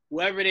one.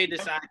 Whoever they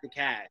decide to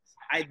cast,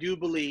 I do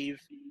believe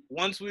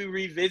once we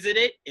revisit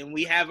it and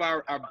we have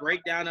our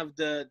breakdown of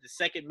the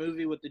second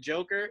movie with the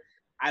Joker,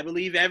 I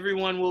believe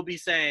everyone will be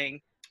saying,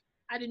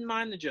 I didn't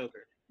mind the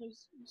Joker. It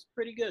was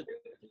pretty good.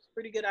 It's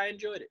pretty good. I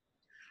enjoyed it.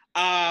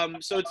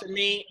 So to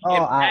me,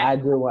 I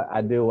do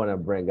want to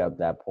bring up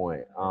that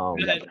point.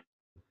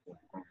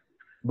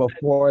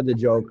 Before the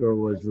Joker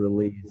was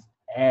released,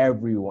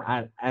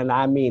 everyone, and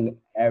I mean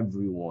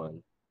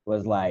everyone,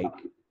 was like,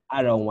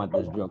 I don't want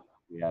this Joker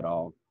movie at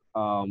all.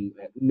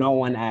 No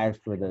one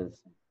asked for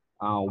this.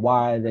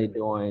 Why are they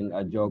doing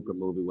a Joker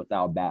movie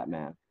without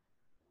Batman?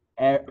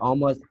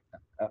 Almost,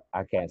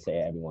 I can't say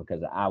everyone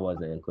because I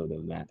wasn't included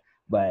in that,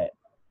 but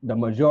the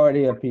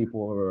majority of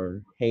people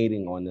were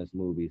hating on this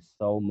movie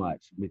so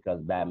much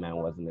because Batman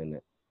wasn't in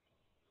it.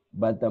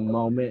 But the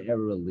moment it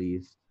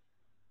released,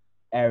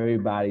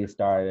 everybody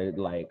started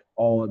like,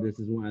 oh, this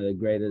is one of the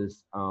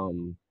greatest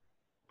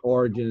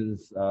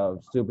origins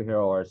of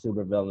superhero or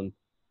supervillain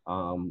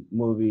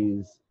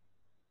movies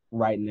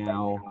right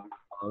now.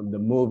 The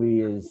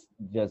movie is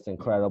just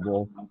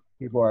incredible.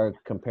 People are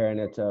comparing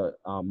it to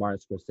Martin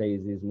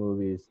Scorsese's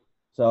movies.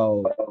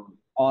 So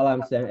all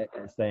I'm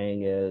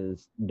saying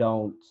is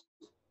don't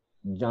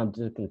jump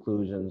to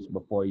conclusions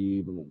before you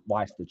even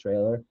watch the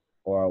trailer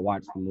or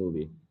watch the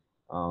movie.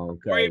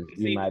 Because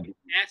you might be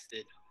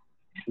casted.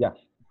 Yeah.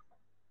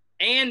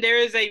 And there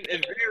is a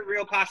very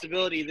real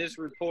possibility this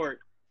report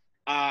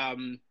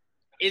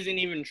isn't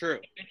even true.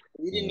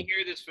 We didn't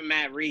hear this from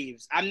Matt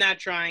Reeves. I'm not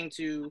trying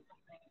to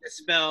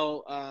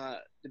dispel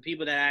the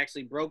people that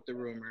actually broke the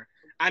rumor.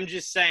 I'm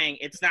just saying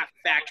it's not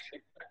factual,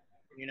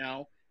 you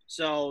know?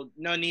 So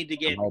no need to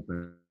get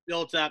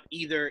built up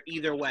either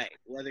way,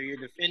 whether you're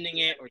defending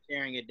it or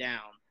tearing it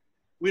down.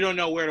 We don't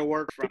know where to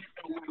work from.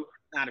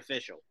 It's not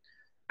official.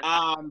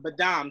 But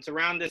Dom, to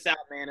round this out,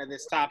 man, of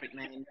this topic,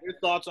 man, your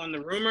thoughts on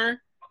the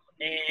rumor,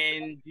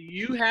 and do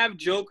you have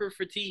Joker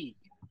fatigue?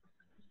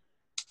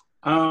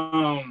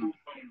 I'm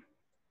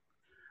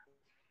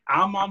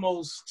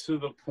almost to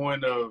the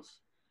point of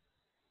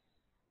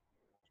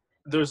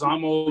there's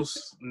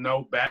almost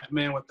no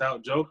Batman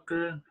without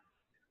Joker,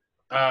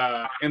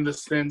 in the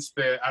sense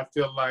that I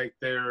feel like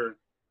they're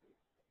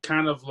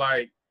kind of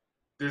like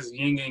this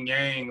yin and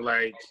yang,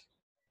 like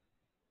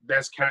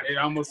it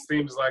almost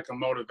seems like a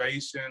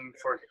motivation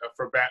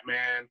for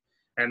Batman,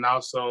 and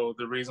also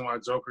the reason why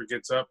Joker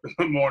gets up in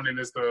the morning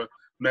is to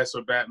mess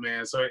with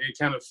Batman. So it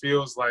kind of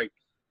feels like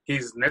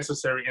he's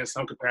necessary in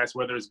some capacity,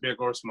 whether it's big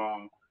or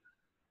small.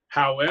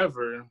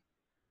 However,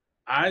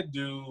 I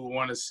do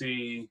want to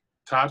see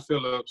Todd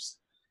Phillips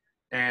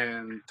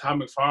and Todd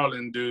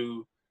McFarlane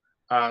do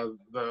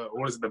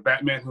the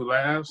Batman Who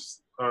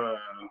Laughs? Is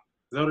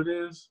that what it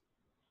is?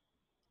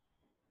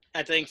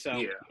 I think so.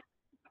 Yeah.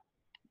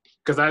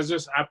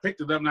 Because I picked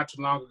it up not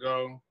too long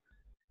ago,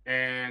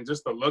 and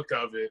just the look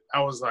of it,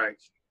 I was like,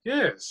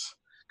 yes.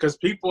 Because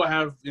people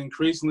have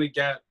increasingly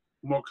got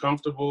more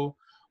comfortable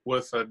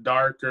with a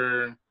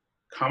darker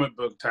comic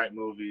book type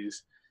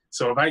movies.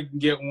 So if I can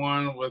get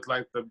one with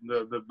like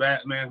the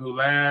Batman Who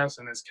Laughs,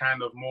 and it's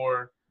kind of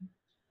more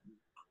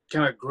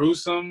kind of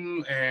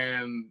gruesome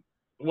and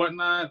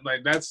whatnot,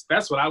 like that's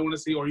what I want to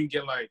see. Or you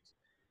get like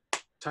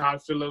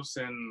Todd Phillips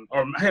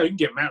or hell, you can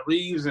get Matt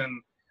Reeves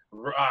and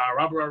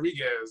Robert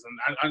Rodriguez,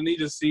 and I need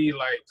to see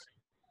like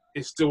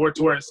it's still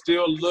where it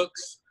still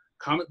looks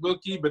comic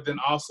booky, but then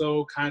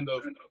also kind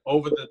of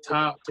over the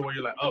top to where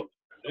you're like, oh,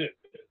 shit.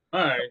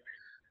 All right.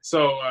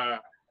 So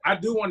I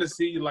do want to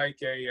see like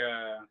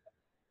I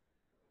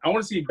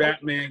want to see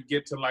Batman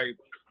get to like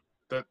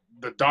the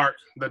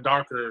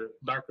darker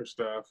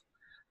stuff.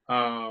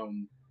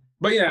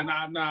 But yeah,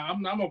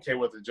 I'm okay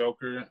with the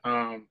Joker.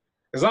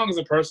 As long as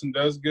the person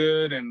does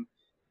good, and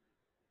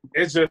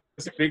it's just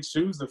big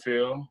shoes to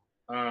fill.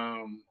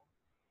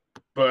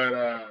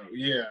 But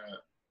yeah,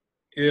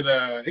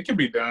 it can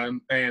be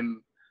done and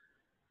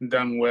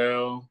done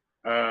well.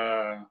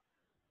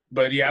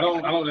 But yeah, I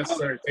don't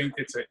necessarily think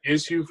it's an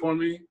issue for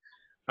me.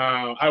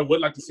 I would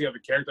like to see other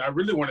characters. I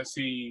really want to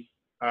see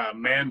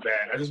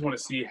Man-Bat. I just want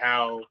to see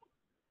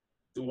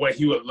what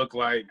he would look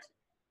like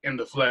in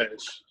the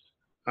flesh.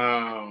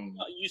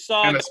 You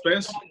saw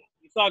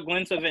a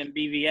glimpse of it in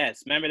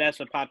BVS. Remember, that's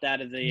what popped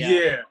out of the.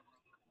 Yeah.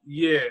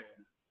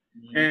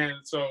 Mm-hmm. And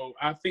so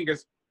I think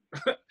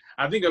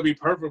I think it'd be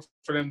perfect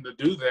for them to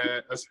do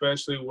that,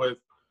 especially with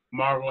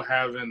Marvel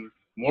having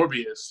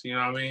Morbius. You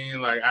know what I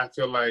mean? Like I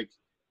feel like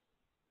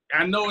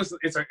I know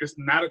it's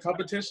not a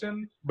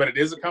competition, but it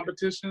is a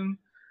competition.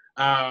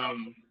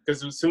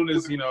 Because as soon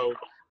as the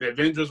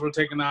Avengers were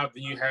taken out,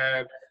 then you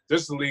had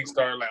Justice League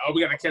started like, oh,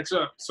 we gotta catch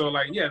up. So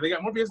like, yeah, they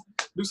got Morbius,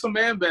 do some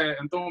Man-Bat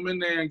and throw him in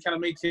there and kind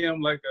of make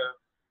him like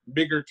a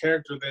bigger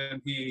character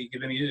than he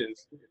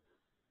is.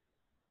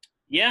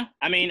 Yeah,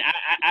 I mean,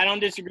 I don't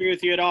disagree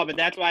with you at all, but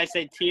that's why I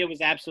said Tia was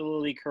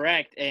absolutely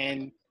correct.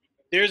 And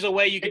there's a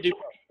way you could do.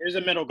 There's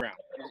a middle ground.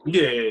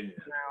 Yeah.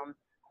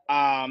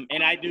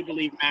 And I do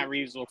believe Matt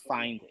Reeves will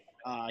find it.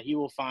 He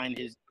will find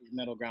his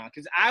middle ground.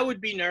 Because I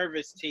would be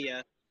nervous,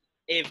 Tia,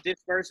 if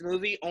this first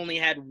movie only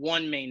had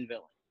one main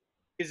villain.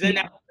 Because then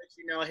that would let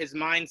you know his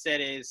mindset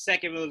is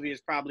second movie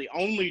is probably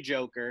only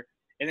Joker,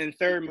 and then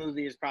third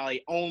movie is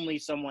probably only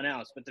someone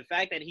else. But the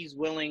fact that he's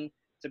willing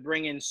to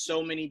bring in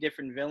so many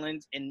different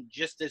villains in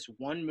just this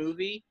one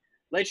movie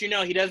lets you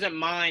know he doesn't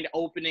mind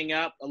opening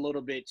up a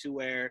little bit to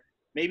where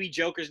maybe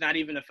Joker's not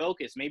even a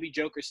focus. Maybe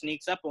Joker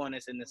sneaks up on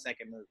us in the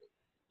second movie.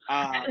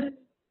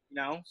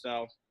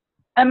 So.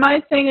 And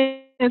my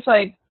thing is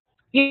like,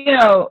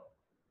 I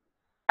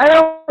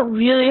don't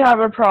really have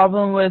a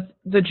problem with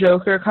the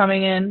Joker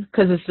coming in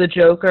because it's the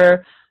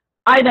Joker.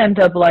 I'd end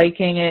up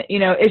liking it.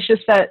 It's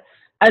just that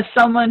as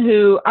someone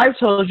who, I've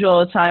told you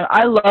all the time,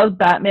 I love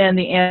Batman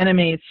the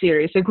animated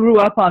series. I grew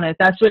up on it.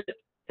 That's what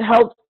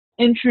helped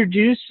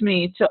introduce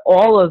me to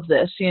all of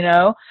this,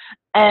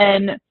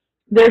 And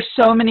there's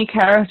so many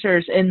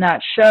characters in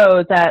that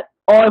show that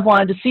all I've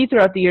wanted to see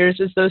throughout the years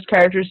is those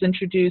characters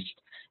introduced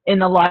in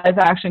the live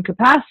action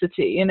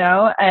capacity,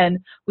 and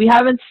we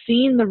haven't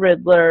seen the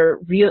Riddler.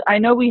 I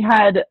know we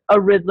had a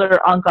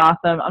Riddler on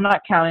Gotham. I'm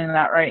not counting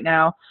that right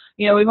now.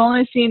 We've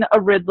only seen a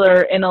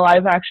Riddler in a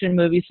live action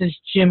movie since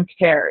Jim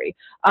Carrey.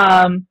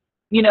 And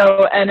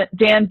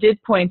Dan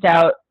did point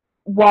out,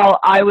 while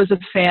I was a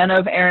fan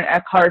of Aaron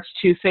Eckhart's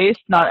Two-Face,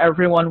 not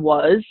everyone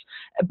was,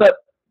 but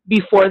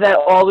before that,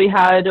 all we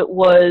had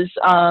was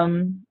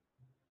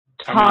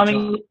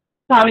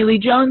Tommy Lee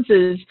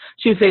Jones's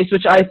Two-Face,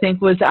 which I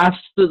think was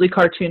absolutely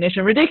cartoonish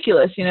and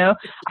ridiculous.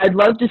 I'd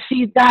love to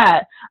see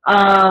that.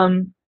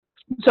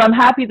 So I'm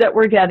happy that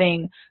we're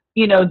getting,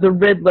 the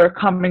Riddler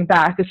coming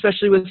back,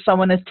 especially with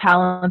someone as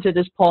talented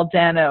as Paul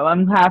Dano.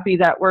 I'm happy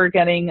that we're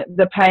getting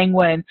the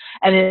Penguin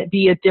and it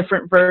be a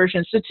different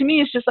version. So to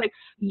me, it's just like,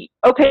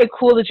 okay,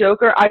 cool, the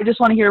Joker. I just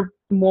want to hear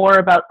more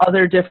about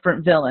other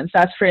different villains.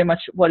 That's pretty much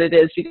what it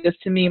is, because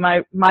to me,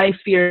 my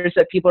fear is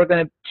that people are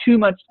going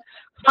to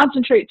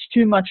concentrate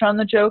too much on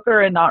the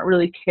Joker and not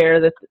really care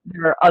that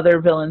there are other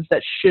villains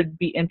that should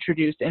be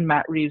introduced in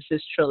Matt Reeves'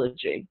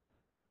 trilogy.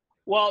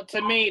 Well,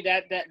 to me,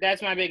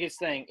 that's my biggest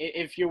thing.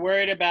 If you're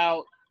worried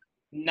about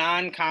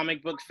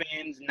non-comic book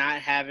fans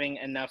not having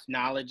enough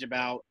knowledge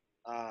about,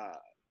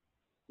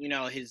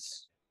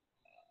 his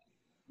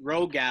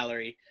rogue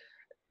gallery,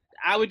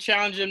 I would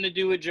challenge them to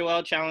do what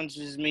Joel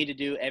challenges me to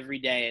do every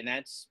day, and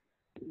that's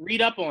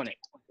read up on it.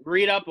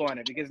 Read up on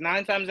it, because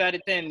 9 times out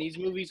of 10, these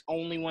movies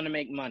only want to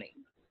make money.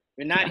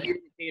 They're not here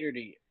to cater to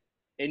you.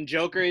 And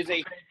Joker is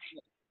a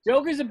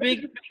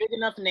big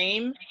enough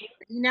name.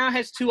 He now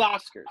has 2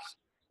 Oscars.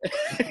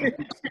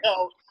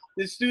 So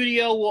the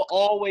studio will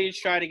always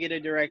try to get a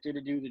director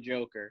to do the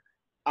Joker.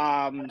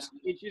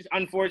 It's just,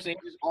 unfortunately,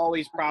 it's just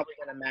always probably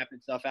going to map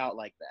itself out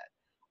like that,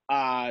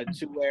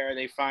 to where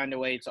they find a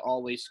way to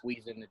always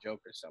squeeze in the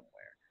Joker somewhere.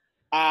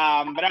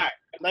 But all right,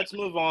 let's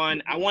move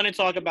on. I want to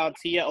talk about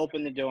Tia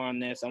opened the door on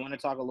this. I want to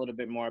talk a little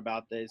bit more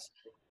about this.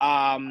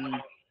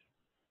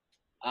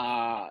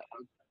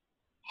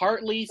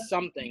 Hartley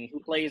something, who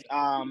plays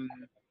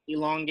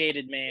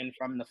elongated man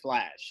from The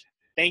Flash.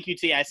 Thank you,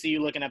 Tia. I see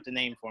you looking up the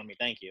name for me.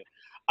 Thank you.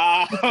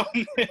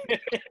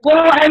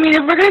 Well, I mean,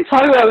 if we're going to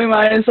talk about it, we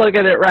might as well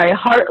get it right.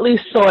 Hartley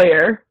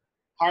Sawyer.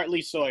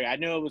 Hartley Sawyer. I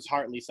knew it was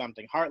Hartley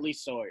something. Hartley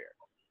Sawyer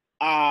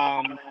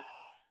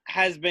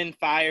has been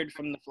fired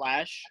from The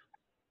Flash.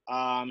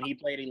 He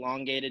played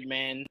elongated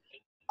man.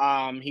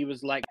 He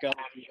was let go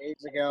a few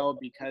days ago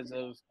because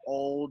of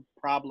old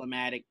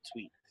problematic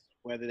tweets,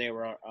 whether they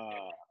were,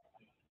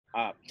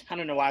 I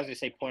don't know why I was going to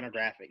say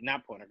pornographic,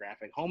 not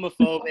pornographic,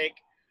 homophobic,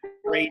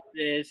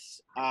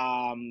 racist,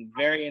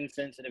 very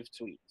insensitive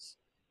tweets.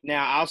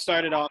 Now, I'll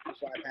start it off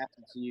before I pass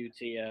it to you,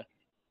 Tia.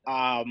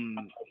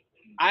 I'm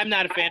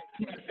not a fan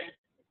of it.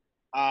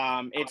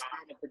 It's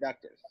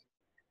counterproductive.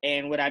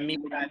 And what I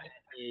mean by that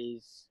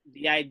is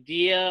the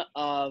idea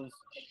of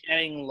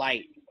shedding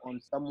light on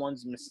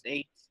someone's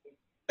mistakes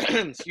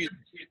excuse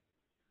me,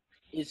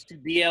 is to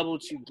be able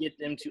to get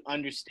them to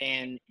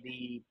understand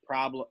the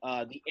problem,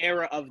 the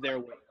error of their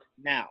work.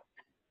 Now,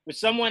 for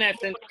someone that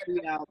sent a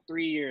tweet out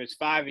 3 years,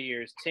 5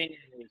 years, 10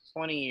 years,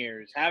 20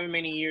 years, however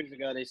many years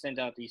ago they sent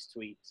out these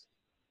tweets,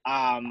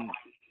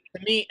 to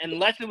me,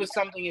 unless it was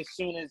something as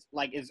soon as,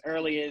 like, as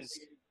early as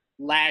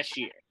last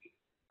year,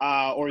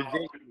 or this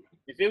year,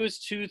 if it was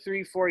 2,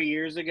 3, 4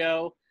 years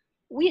ago,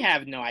 we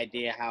have no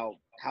idea how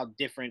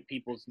different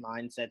people's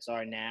mindsets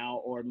are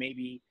now, or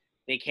maybe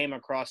they came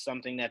across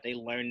something that they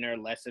learned their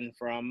lesson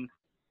from.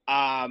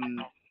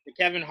 The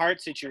Kevin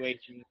Hart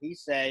situation, he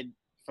said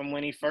from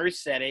when he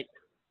first said it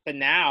to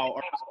now,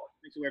 or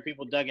to where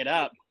people dug it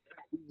up,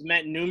 he's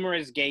met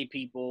numerous gay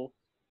people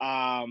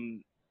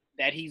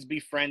that he's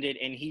befriended,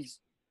 and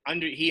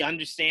he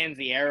understands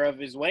the error of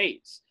his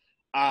ways.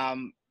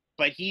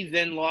 But he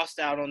then lost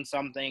out on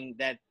something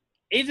that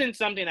isn't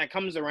something that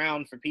comes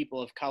around for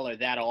people of color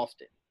that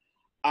often.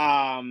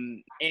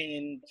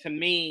 And to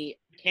me,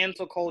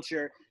 cancel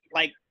culture,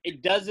 like,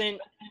 it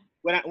doesn't,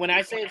 when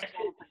I say it's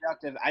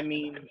counterproductive, I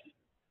mean,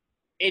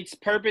 its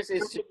purpose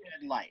is to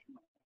shed light.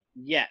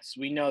 Yes,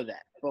 we know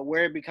that. But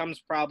where it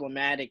becomes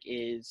problematic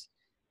is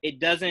it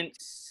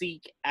doesn't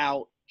seek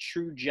out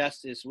true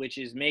justice, which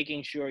is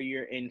making sure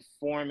you're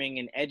informing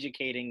and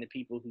educating the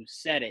people who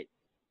said it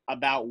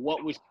about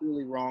what was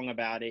truly wrong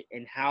about it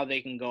and how they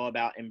can go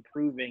about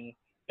improving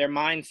their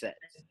mindsets.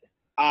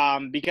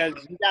 Because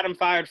you got him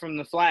fired from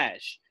The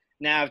Flash.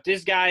 Now, if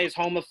this guy is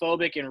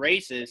homophobic and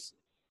racist,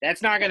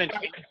 that's not going to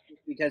change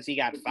because he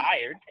got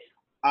fired.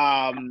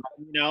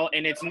 You know,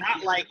 and it's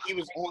not like he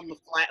was on the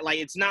Flash. Like,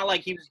 it's not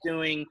like he was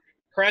doing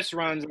press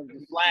runs of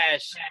The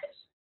Flash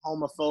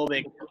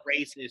homophobic or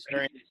racist or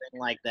anything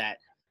like that.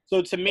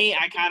 So to me,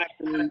 I kind of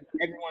believe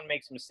everyone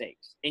makes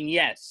mistakes. And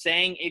yes,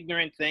 saying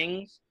ignorant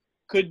things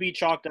could be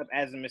chalked up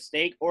as a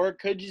mistake, or it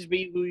could just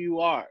be who you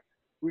are.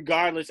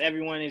 Regardless,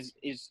 everyone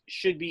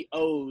should be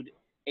owed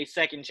a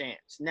second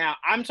chance. Now,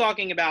 I'm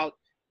talking about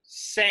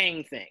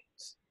saying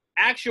things.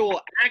 Actual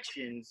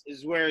actions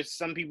is where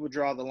some people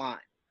draw the line.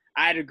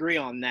 I'd agree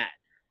on that.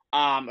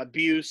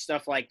 Abuse,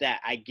 stuff like that,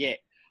 I get.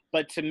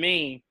 But to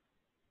me,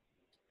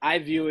 I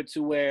view it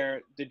to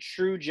where the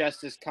true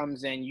justice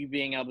comes in you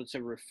being able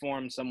to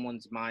reform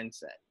someone's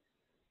mindset.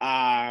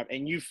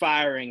 And you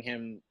firing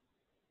him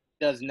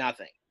does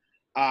nothing.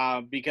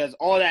 Because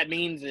all that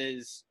means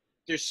is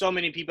there's so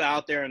many people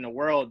out there in the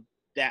world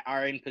that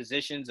are in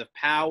positions of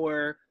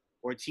power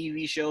or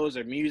TV shows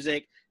or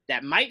music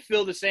that might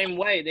feel the same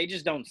way. They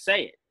just don't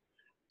say it.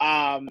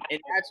 And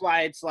that's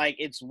why it's like,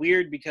 it's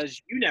weird because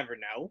you never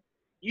know.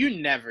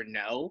 You never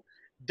know.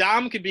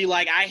 Dom could be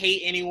like, I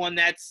hate anyone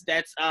that's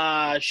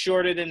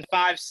shorter than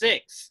 5'6",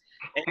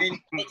 and then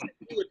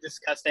he would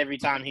disgust every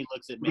time he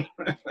looks at me.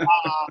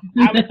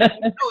 I would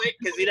know it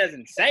because he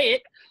doesn't say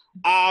it.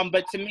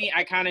 But to me,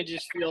 I kind of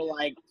just feel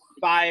like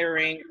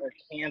firing or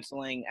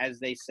canceling, as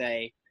they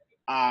say,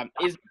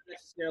 isn't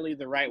necessarily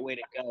the right way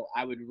to go.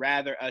 I would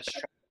rather us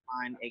try to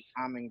find a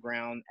common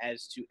ground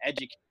as to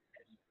educate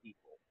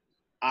people,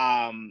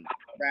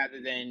 rather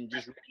than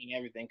just reading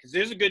everything. Because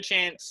there's a good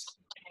chance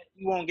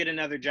you won't get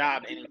another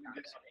job anytime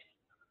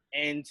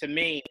soon. And to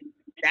me,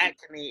 that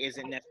to me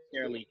isn't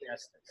necessarily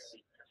justice.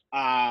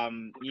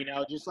 You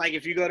know, just like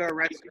if you go to a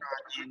restaurant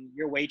and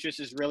your waitress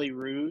is really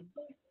rude,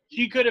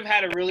 she could have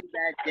had a really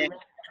bad day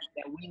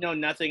that we know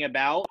nothing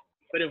about.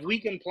 But if we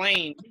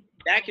complain,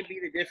 that could be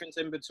the difference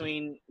in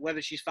between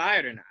whether she's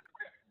fired or not.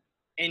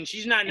 And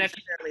she's not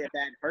necessarily a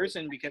bad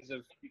person because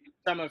of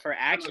some of her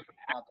actions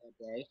about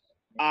that day.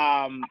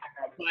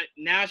 But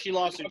now she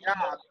lost her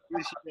job. What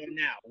is she doing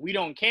now? We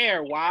don't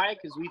care. Why?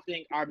 Because we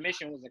think our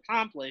mission was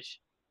accomplished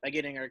by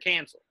getting her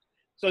canceled.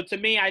 So to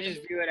me, I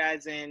just view it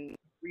as in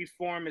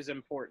reform is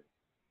important.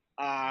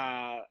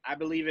 I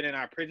believe it in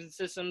our prison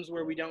systems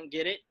where we don't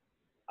get it,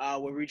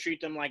 where we treat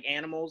them like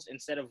animals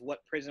instead of what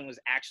prison was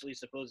actually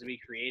supposed to be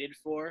created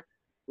for,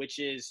 which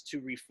is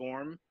to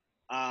reform.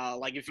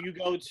 Like if you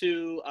go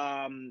to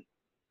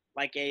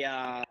like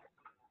a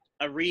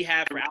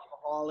rehab for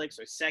alcoholics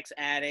or sex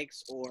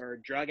addicts or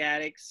drug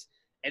addicts,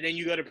 and then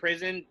you go to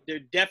prison, they're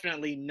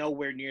definitely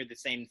nowhere near the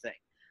same thing.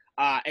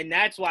 And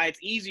that's why it's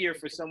easier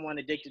for someone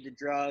addicted to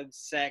drugs,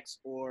 sex,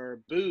 or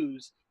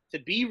booze to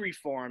be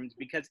reformed,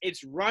 because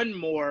it's run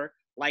more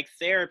like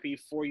therapy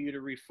for you to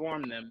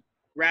reform them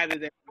rather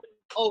than,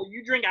 oh,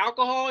 you drink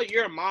alcohol,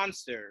 you're a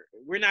monster.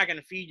 We're not going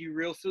to feed you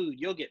real food.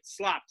 You'll get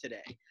slop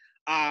today.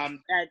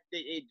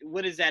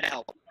 What does that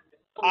help?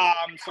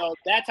 So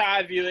that's how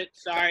I view it.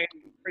 Sorry,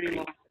 pretty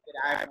much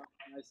I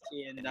apologize to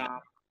you. And but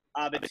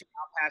I'll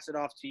pass it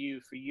off to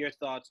you for your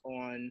thoughts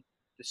on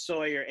the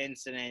Sawyer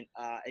incident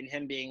and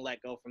him being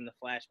let go from the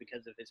Flash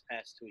because of his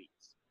past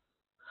tweets.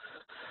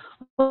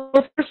 Well,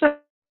 first,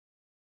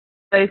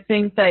 I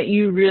think that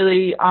you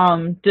really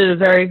did a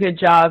very good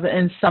job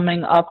in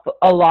summing up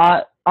a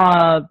lot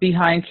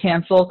behind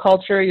cancel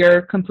culture.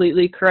 You're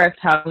completely correct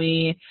how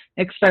we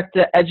expect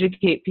to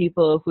educate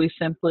people if we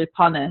simply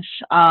punish.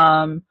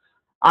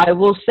 I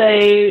will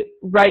say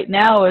right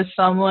now, as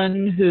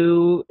someone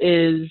who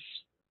is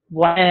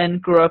white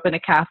and grew up in a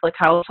Catholic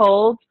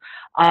household,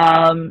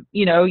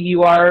 you know,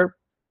 you are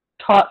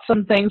taught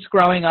some things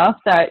growing up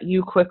that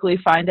you quickly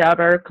find out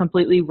are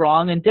completely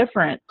wrong and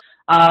different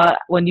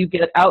when you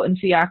get out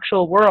into the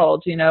actual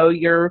world. You know,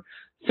 your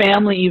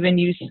family even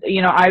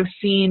you know, I've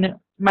seen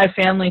my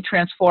family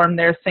transform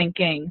their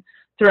thinking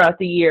throughout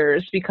the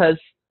years because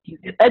you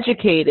get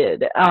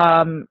educated,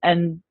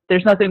 and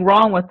there's nothing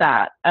wrong with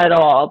that at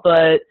all.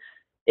 But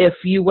if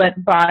you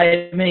went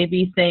by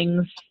maybe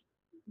things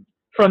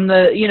from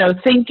the, you know,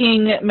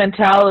 thinking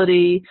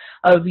mentality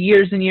of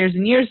years and years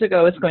and years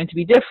ago, it's going to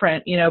be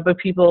different, you know, but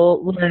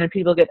people learn and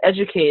people get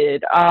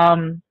educated.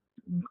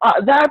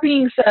 That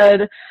being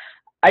said,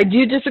 I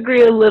do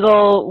disagree a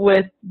little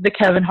with the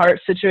Kevin Hart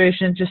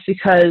situation just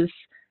because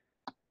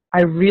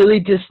I really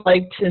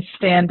disliked his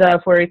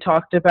stand-up where he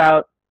talked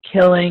about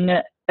killing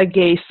a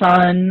gay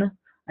son.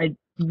 I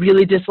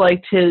really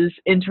disliked his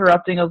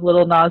interrupting of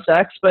Lil Nas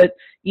X, but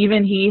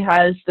even he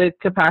has the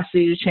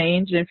capacity to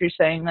change. And if you're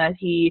saying that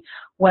he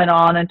went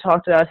on and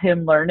talked about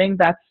him learning,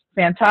 that's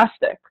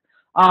fantastic.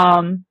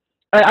 I'm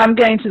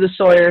getting to the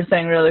Sawyer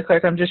thing really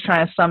quick. I'm just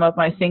trying to sum up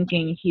my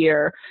thinking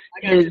here.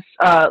 Is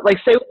like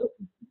say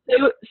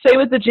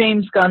with the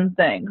James Gunn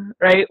thing,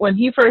 right? When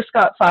he first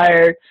got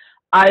fired,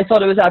 I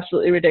thought it was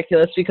absolutely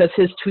ridiculous because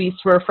his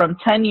tweets were from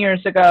 10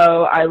 years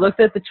ago. I looked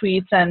at the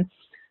tweets, and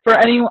for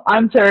anyone,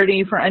 I'm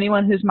 30, for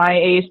anyone who's my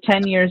age,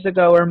 10 years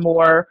ago or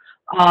more,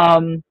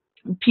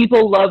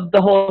 people loved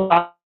the whole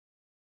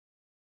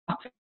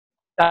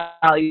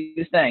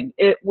value thing.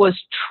 It was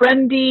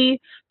trendy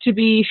to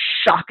be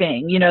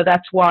shocking. You know,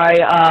 that's why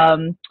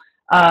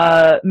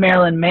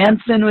Marilyn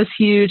Manson was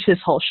huge, his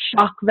whole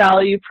shock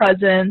value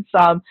presence.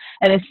 And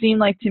it seemed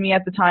like to me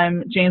at the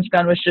time, James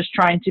Gunn was just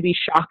trying to be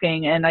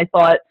shocking. And I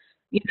thought,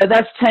 you know,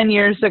 that's 10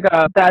 years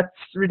ago. That's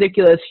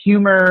ridiculous.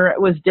 Humor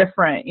was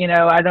different. You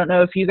know, I don't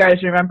know if you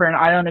guys remember, and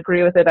I don't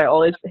agree with it. I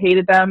always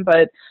hated them,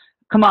 but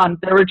come on,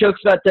 there were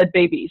jokes about dead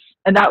babies,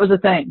 and that was a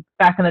thing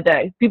back in the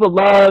day. People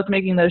loved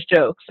making those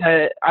jokes.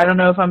 I don't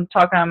know if I'm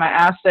talking on my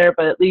ass there,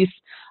 but at least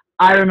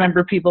I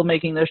remember people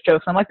making those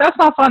jokes. I'm like, that's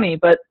not funny,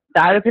 but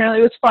that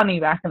apparently was funny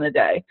back in the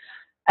day.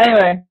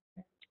 Anyway,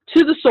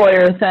 to the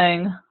Sawyer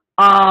thing.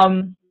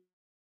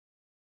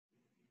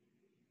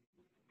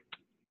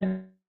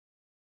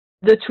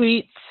 The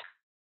tweets,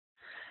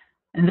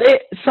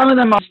 some of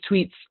them are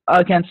tweets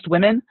against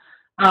women.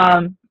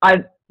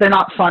 They're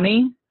not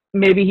funny.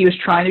 Maybe he was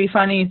trying to be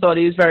funny. He thought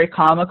he was very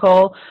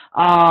comical.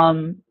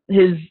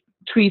 His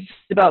tweets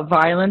about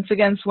violence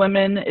against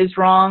women is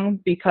wrong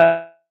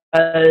because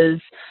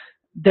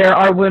there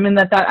are women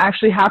that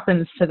actually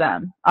happens to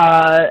them.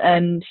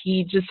 And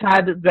he just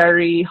had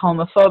very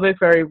homophobic,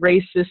 very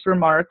racist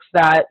remarks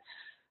that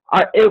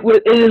it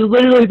is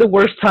literally the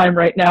worst time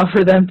right now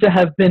for them to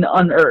have been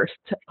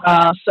unearthed.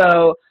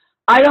 So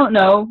I don't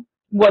know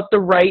what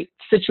the right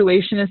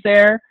situation is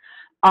there.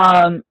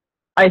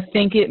 I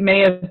think it may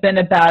have been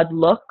a bad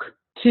look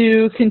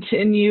to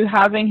continue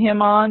having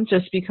him on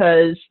just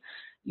because,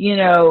 you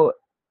know,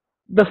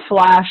 The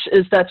Flash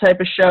is that type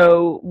of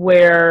show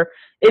where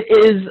it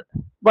is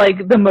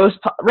like the most,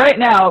 right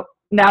now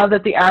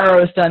that the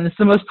Arrow is done, it's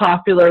the most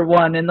popular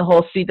one in the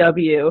whole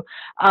CW.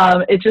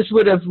 It just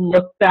would have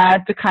looked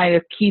bad to kind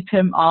of keep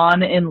him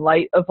on in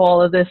light of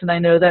all of this. And I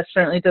know that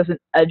certainly doesn't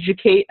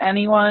educate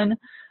anyone,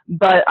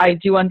 but I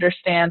do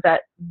understand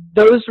that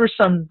those were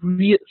some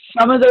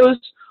of those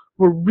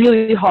were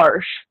really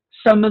harsh.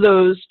 Some of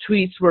those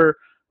tweets were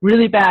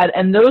really bad,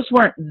 and those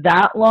weren't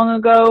that long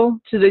ago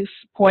to this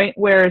point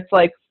where it's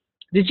like,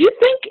 did you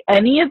think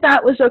any of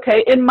that was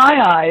okay? In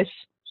my eyes,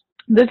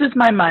 this is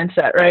my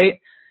mindset, right?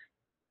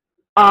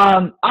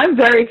 I'm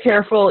very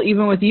careful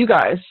even with you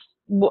guys,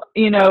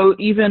 you know,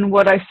 even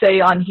what I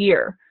say on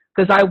here,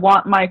 because I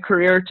want my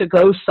career to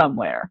go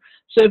somewhere.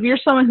 So if you're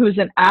someone who's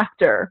an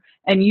actor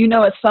and you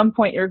know at some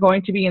point you're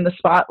going to be in the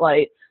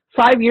spotlight,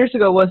 5 years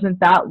ago wasn't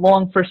that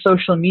long for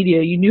social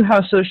media. You knew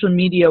how social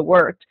media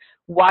worked.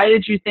 Why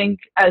did you think,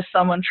 as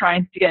someone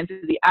trying to get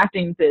into the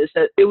acting biz,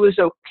 that it was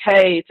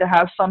okay to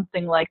have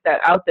something like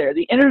that out there?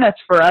 The internet's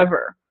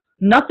forever.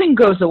 Nothing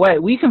goes away.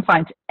 We can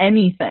find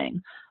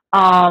anything.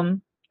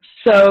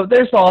 So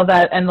there's all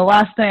that. And the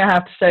last thing I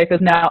have to say,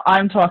 because now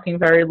I'm talking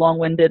very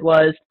long-winded,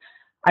 was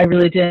I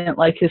really didn't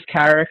like his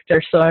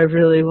character, so I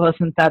really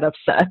wasn't that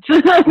upset.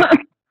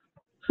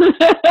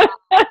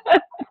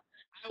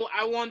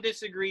 I won't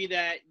disagree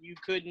that you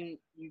couldn't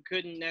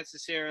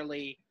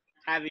necessarily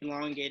have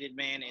Elongated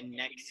Man in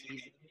next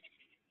season.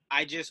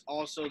 I just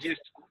also to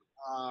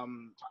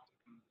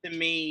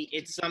me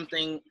it's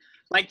something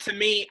like, to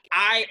me,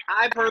 I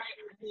personally,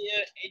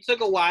 it took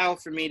a while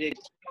for me to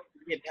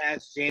get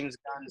past James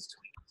Gunn's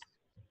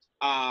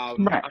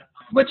tweets. Right.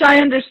 Which I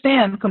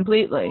understand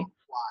completely.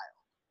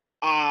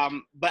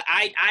 But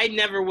I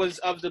never was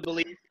of the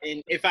belief,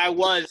 and if I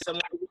was,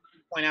 someone would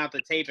point out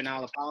the tape and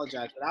I'll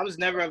apologize, but I was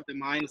never of the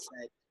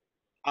mindset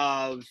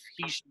of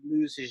he should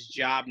lose his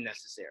job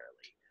necessarily.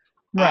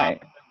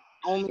 Right.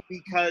 Only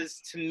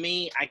because, to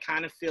me, I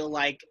kind of feel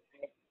like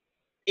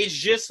it's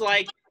just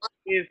like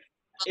if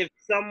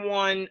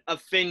someone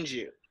offends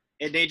you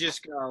and they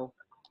just go,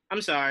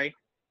 "I'm sorry,"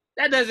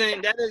 that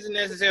doesn't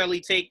necessarily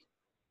take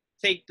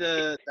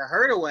the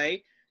hurt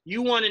away.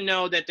 You want to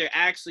know that they're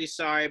actually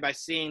sorry by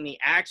seeing the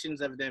actions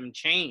of them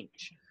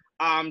change.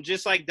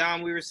 Just like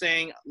Dom, we were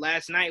saying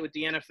last night with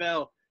the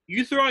NFL,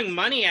 you throwing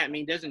money at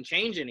me doesn't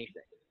change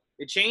anything.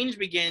 The change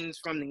begins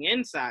from the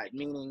inside,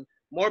 meaning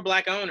more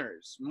black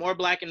owners, more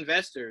black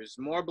investors,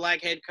 more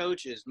black head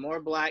coaches,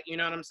 more black, you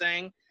know what I'm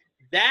saying?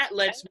 That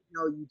lets me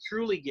know you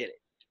truly get it.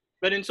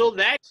 But until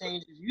that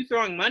changes, you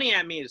throwing money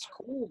at me is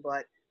cool,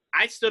 but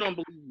I still don't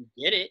believe you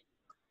get it.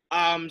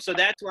 So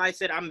that's why I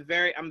said I'm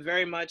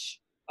very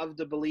much of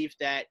the belief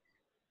that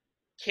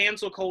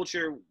cancel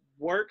culture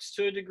works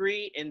to a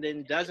degree and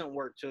then doesn't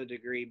work to a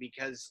degree,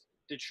 because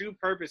the true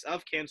purpose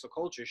of cancel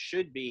culture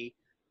should be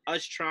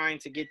us trying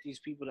to get these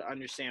people to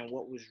understand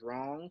what was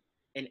wrong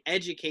and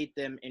educate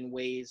them in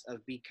ways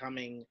of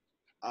becoming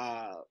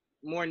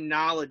more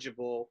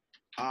knowledgeable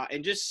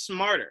and just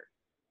smarter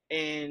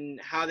in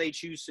how they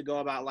choose to go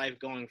about life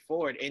going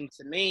forward. And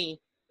to me,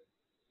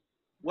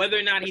 whether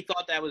or not he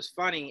thought that was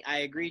funny, I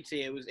agree to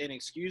it was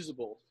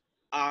inexcusable.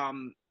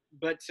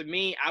 But to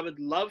me, I would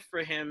love for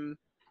him,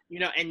 you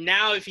know, and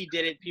now if he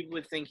did it, people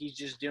would think he's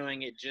just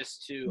doing it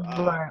just to,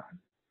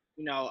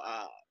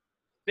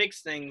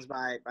 fix things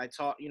by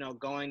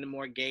going to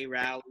more gay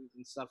rallies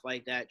and stuff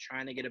like that,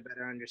 trying to get a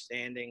better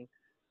understanding.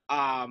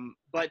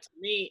 But to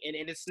me, and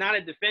it's not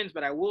a defense,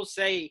 but I will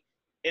say,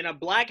 in a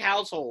black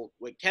household,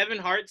 what Kevin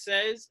Hart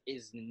says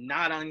is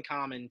not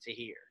uncommon to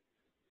hear.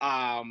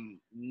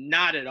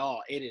 Not at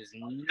all. It is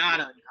not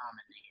uncommon to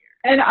hear.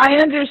 And I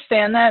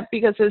understand that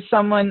because as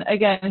someone,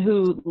 again,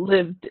 who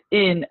lived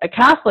in a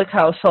Catholic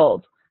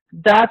household,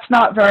 that's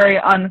not very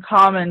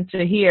uncommon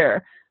to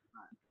hear.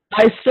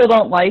 I still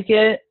don't like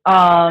it.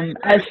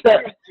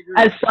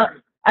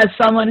 As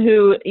someone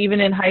who, even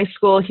in high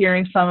school,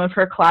 hearing some of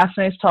her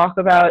classmates talk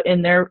about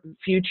in their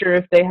future,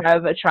 if they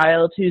have a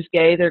child who's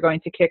gay, they're going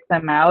to kick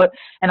them out.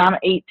 And I'm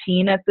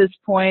 18 at this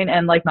point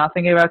and like not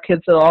thinking about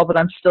kids at all, but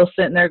I'm still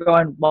sitting there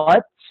going,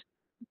 what?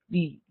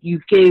 You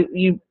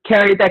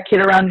carried that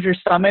kid around your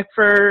stomach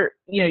for,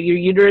 your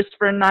uterus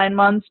for 9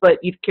 months, but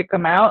you'd kick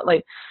them out?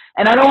 Like,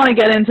 and I don't want to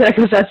get into that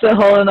because that's a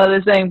whole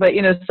another thing, but,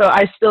 so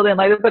I still didn't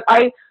like it. But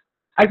I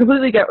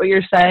completely get what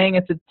you're saying.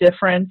 It's a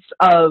difference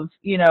of,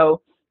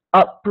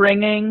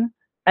 upbringing,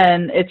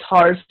 and it's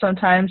hard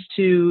sometimes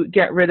to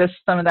get rid of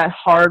some of that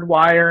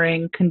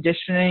hard-wiring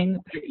conditioning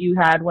that you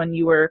had when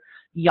you were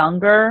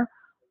younger.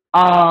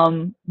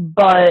 I'm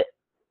not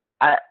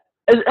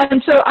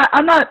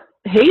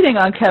hating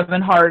on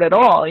Kevin Hart at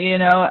all,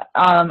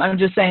 I'm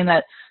just saying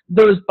that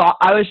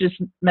I was just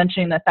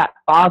mentioning that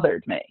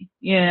bothered me,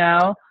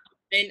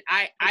 And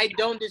I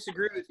don't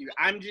disagree with you.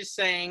 I'm just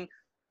saying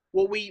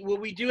what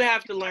we do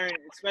have to learn,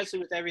 especially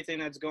with everything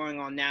that's going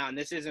on now, and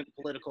this isn't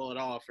political at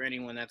all for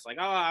anyone that's like,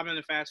 oh, I'm going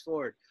to fast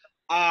forward.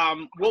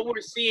 What we're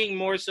seeing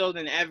more so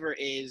than ever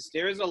is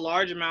there is a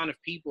large amount of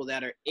people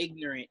that are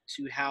ignorant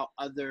to how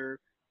other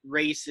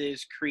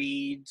races,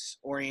 creeds,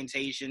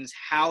 orientations,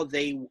 how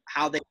they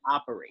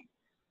operate,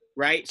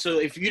 right? So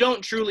if you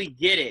don't truly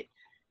get it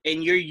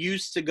and you're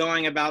used to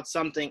going about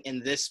something in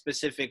this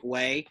specific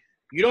way,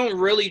 you don't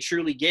really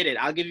truly get it.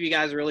 I'll give you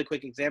guys a really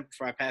quick example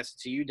before I pass it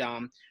to you,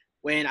 Dom.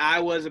 When I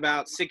was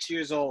about 6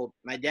 years old,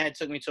 my dad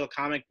took me to a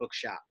comic book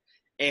shop.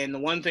 And the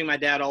one thing my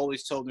dad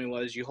always told me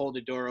was you hold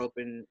the door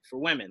open for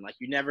women. Like,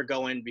 you never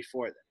go in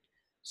before them.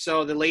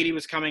 So the lady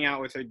was coming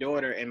out with her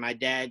daughter, and my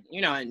dad,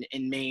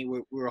 and me,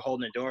 we were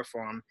holding the door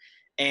for him.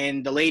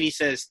 And the lady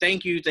says,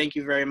 thank you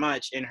very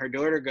much. And her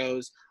daughter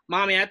goes,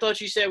 Mommy, I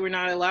thought you said we're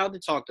not allowed to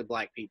talk to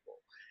black people.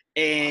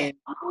 And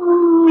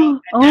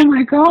oh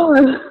my God.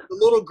 The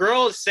little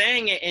girl is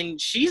saying it, and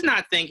she's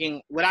not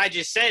thinking what I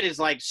just said is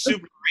like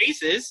super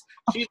racist.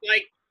 She's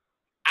like,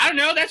 I don't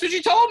know, that's what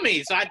you told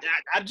me. So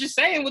I'm just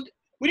saying,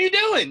 what are you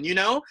doing?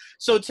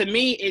 So to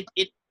me,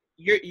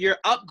 your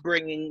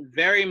upbringing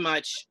very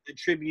much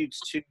attributes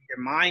to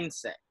your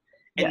mindset,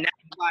 and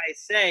that's why I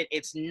said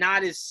it's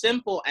not as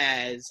simple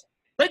as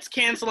let's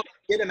cancel them,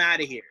 get them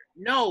out of here.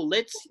 No,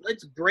 let's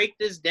break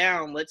this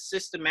down. Let's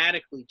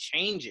systematically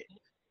change it.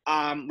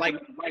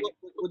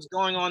 What's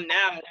going on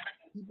now,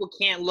 people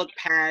can't look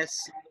past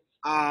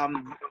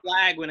the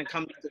flag when it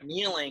comes to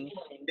kneeling.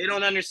 They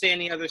don't understand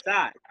the other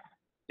side.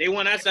 They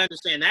want us to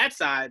understand that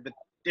side, but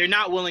they're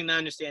not willing to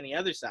understand the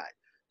other side.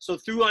 So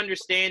through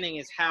understanding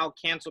is how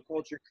cancel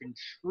culture can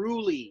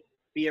truly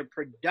be a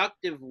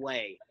productive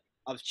way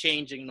of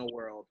changing the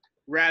world,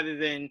 rather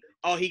than,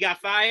 oh, he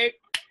got fired,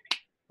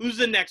 who's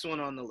the next one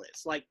on the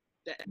list? Like,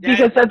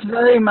 because that's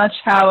very much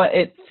how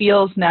it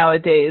feels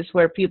nowadays,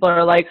 where people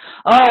are like,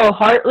 oh,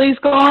 Hartley's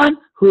gone,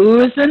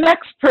 who's the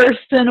next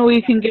person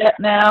we can get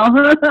now?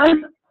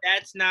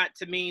 That's not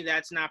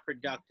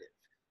productive.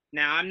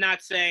 Now, I'm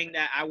not saying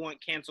that I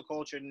want cancel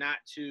culture not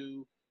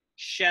to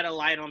shed a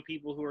light on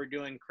people who are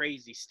doing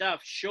crazy stuff,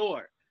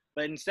 sure,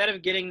 but instead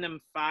of getting them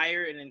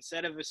fired, and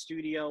instead of a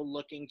studio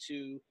looking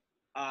to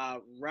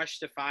rush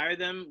to fire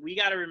them, we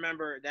got to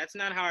remember that's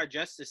not how our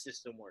justice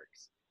system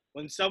works.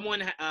 When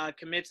someone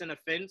commits an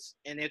offense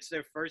and it's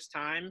their first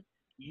time,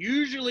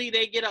 usually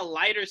they get a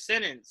lighter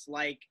sentence,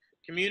 like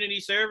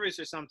community service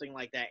or something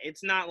like that.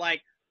 It's not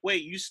like,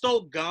 wait, you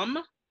stole gum?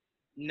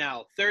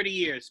 No, 30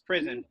 years,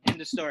 prison,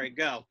 end of story,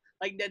 go.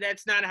 Like,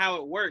 that's not how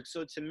it works.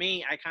 So to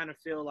me, I kind of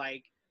feel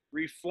like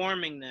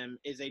reforming them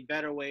is a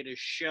better way to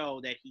show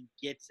that he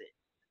gets it,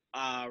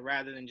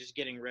 rather than just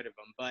getting rid of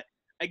him. But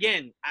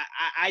again,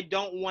 I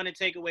don't want to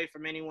take away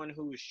from anyone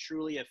who is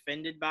truly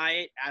offended by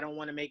it. I don't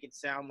want to make it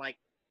sound like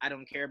I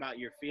don't care about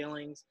your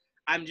feelings.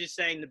 I'm just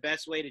saying the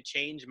best way to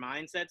change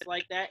mindsets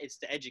like that is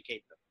to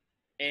educate them.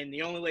 And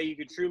the only way you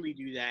could truly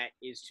do that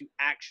is to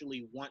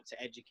actually want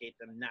to educate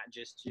them, not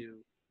just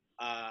to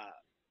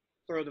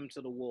throw them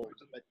to the wolves.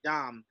 But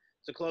Dom,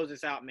 to close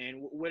this out, man,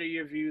 what are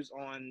your views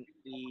on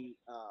the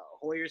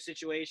Hoyer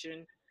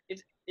situation?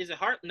 Is it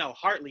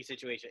Hartley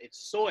situation?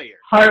 It's Sawyer.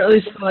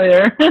 Hartley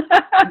Sawyer.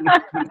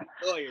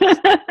 Sawyer. His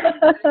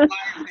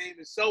name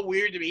is so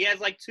weird to me. He has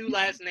like 2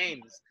 last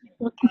names.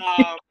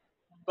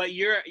 But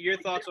your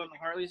thoughts on the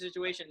Hartley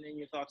situation, and then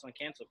your thoughts on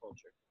cancel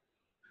culture.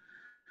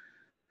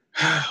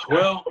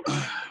 Well,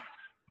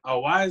 a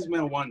wise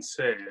man once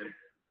said,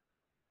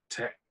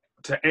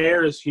 to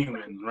err is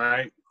human,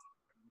 right?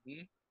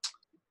 Mm-hmm.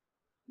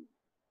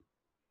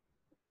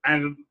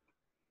 And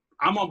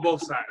I'm on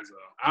both sides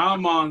though.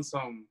 I'm on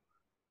some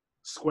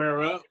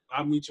square up.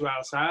 I'll meet you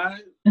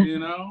outside. You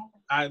know,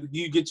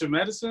 you get your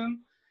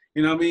medicine.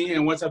 You know what I mean?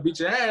 And once I beat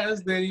your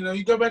ass, then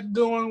you go back to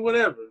doing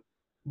whatever.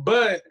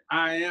 But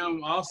I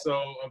am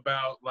also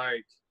about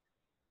like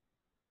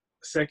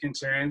second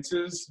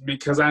chances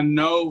because I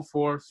know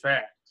for a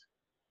fact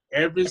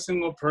every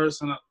single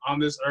person on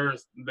this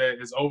earth that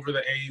is over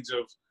the age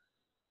of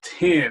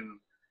 10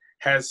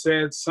 has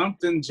said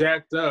something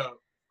jacked up.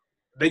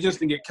 They just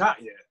didn't get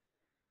caught yet.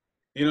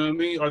 You know what I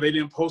mean? Or they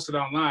didn't post it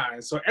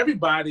online. So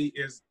everybody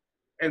is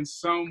in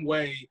some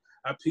way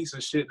a piece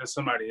of shit to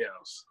somebody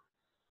else.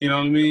 You know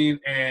what I mean?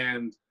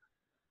 And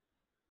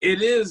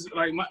it is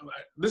like,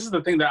 this is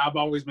the thing that I've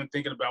always been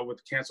thinking about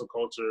with cancel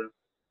culture.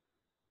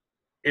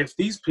 If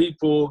these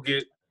people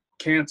get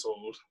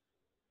canceled,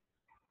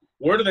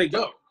 where do they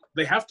go?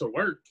 They have to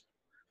work.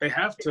 They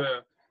have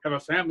to have a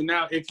family.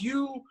 Now, if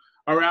you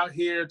are out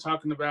here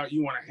talking about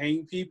you want to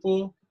hang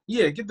people,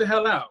 yeah, get the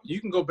hell out.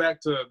 You can go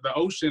back to the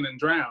ocean and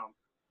drown.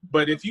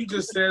 But if you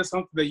just said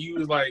something that you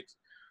was like,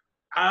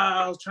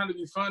 I was trying to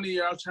be funny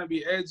or I was trying to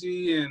be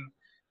edgy, and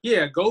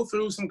yeah, go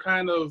through some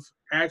kind of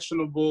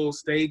actionable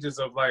stages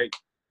of like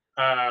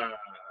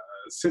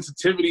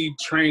sensitivity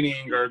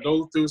training, or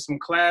go through some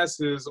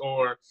classes,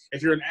 or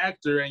if you're an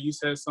actor and you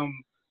said some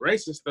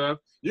racist stuff,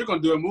 you're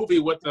going to do a movie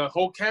with the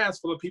whole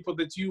cast full of people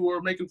that you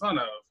were making fun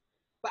of.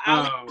 But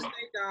I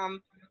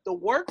think the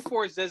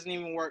workforce doesn't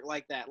even work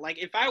like that. Like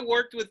if I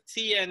worked with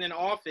Tia in an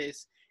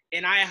office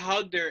and I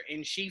hugged her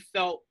and she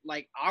felt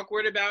like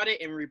awkward about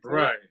it and reported,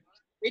 right.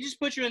 They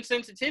just put you in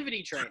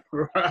sensitivity training.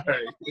 Right.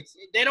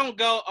 They don't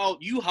go, oh,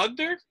 you hugged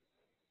her?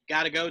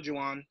 Gotta go,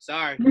 Juwan.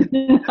 Sorry.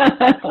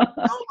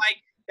 Like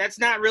that's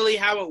not really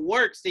how it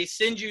works. They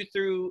send you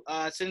through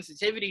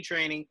sensitivity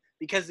training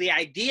because the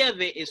idea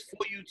of it is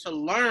for you to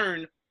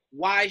learn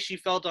why she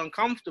felt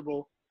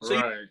uncomfortable. So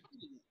right.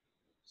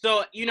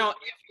 So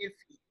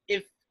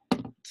if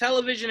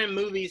television and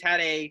movies had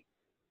a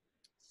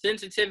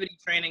sensitivity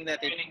training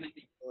that they did,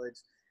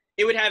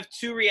 it would have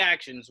two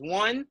reactions.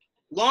 One,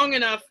 long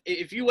enough,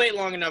 if you wait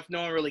long enough,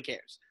 no one really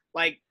cares.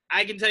 Like,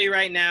 I can tell you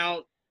right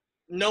now,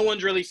 no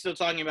one's really still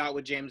talking about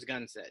what James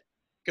Gunn said.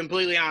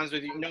 Completely honest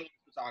with you, no one's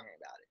still talking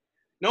about it.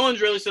 No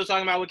one's really still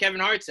talking about what Kevin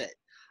Hart said.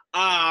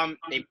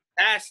 They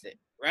passed it,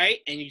 right?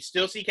 And you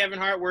still see Kevin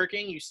Hart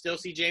working. You still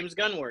see James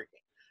Gunn working.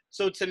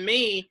 So to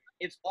me,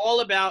 it's all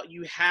about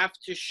you have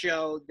to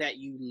show that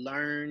you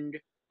learned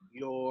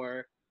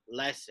your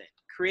lesson.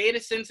 Create a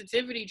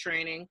sensitivity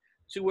training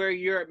to where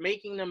you're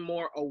making them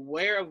more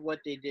aware of what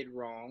they did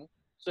wrong.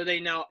 So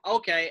they know,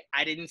 okay,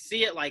 I didn't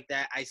see it like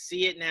that. I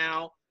see it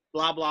now,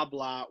 blah, blah,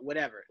 blah,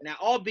 whatever. Now,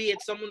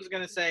 albeit someone's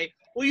going to say,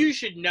 well, you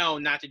should know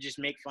not to just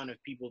make fun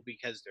of people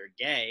because they're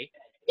gay.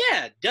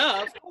 Yeah,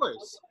 duh, of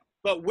course.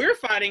 But we're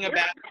fighting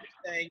about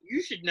saying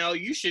you should know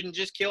you shouldn't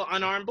just kill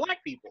unarmed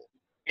black people.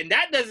 And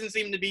that doesn't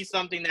seem to be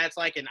something that's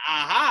like an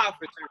aha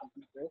for certain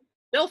people.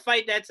 They'll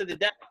fight that to the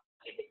death.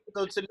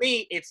 So to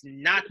me, it's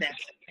not that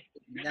simple.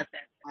 It never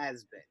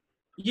has been.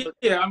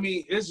 Yeah, I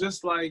mean, it's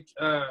just like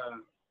in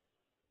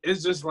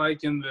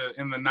the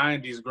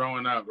 90s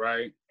growing up,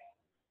 right?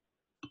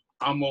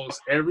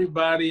 Almost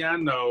everybody I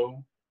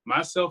know,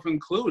 myself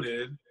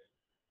included,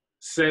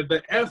 said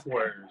the F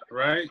word,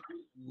 right?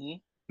 Mm-hmm.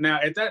 Now,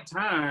 at that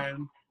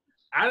time,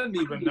 I didn't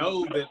even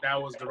know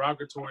that was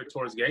derogatory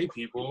towards gay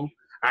people.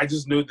 I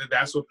just knew that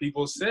that's what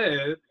people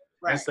said,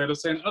 right, instead of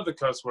saying other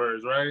cuss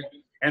words, right?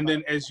 And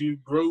then as you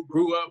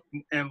grew up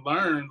and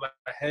learned, like,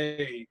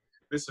 hey,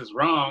 this is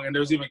wrong. And there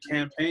was even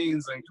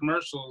campaigns and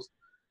commercials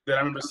that I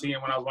remember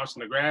seeing when I was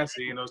watching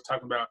Degrassi, and it was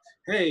talking about,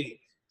 hey,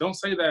 don't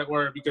say that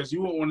word because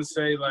you won't want to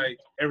say, like,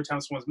 every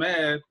time someone's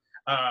mad,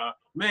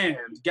 man,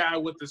 guy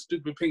with the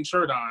stupid pink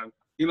shirt on.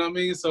 You know what I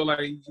mean? So,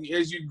 like,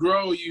 as you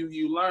grow,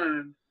 you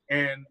learn,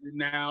 and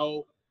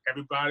now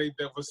everybody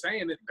that was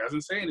saying it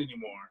doesn't say it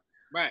anymore.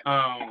 Right.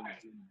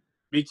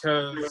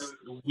 Because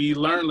we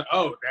learn, like,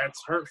 oh,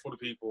 that's hurtful to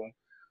people.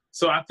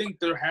 So I think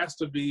there has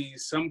to be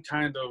some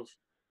kind of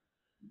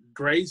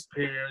grace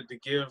period to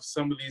give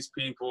some of these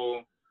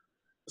people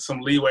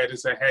some leeway to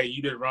say, hey,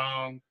 you did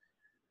wrong,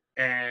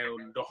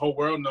 and the whole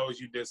world knows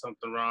you did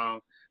something wrong.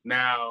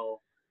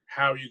 Now,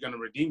 how are you going to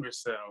redeem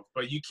yourself?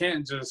 But you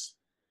can't just,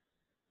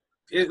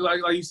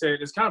 like you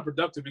said, it's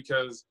counterproductive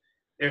because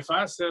if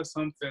I said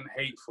something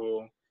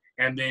hateful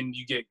and then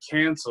you get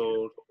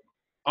canceled,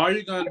 all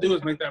you're going to do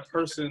is make that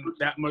person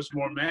that much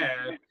more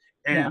mad,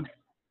 and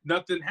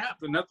nothing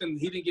happened. Nothing.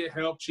 He didn't get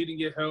help. She didn't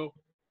get help.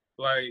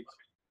 Like,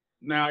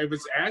 now, if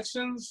it's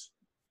actions,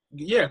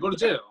 yeah, go to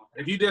jail.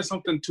 If you did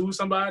something to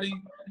somebody,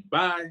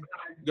 bye.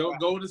 Go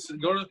to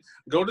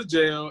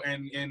jail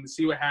and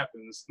see what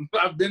happens.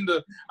 I've been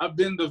to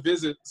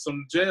visit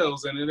some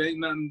jails, and it ain't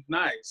nothing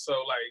nice. So,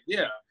 like,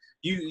 yeah,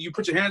 you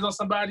put your hands on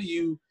somebody,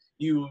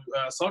 you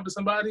assaulted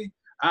somebody.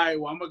 All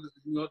right, well,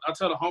 I'll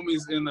tell the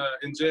homies in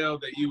jail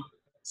that you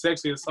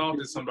sexually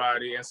assaulted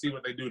somebody and see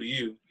what they do to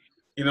you.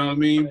 You know what I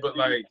mean? But,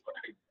 like,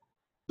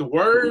 the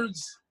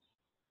words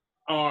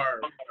are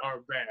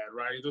bad,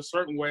 right? There's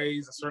certain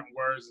ways and certain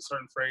words and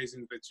certain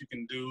phrasing that you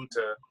can do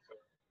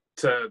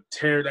to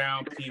tear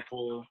down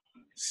people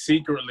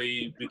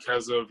secretly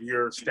because of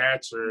your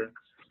stature.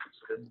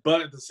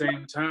 But at the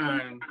same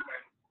time,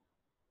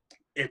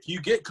 if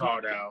you get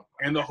called out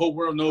and the whole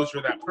world knows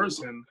you're that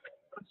person,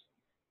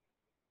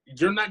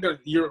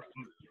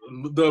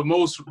 the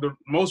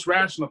most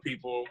rational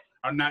people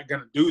are not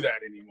gonna do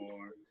that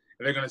anymore.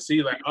 They're gonna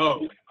see like,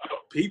 oh,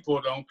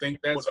 people don't think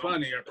that's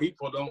funny, or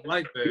people don't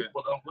like that.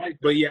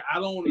 But yeah, I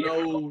don't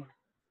know.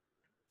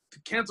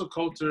 Cancel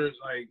culture,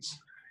 like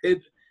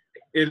it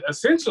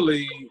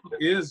essentially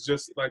is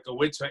just like a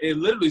witch hunt. It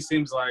literally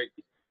seems like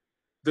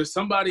there's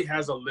somebody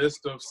has a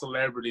list of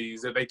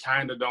celebrities that they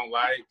kind of don't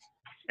like,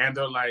 and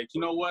they're like,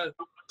 you know what?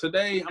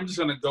 Today I'm just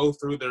gonna go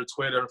through their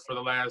Twitter for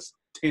the last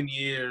 10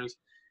 years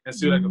and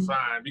see what I can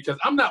find, because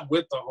I'm not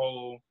with the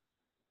whole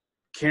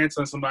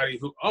canceling somebody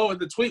who, oh,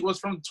 the tweet was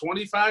from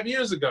 25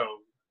 years ago.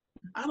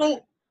 I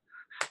don't.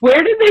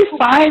 Where did they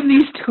find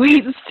these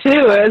tweets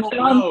too? As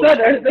John said,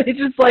 are they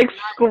just like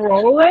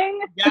scrolling?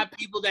 You got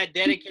people that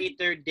dedicate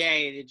their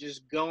day to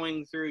just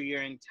going through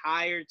your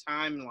entire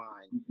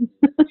timeline.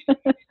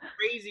 It's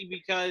crazy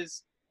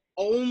because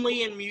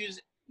only in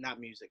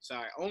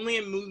only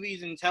in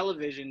movies and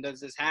television does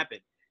this happen.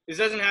 This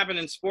doesn't happen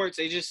in sports.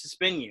 They just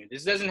suspend you.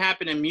 This doesn't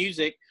happen in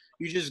music.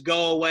 You just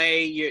go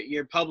away.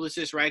 Your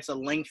publicist writes a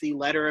lengthy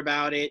letter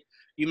about it.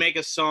 You make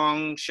a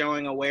song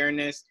showing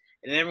awareness,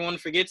 and everyone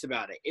forgets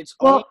about it. It's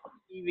only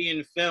TV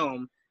and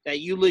film that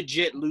you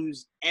legit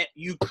lose.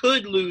 You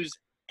could lose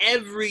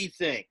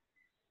everything,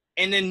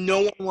 and then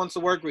no one wants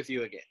to work with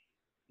you again.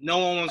 No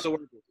one wants to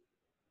work with you.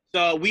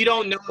 So we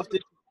don't know if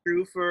this is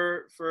true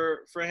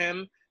for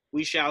him.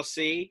 We shall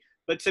see.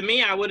 But to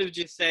me, I would have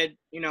just said,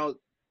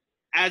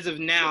 as of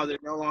now, they're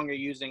no longer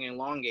using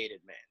elongated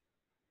man.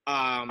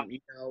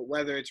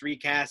 Whether it's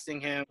recasting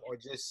him or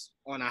just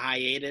on a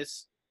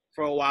hiatus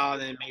for a while,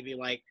 and then maybe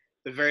like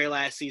the very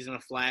last season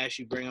of Flash,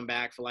 you bring him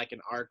back for like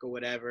an arc or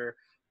whatever.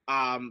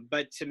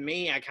 But to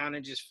me, I kind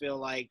of just feel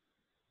like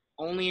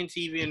only in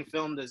TV and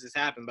film does this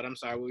happen. But I'm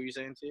sorry, what were you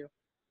saying to you?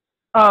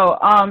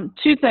 Oh,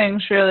 two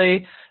things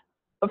really.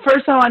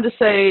 First, I wanted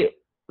to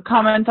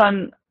comment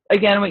on,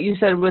 again, what you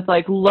said with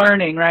like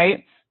learning,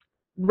 right?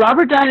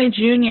 Robert Downey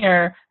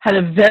Jr. had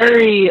a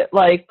very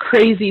like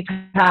crazy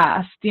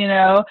past,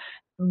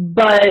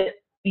 but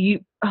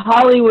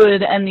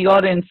Hollywood and the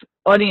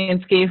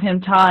audience gave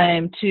him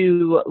time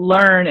to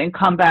learn and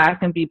come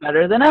back and be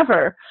better than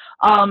ever.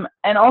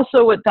 And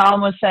also what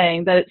Dom was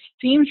saying, that it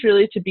seems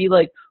really to be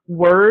like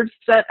words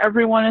that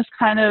everyone is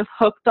kind of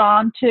hooked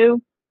on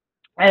to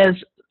as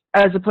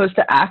opposed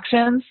to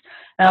actions.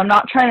 And I'm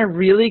not trying to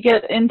really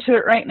get into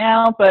it right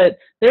now, but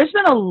there's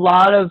been a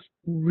lot of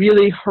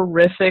really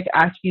horrific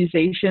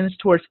accusations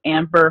towards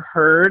Amber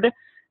Heard,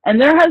 and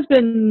there has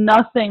been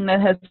nothing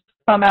that has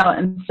come out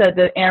and said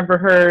that Amber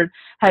Heard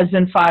has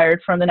been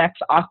fired from the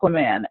next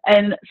Aquaman.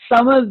 And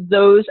some of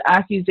those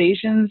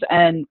accusations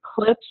and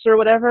clips or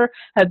whatever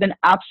have been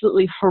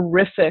absolutely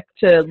horrific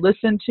to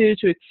listen to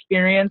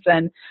experience.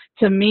 And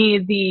to me,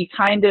 the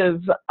kind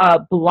of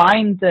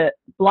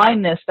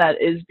blindness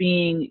that is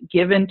being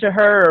given to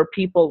her or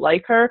people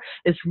like her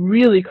is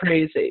really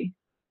crazy.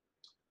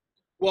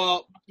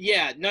 Well,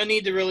 yeah, no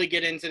need to really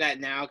get into that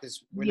now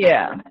because we're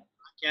not on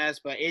the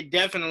podcast, but it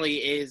definitely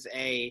is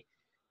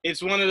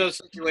it's one of those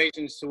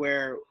situations to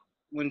where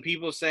when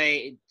people say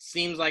it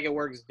seems like it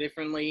works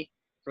differently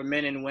for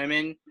men and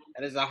women,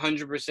 that is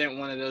 100%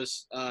 one of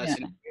those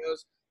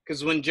scenarios.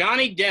 Because when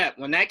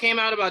that came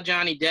out about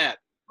Johnny Depp,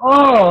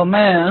 oh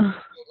man,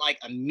 like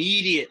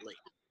immediately.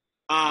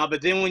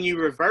 But then when you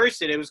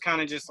reverse it, it was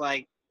kind of just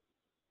like,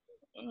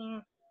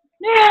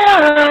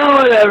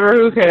 yeah, whatever,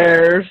 who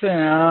cares,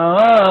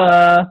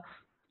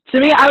 To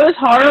me, I was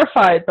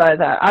horrified by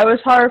that. I was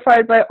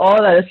horrified by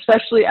all that,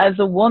 especially as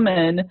a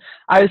woman.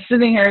 I was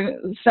sitting here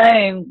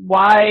saying,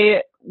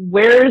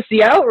 where's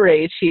the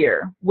outrage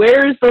here?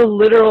 Where's the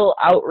literal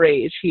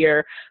outrage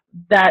here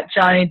that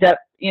Johnny Depp,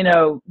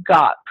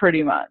 got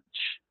pretty much?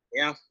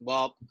 Yeah,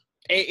 well,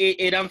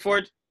 it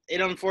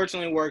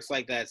unfortunately works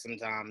like that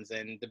sometimes.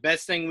 And the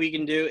best thing we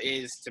can do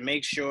is to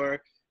make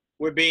sure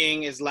we're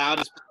being as loud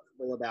as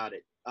possible about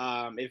it.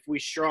 If we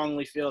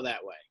strongly feel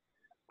that way.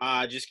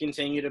 Just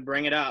continue to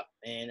bring it up.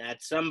 And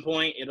at some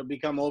point, it'll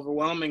become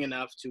overwhelming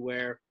enough to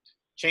where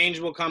change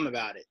will come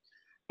about it.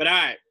 But all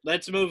right,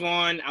 let's move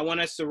on. I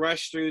want us to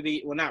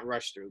not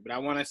rush through, but I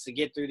want us to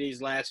get through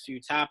these last few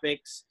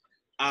topics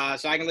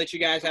so I can let you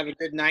guys have a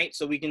good night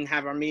so we can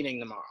have our meeting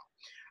tomorrow.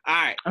 All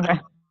right. Okay.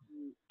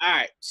 All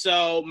right.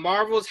 So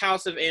Marvel's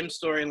House of M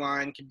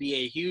storyline could be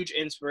a huge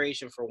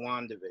inspiration for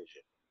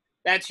WandaVision.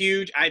 That's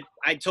huge.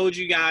 I told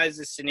you guys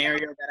the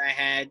scenario that I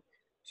had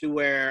to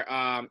where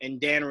and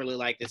Dan really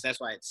liked this. That's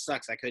why it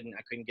sucks. I couldn't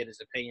get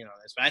his opinion on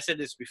this. But I said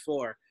this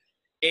before.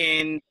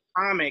 In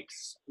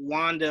comics,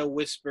 Wanda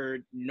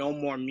whispered no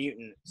more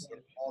mutants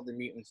and all the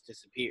mutants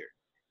disappeared.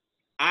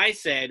 I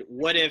said,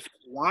 what if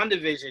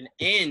WandaVision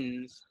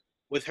ends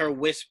with her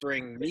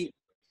whispering mutants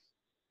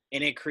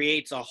and it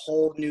creates a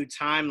whole new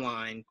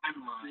timeline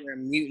where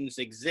mutants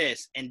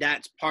exist, and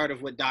that's part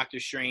of what Doctor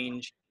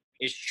Strange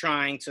is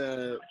trying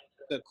to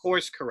the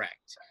course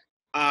correct.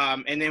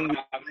 And then we find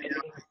out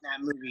in that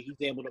movie,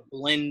 he's able to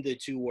blend the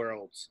two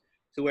worlds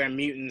to where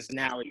mutants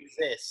now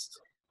exist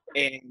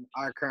in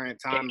our current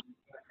time.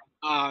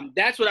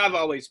 That's what I've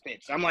always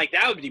pitched. I'm like,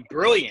 that would be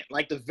brilliant.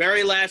 Like the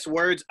very last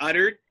words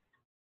uttered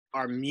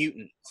are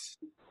mutants,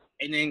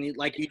 and then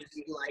like you just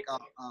see like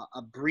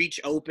a breach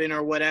open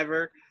or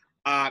whatever,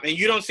 and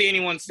you don't see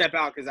anyone step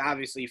out because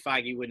obviously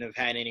Feige wouldn't have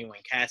had anyone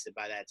casted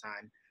by that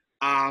time.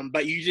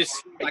 But you just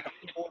see like a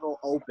portal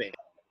open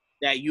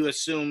that you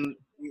assume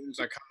mutants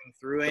are coming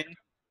through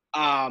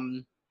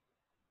in.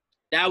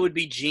 That would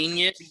be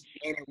genius,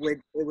 and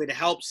it would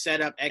help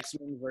set up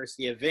X-Men versus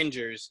the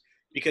Avengers,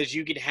 because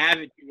you could have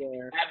it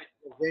where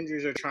the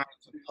Avengers are trying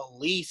to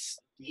police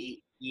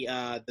the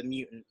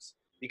mutants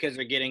because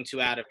they're getting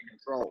too out of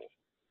control.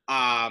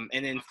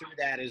 And then through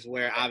that is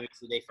where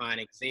obviously they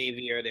find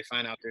Xavier, they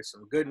find out there's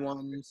some good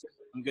ones,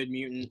 some good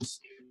mutants.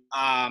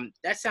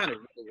 That sounded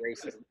really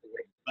racist,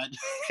 but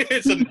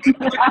it's some good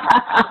ones.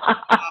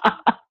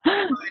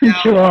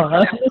 Sure.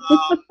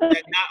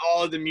 That not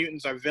all of the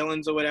mutants are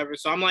villains or whatever.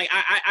 So I'm like,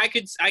 I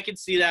could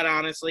see that,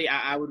 honestly.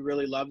 I would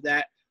really love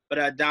that.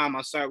 But Dom,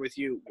 I'll start with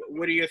you.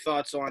 What are your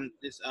thoughts on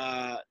this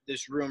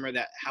rumor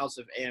that House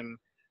of M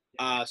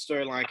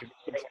storyline could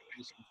be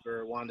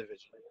for WandaVision?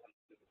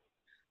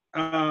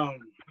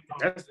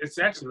 It's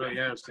actually really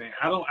interesting.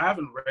 I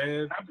haven't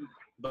read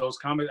those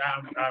comics.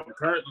 I'm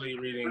currently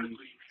reading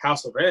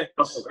House of X.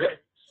 But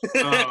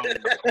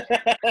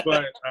that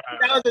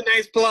was a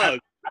nice plug.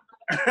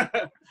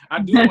 I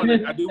do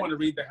want to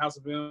read the House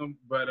of M,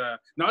 but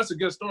no, it's a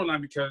good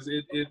storyline because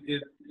it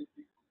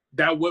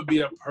that would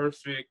be a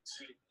perfect,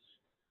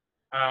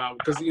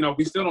 because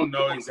we still don't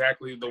know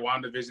exactly the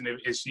WandaVision.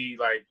 Is she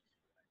like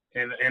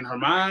in her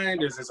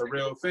mind? Is this a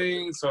real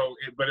thing?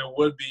 But it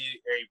would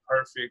be a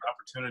perfect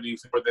opportunity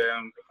for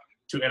them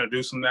to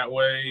introduce them that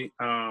way,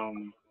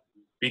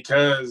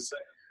 because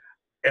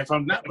if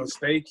I'm not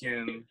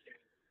mistaken,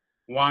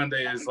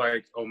 Wanda is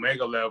like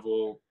Omega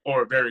level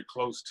or very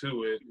close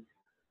to it.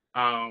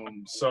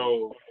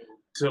 So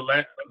to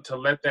let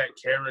that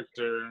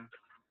character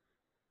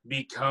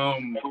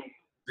become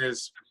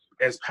this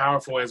as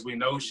powerful as we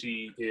know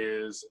she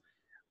is,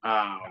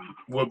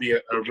 will be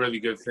a really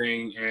good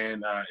thing,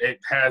 and it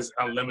has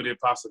unlimited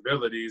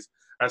possibilities,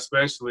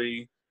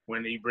 especially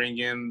when they bring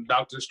in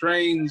Doctor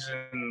Strange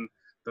and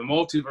the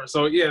multiverse.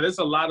 So yeah, there's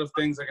a lot of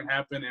things that can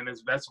happen, and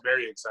that's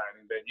very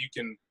exciting that you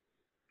can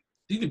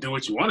do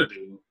what you want to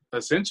do,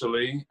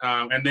 essentially.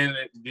 And then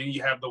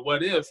you have the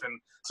what if. And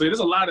so there's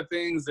a lot of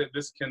things that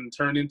this can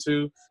turn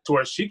into to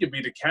where she could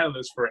be the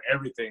catalyst for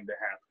everything that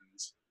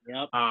happens.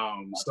 Yep.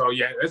 So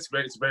yeah, it's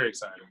very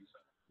exciting.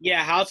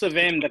 Yeah, House of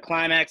M, the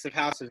climax of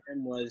House of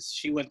M was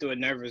she went through a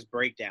nervous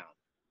breakdown,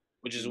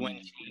 which is when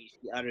she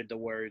uttered the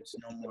words,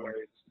 no more.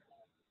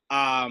 So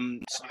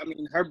I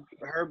mean,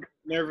 her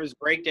nervous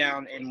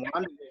breakdown in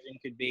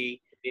WandaVision could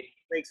be, it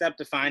wakes up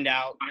to find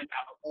out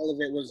all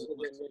of it was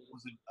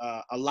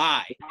a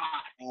lie.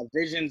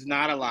 Vision's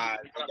not alive.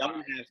 They don't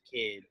have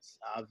kids.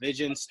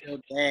 Vision's still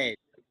dead.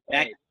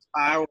 That could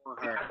spiral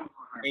her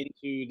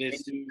into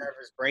this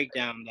nervous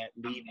breakdown that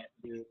leads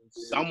to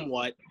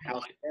somewhat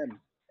House of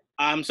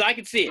M. So I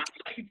could see it.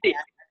 I could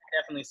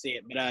definitely see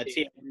it. But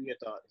Tia, what are your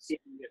thoughts?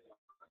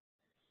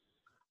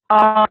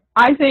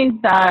 I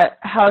think that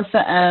House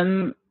of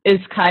M is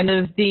kind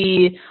of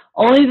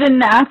only the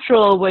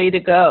natural way to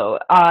go.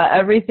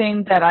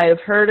 Everything that I have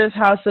heard of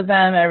House of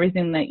M,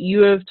 everything that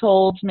you have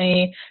told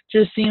me,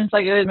 just seems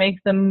like it would make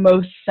the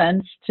most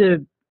sense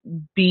to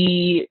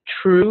be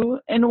true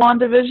in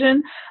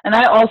WandaVision. And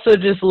I also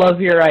just love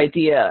your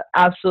idea.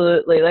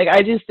 Absolutely. Like,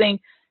 I just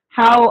think,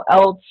 how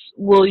else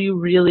will you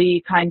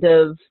really kind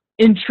of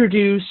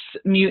introduce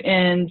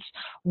mutants?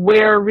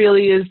 Where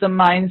really is the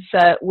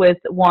mindset with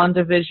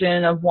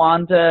WandaVision of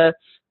Wanda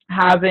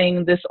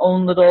having this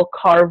own little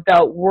carved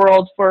out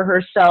world for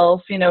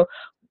herself?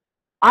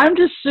 I'm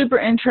just super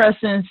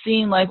interested in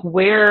seeing like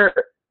where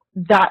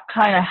that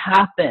kind of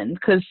happened,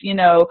 because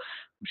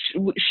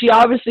she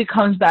obviously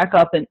comes back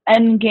up in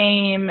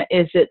Endgame.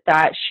 Is it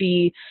that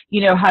she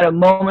had a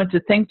moment to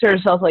think to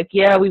herself like,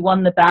 yeah, we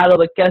won the battle,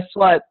 but guess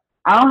what?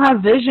 I don't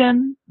have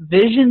Vision.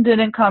 Vision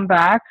didn't come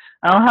back.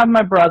 I don't have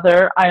my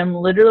brother. I am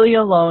literally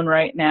alone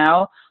right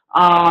now.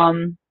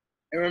 And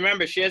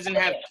remember, she doesn't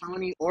have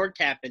Tony or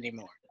Cap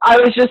anymore. I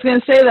was just going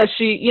to say that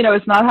she,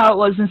 it's not how it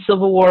was in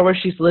Civil War where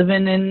she's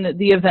living in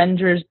the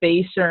Avengers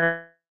base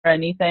or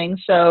anything.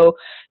 So,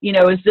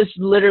 is this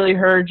literally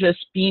her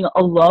just being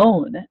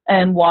alone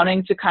and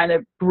wanting to kind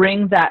of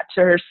bring that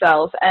to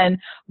herself? And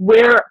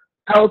where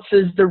else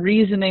is the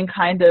reasoning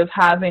kind of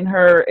having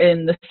her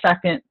in the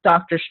second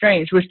Doctor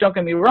Strange, which, don't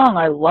get me wrong,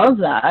 I love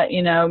that.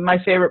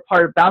 My favorite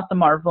part about the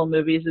Marvel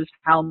movies is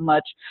how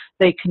much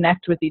they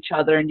connect with each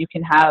other, and you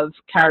can have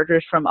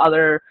characters from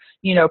other,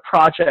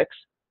 projects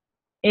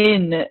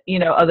in,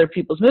 other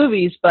people's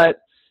movies. But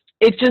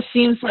it just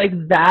seems like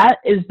that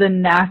is the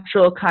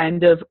natural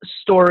kind of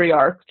story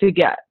arc to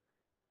get.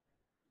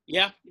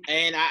 Yeah,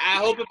 and I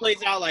hope it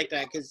plays out like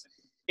that, because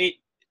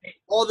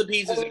all the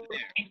pieces are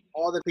there.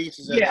 All the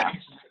pieces are there.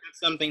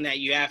 something that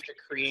you have to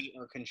create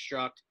or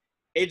construct.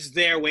 It's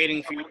there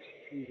waiting for you to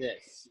do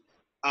this.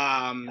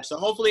 So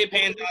hopefully it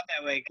pans out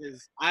that way,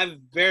 because I've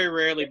very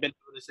rarely been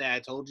able to say I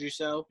told you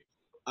so.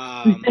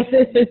 I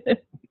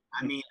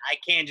mean, I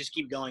can't just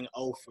keep going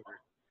over.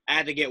 I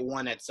had to get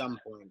one at some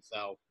point,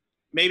 so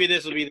maybe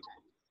this will be the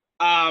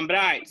but all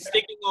right,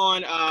 sticking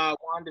on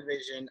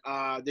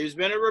WandaVision, there's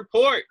been a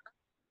report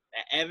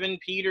that Evan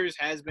Peters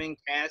has been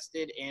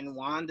casted in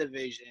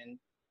WandaVision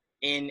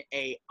in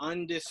a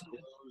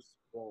undisclosed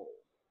role.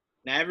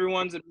 Now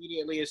everyone's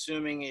immediately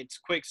assuming it's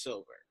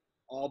Quicksilver,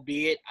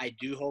 albeit I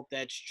do hope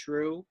that's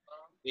true.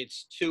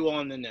 It's too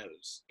on the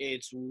nose.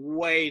 It's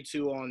way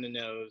too on the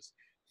nose.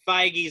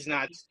 Feige's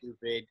not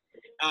stupid.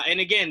 And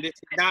again, this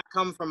did not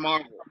come from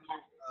Marvel.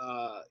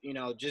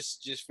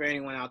 Just for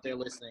anyone out there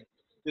listening,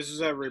 this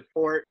is a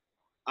report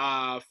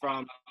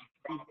from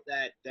people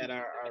that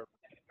are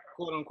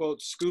quote unquote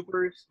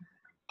scoopers.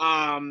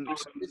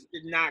 So this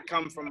did not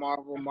come from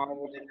Marvel.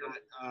 Marvel did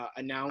not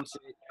announce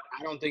it.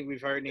 I don't think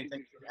we've heard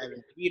anything from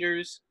Evan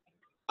Peters.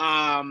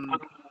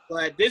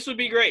 But this would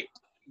be great.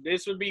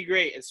 This would be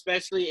great,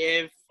 especially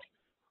if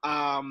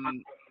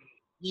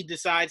he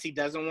decides he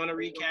doesn't want to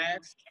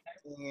recast,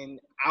 and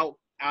out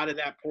of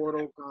that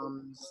portal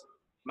comes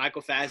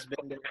Michael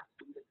Fassbender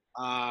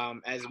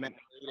as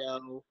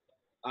Magneto,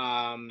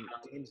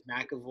 James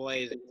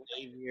McAvoy as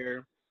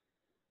Xavier.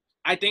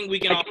 I think we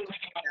can all think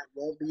that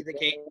won't be the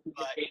case,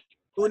 but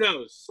who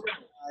knows?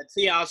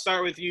 Tia, I'll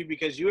start with you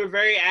because you were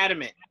very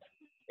adamant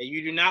that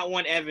you do not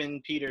want Evan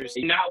Peters.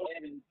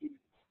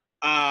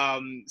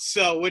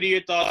 So what are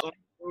your thoughts on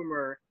the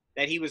rumor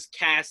that he was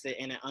casted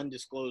in an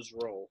undisclosed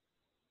role?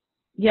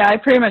 Yeah, I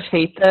pretty much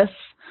hate this.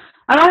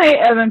 I don't hate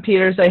Evan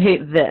Peters. I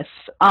hate this.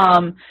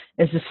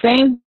 It's the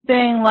same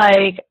thing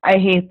like I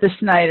hate the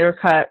Snyder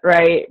Cut,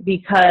 right?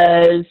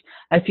 Because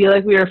I feel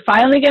like we were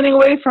finally getting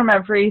away from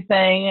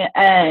everything,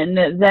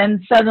 and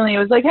then suddenly it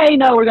was like, hey,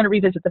 no, we're going to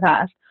revisit the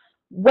past.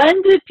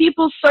 When did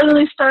people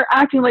suddenly start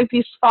acting like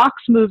these Fox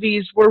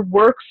movies were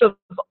works of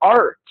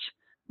art?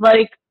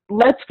 Like,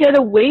 let's get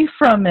away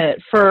from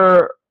it.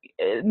 For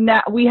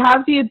now, we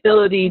have the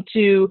ability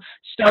to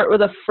start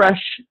with a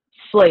fresh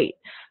slate.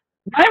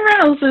 Ryan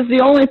Reynolds is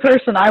the only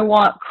person I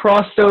want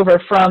crossed over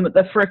from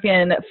the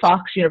frickin'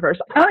 Fox universe.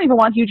 I don't even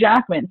want Hugh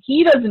Jackman.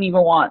 He doesn't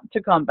even want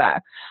to come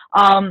back.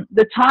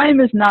 The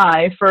time is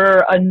nigh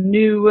for a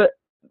new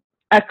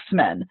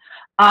X-Men.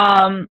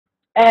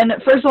 And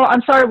first of all,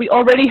 I'm sorry, we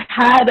already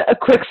had a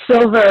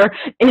Quicksilver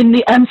in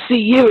the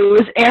MCU. It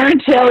was Aaron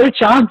Taylor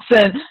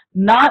Johnson,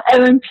 not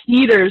Evan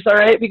Peters, all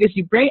right? Because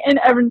you bring in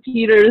Evan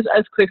Peters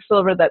as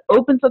Quicksilver, that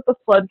opens up the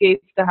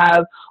floodgates to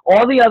have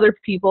all the other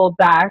people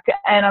back.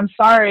 And I'm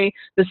sorry,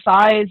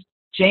 besides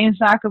James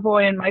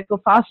McAvoy and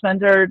Michael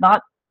Fassbender,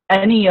 not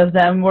any of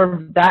them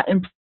were that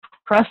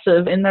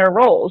impressive in their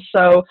roles.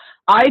 So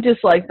I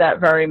dislike that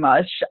very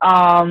much.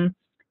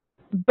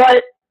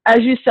 But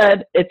as you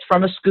said, it's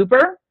from a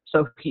scooper.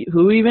 So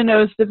who even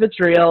knows if it's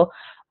real?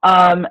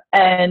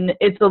 And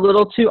it's a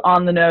little too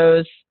on the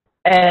nose.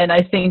 And I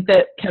think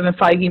that Kevin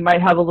Feige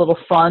might have a little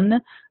fun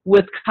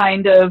with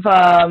kind of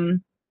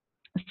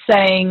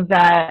saying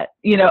that,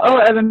 oh,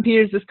 Evan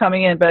Peters is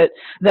coming in, but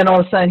then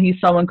all of a sudden he's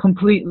someone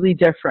completely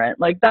different.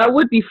 Like, that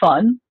would be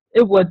fun.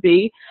 It would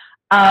be.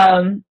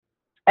 And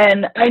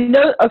I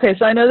know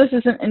this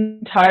isn't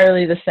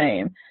entirely the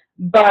same,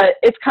 but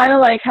it's kind of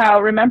like how,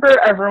 remember,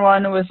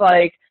 everyone was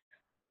like,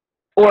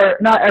 or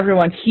not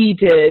everyone, he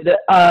did.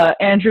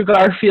 Andrew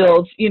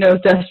Garfield,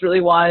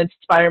 desperately wanted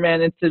Spider-Man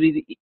to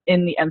be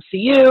in the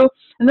MCU.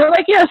 And they're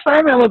like, yeah,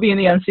 Spider-Man will be in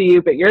the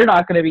MCU, but you're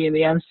not going to be in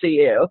the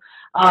MCU.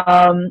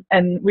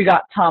 And we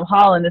got Tom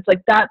Holland. It's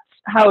like, that's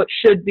how it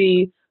should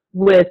be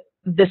with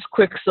this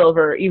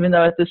Quicksilver, even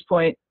though at this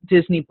point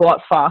Disney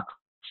bought Fox.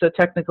 So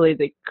technically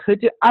they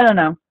could do, I don't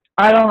know.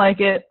 I don't like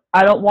it.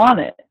 I don't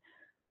want it.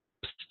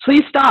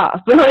 Please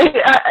stop. When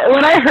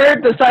I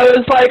heard this, I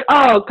was like,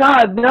 oh,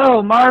 God,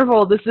 no,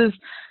 Marvel, this is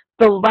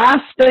the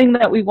last thing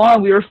that we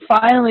want. We were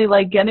finally,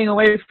 getting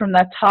away from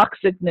that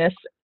toxicness.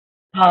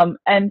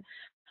 And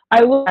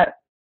I will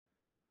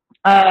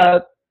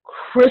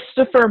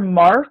Christopher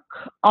Mark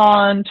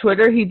on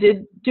Twitter, he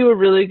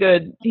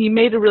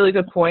made a really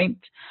good point.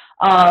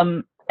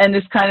 And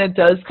this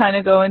does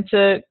go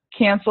into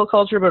cancel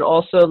culture, but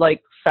also,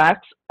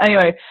 facts.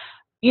 Anyway,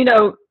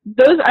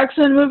 those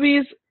X-Men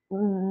movies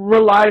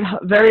relied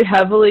very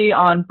heavily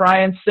on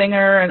Bryan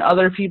Singer and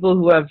other people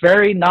who have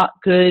very not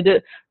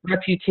good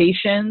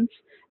reputations.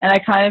 And I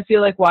kind of feel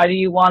like, why do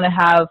you want to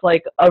have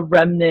a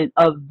remnant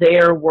of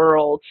their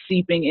world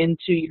seeping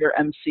into your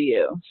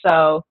MCU?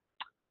 So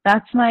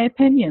that's my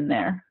opinion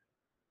there.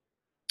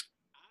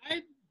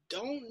 I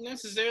don't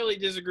necessarily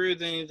disagree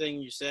with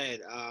anything you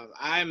said.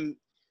 I'm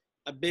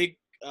a big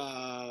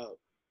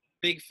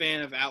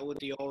fan of out with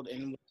the old,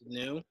 in with the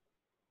new.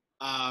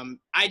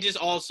 I just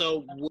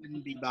also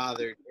wouldn't be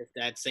bothered if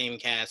that same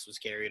cast was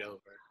carried over.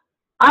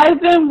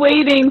 I've been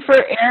waiting for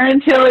Aaron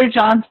Taylor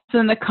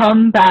Johnson to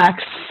come back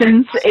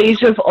since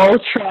Age of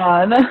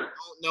Ultron.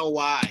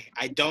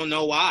 I don't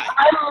know why.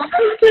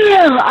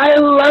 I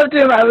loved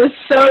him. I was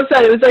so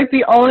excited. It was like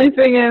the only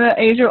thing in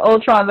Age of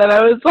Ultron that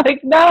I was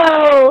like,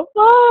 no,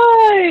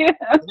 why?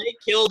 They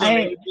killed him.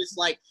 It was just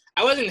like,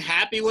 I wasn't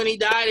happy when he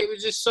died. It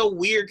was just so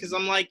weird because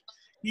I'm like,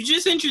 you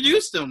just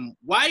introduced him.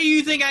 Why do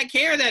you think I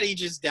care that he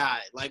just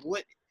died? Like,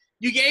 what?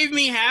 You gave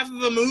me half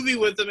of a movie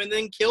with him and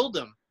then killed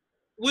him.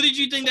 What did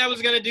you think that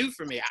was going to do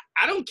for me?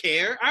 I don't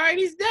care. All right,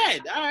 he's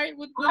dead. All right.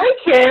 I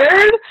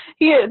cared.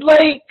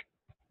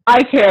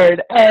 I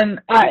cared,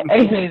 and I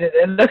hated it,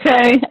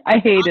 okay? I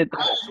hated it. I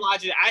was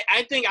watching.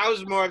 I think I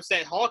was more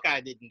upset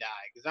Hawkeye didn't die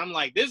because I'm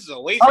like, this is a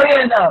waste of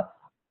time.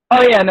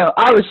 Oh, yeah, no.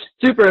 I was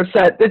super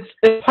upset. It's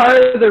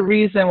part of the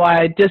reason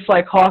why I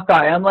dislike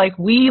Hawkeye. I'm like,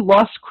 we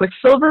lost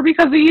Quicksilver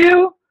because of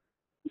you?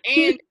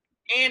 And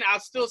I'll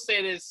still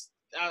say this.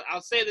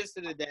 I'll say this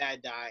to the day I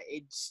die.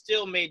 It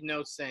still made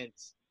no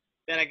sense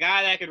that a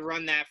guy that could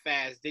run that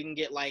fast didn't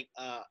get, like,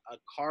 a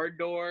car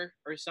door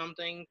or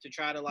something to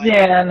try to, like...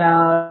 Yeah,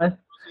 no.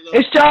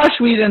 It's Josh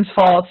Whedon's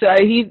fault.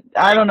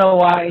 I don't know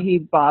why he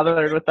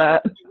bothered with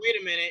that.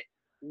 Wait a minute.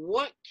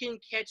 What can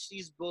catch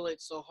these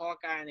bullets so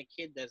Hawkeye and a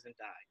kid doesn't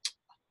die?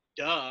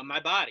 Duh,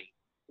 my body.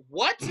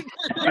 What?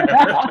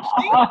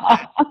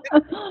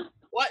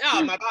 What?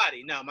 No, my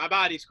body. No, my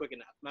body's quick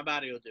enough. My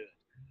body will do it.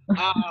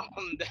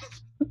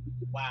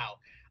 Wow.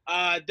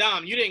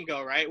 Dom, you didn't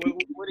go, right?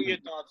 What are your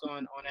thoughts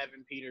on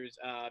Evan Peters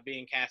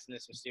being cast in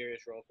this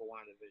mysterious role for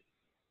WandaVision?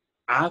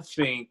 I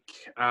think,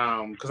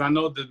 because I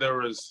know that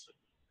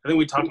I think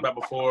we talked about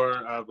before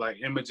of like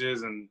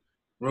images and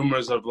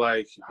rumors of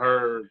like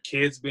her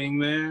kids being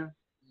there,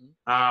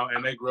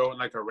 and they grow at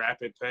like a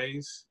rapid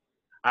pace.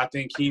 I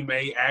think he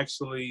may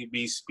actually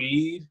be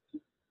Speed,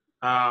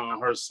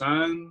 her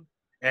son,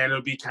 and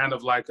it'll be kind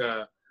of like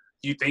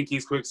you think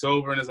he's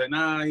Quicksilver, and it's like,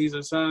 nah, he's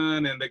her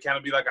son, and they kind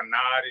of be like a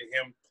nod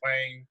at him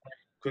playing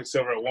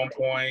Quicksilver at one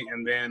point,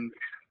 and then,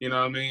 you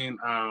know what I mean?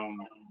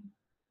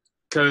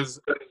 Because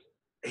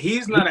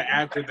he's not an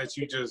actor that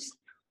you just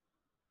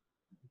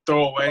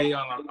throw away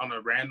on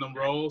a random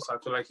role, so I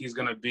feel like he's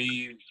gonna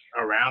be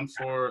around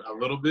for a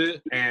little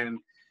bit. And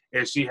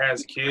if she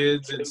has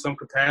kids in some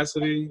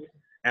capacity,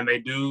 and they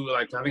do,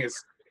 like, I think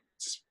it's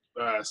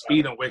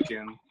Speed and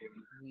Wiccan,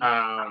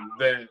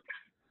 then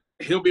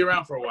he'll be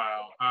around for a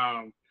while.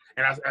 And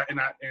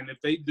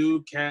if they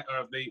do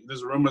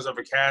there's rumors of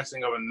a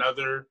casting of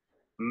another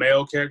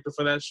male character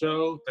for that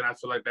show, then I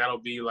feel like that'll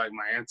be like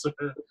my answer.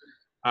 They're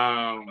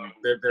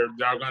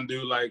gonna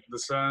do like the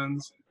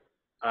Sons.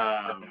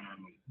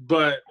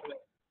 But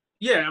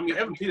yeah, I mean,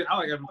 Evan Peters, I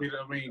like Evan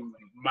Peters. I mean,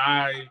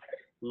 my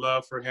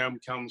love for him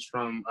comes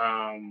from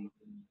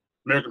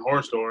American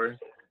Horror Story.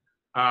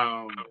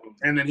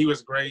 And then he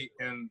was great,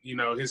 and you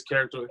know, his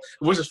character,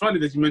 which is funny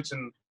that you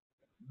mentioned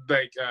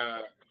like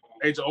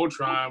Age of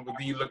Ultron, but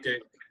then you look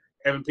at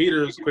Evan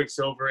Peters,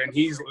 Quicksilver, and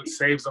he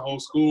saves the whole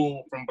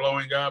school from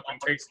blowing up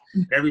and takes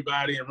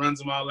everybody and runs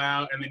them all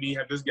out, and then you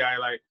have this guy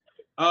like,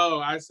 oh,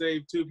 I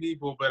saved 2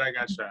 people, but I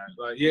got shot.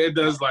 Like, yeah, it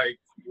does, like,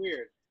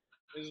 weird.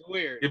 It's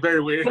weird. It's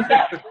very weird.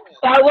 That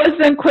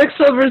wasn't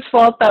Quicksilver's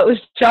fault. That was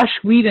Josh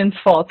Whedon's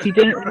fault. He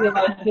didn't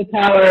realize the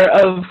power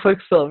of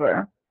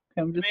Quicksilver.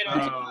 I would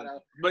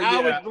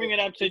bring it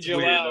up to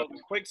Joel.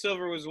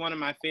 Quicksilver was one of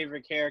my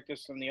favorite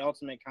characters from the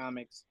Ultimate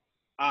Comics,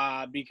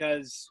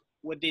 because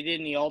what they did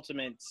in the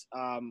Ultimates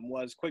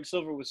was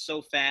Quicksilver was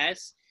so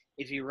fast,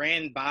 if he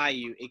ran by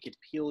you, it could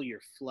peel your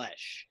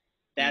flesh.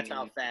 That's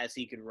how fast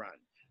he could run.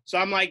 So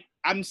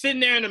I'm sitting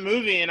there in the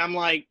movie, and I'm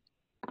like,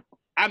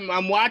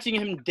 I'm watching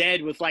him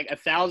dead with like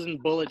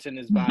 1,000 bullets in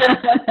his body.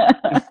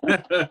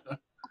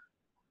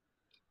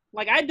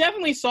 Like, I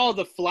definitely saw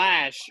the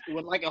Flash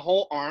when like a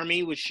whole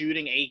army was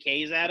shooting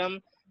AKs at him.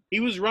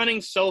 He was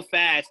running so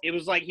fast, it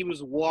was like he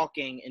was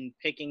walking and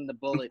picking the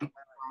bullets and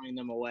throwing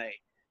them away.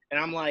 And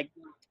I'm like,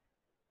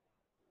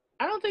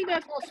 I don't think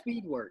that's how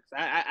speed works.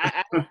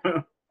 I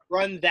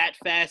run that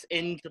fast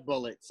into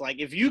bullets. Like,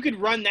 if you could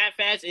run that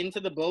fast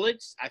into the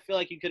bullets, I feel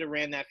like you could have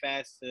ran that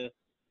fast to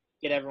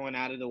get everyone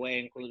out of the way,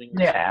 including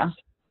yourself. Yeah.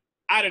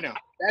 I don't know.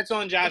 That's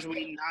on Josh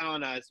Whedon, not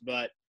on us,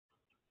 but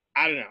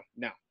I don't know.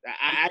 No,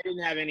 I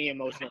didn't have any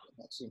emotional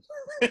connection.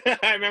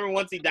 I remember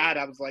once he died,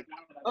 I was like,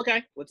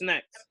 okay, what's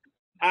next?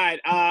 All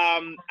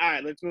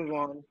right, let's move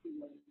on.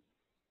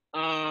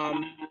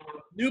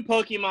 New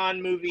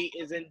Pokemon movie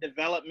is in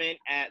development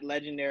at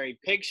Legendary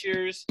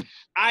Pictures.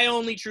 I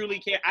only truly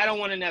care. I don't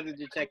want another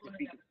Detective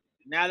Pikachu.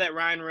 Now that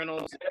Ryan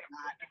Reynolds is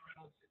not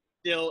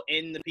still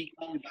in the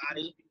Pikachu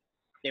body,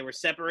 they were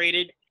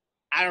separated.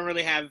 I don't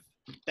really have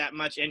that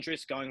much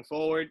interest going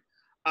forward.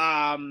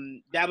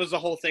 That was the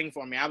whole thing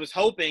for me. I was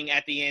hoping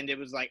at the end it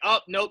was like, oh,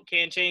 nope,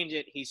 can't change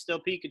it. He's still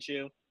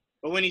Pikachu.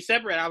 But when he's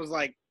separate, I was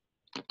like,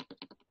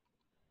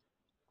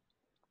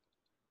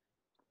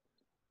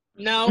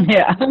 no.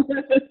 Yeah.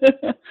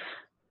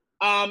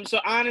 So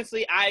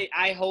honestly,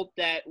 I hope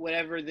that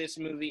whatever this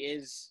movie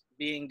is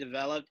being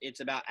developed,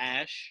 it's about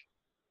Ash,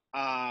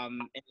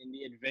 and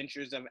the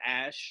adventures of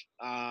Ash,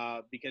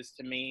 because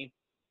to me,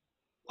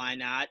 Why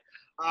not?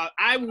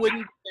 I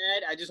wouldn't be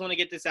mad. I just want to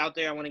get this out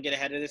there. I want to get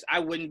ahead of this. I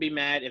wouldn't be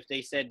mad if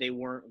they said they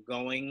weren't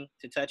going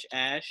to touch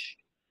Ash.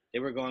 They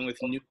were going with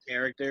new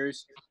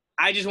characters.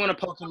 I just want a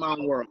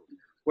Pokemon world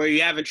where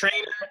you have a trainer,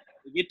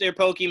 you get their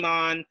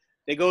Pokemon,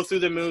 they go through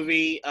the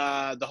movie.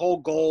 The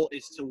whole goal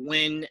is to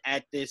win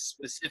at this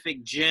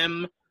specific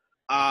gym.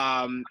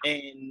 And,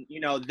 you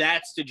know,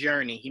 that's the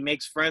journey. He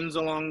makes friends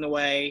along the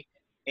way,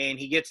 and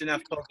he gets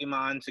enough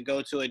Pokemon to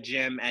go to a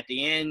gym at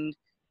the end.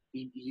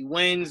 He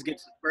wins,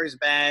 gets the first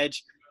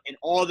badge, and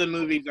all the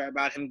movies are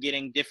about him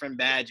getting different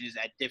badges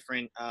at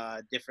different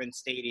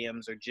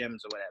stadiums or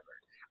gyms or whatever.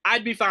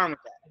 I'd be fine with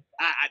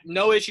that.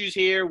 No issues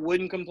here.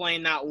 Wouldn't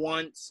complain not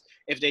once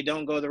if they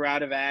don't go the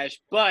route of Ash.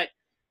 But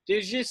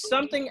there's just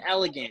something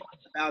elegant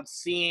about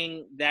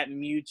seeing that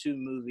Mewtwo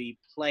movie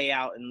play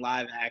out in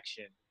live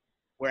action,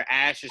 where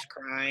Ash is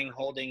crying,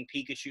 holding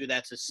Pikachu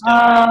that's a stone.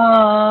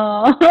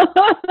 Oh.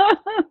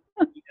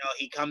 You know,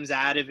 he comes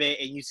out of it,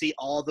 and you see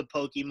all the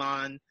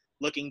Pokemon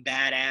looking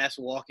badass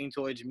walking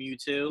towards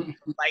Mewtwo.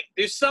 Like,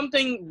 there's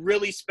something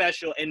really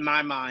special in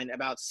my mind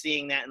about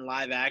seeing that in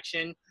live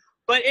action.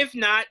 But if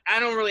not, I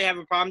don't really have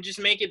a problem.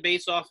 Just make it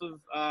based off of,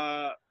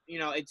 you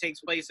know, it takes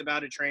place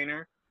about a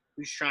trainer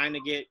who's trying to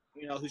get,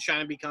 you know, who's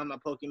trying to become a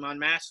Pokemon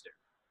master.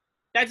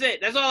 That's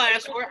it. That's all I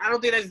ask for. I don't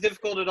think that's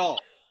difficult at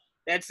all.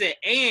 That's it.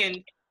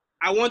 And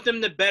I want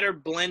them to better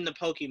blend the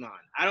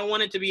Pokemon. I don't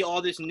want it to be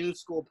all this new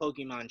school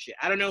Pokemon shit.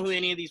 I don't know who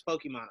any of these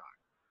Pokemon are.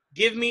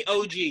 Give me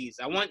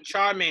OGs. I want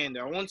Charmander.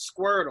 I want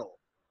Squirtle.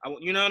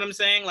 You know what I'm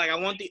saying? Like, I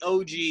want the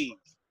OGs.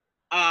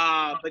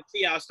 But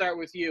Tia, I'll start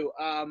with you.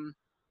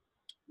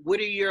 What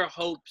are your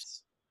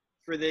hopes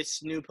for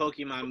this new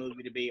Pokemon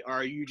movie to be, or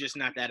are you just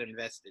not that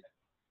invested?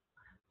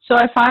 So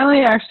I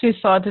finally actually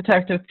saw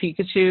Detective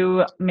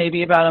Pikachu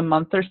maybe about a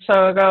month or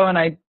so ago, and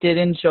I did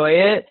enjoy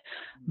it.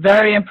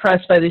 Very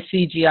impressed by the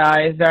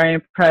CGI, very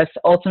impressed.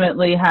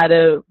 Ultimately had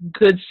a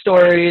good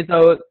story,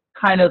 though it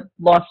kind of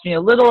lost me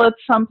a little at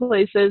some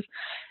places.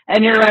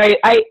 And you're right,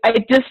 I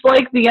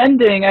dislike the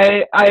ending.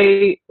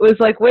 I was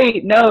like,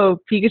 wait, no,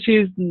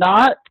 Pikachu's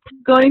not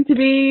going to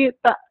be,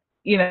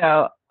 you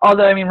know,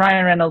 although, I mean,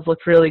 Ryan Reynolds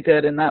looked really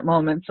good in that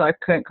moment, so I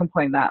couldn't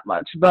complain that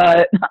much.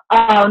 But,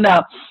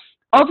 no,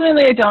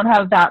 ultimately, I don't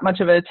have that much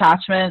of an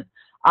attachment.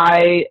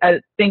 I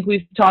think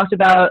we've talked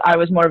about, I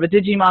was more of a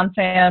Digimon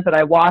fan, but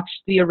I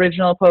watched the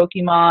original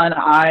Pokemon.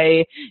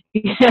 I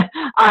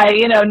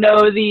you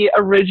know the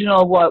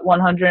original,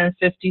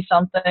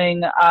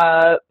 150-something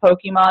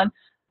Pokemon.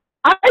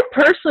 I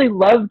personally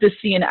love to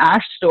see an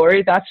Ash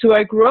story. That's who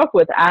I grew up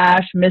with.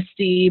 Ash,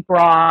 Misty,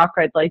 Brock.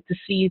 I'd like to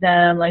see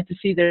them, like to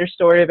see their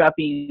story about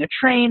being a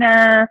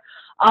trainer.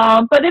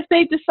 But if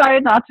they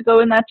decide not to go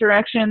in that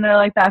direction, they're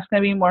like, that's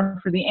going to be more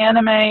for the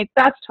anime,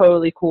 that's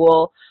totally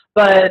cool.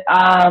 But,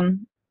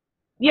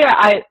 yeah,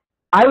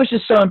 I was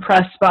just so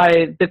impressed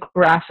by the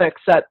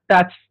graphics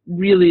that's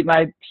really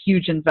my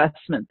huge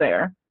investment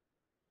there.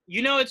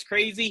 You know, it's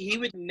crazy. He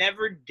would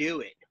never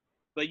do it.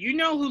 But you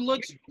know who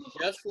looks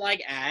just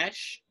like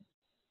Ash?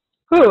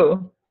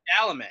 Who?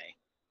 Chalamet.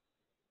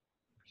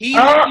 He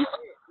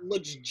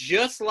looks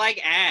just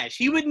like Ash.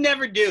 He would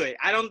never do it.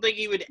 I don't think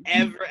he would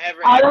ever.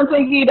 I don't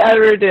think he'd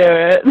ever do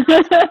it.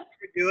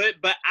 Do it.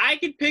 But I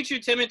could picture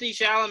Timothée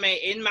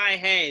Chalamet in my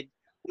head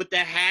with the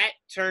hat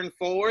turned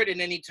forward, and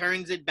then he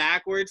turns it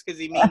backwards because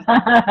he means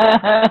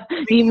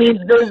he means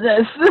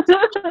business.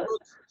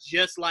 Looks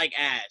just like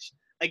Ash.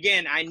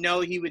 Again, I know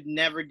he would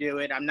never do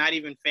it. I'm not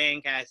even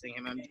fan casting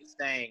him. I'm just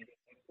saying.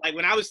 Like,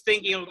 when I was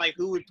thinking of, like,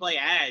 who would play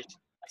Ash,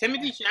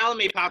 Timothée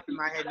Chalamet popped in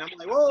my head, and I'm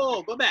like,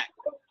 whoa, go back.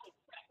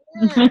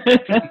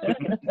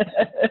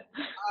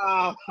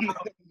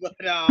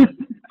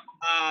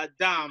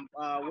 Dom,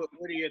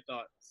 what are your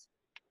thoughts?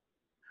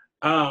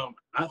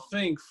 I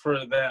think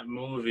for that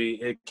movie,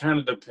 it kind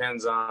of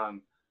depends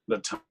on the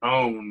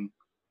tone.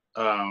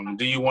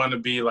 Do you want to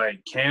be,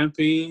 like,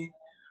 campy,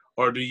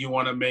 or do you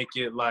want to make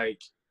it, like,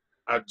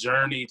 a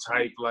journey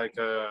type, like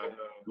a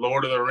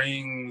Lord of the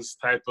Rings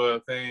type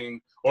of thing,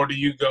 or do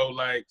you go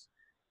like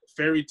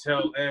fairy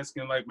tale-esque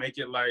and like make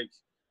it like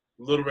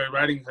Little Red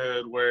Riding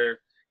Hood, where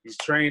he's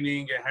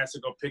training and has to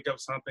go pick up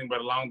something, but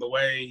along the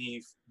way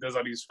he does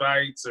all these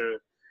fights? Or,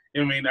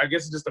 I mean, I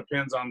guess it just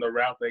depends on the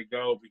route they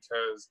go,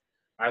 because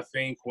I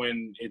think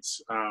when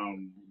it's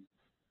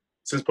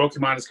since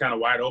Pokemon is kind of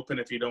wide open,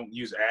 if you don't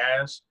use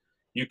Ash,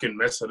 you can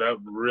mess it up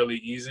really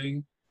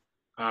easy,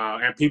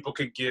 and people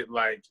could get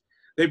like,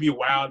 they'd be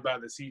wowed by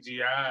the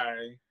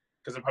CGI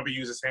because they probably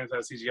use the same type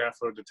of CGI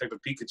for Detective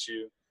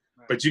Pikachu,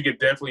 but you could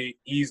definitely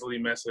easily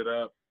mess it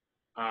up.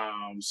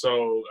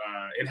 So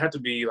it had to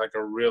be like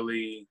a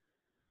really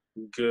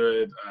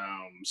good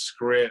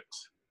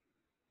script,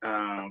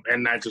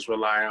 and not just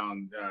rely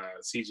on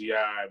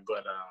CGI.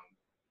 But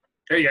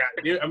yeah,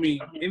 I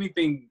mean,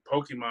 anything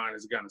Pokemon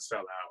is gonna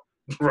sell out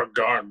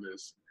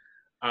regardless.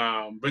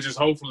 But just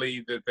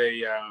hopefully that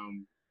they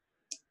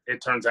it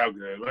turns out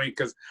good. I mean,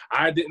 because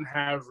I didn't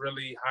have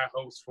really high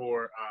hopes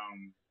for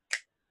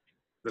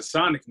the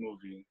Sonic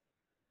movie.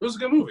 It was a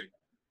good movie.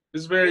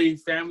 It's very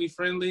family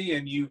friendly,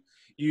 and you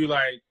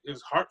like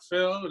it's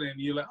heartfelt, and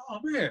you're like, oh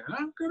man,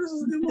 this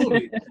is a good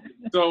movie.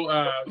 So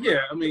yeah,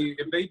 I mean,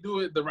 if they do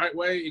it the right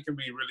way, it can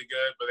be really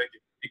good, but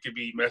it can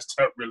be messed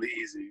up really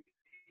easy.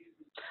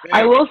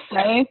 I will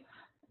say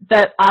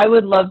that I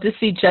would love to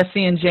see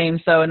Jesse and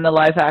James though in the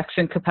live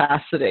action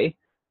capacity.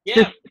 Yeah.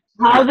 Just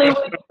how they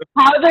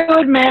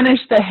would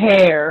manage the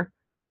hair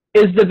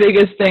is the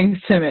biggest thing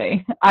to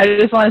me. I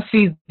just want to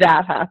see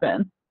that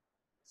happen.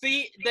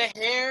 See, the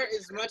hair,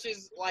 as much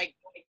as like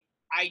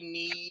I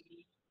need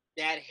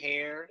that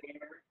hair,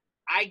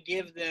 I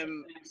give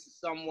them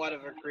somewhat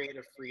of a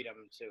creative freedom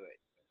to it.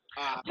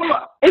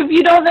 If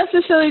you don't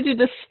necessarily do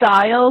the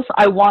styles,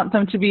 I want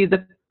them to be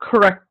the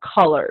correct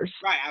colors.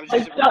 Right. I was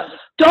just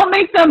don't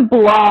make them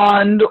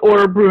blonde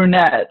or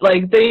brunette.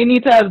 Like, they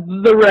need to have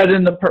the red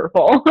and the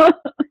purple.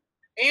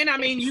 And I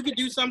mean, you could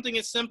do something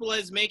as simple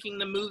as making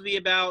the movie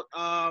about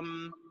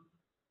the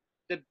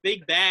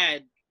big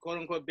bad, quote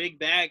unquote, big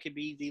bad could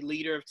be the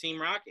leader of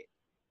Team Rocket.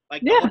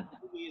 Like, the whole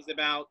movie is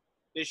about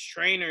this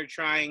trainer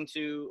trying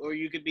to, or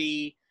you could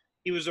be,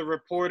 he was a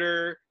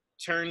reporter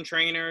turned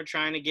trainer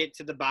trying to get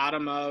to the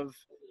bottom of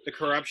the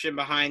corruption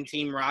behind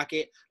Team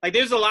Rocket. Like,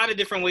 there's a lot of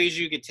different ways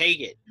you could take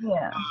it.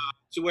 Yeah.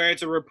 To where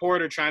it's a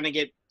reporter trying to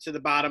get to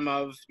the bottom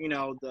of, you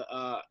know, the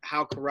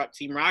how corrupt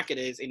Team Rocket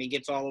is, and he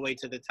gets all the way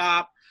to the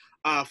top,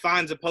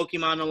 finds a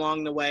Pokemon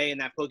along the way, and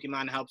that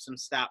Pokemon helps him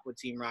stop what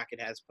Team Rocket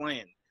has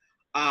planned.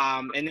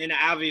 And then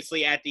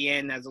obviously at the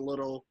end, there's a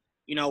little,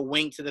 you know,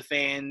 wink to the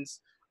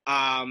fans.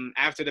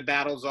 After the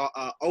battle's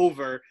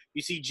over,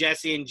 you see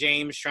Jesse and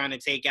James trying to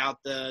take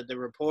out the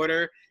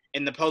reporter,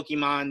 and the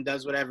Pokemon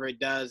does whatever it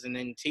does, and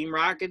then Team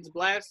Rocket's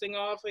blasting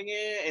off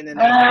again, and then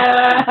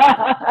there's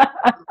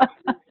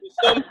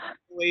so many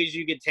ways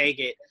you could take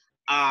it.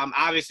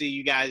 Obviously,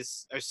 you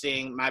guys are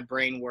seeing my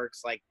brain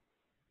works like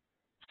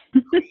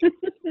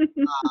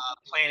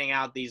planning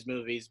out these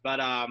movies, but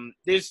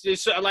there's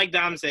like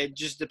Dom said,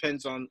 just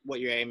depends on what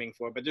you're aiming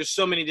for. But there's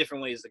so many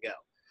different ways to go.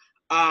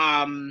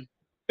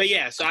 But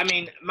yeah, so I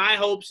mean, my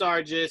hopes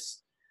are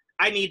just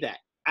I need that.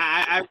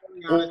 I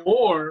really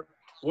or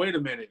wait a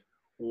minute,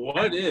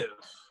 what if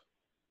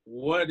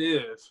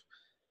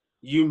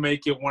you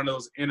make it one of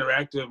those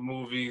interactive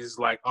movies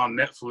like on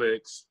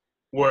Netflix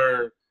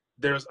where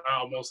there's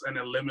almost an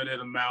unlimited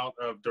amount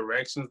of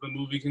directions the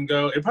movie can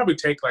go? It probably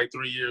take like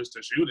 3 years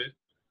to shoot it,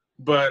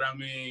 but I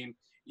mean,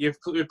 if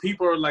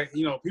people are like,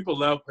 you know, people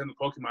love playing the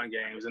Pokemon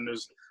games, and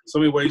there's so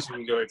many ways you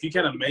can go. If you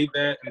kind of made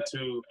that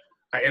into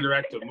an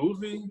interactive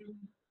movie,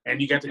 and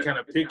you got to kind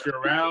of pick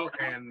your route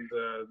and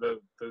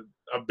the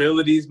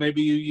abilities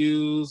maybe you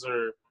use,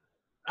 or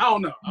I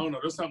don't know.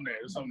 There's something there.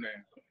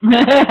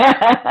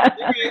 I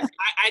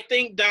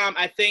think, Dom,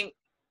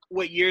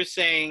 what you're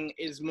saying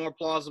is more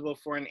plausible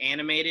for an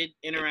animated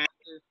interactive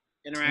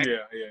than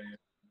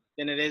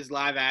it is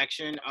live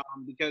action,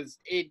 because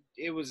it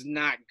was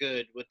not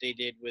good what they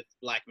did with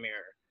Black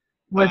Mirror.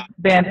 With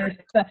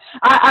Bandersnatch.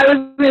 I was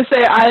going to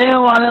say, I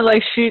didn't want to,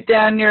 like, shoot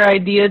down your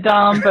idea,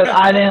 Dom, but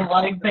I didn't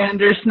like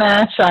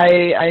Bandersnatch.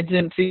 I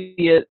didn't see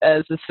it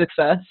as a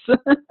success.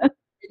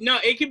 No,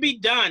 it could be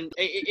done.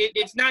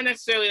 It's not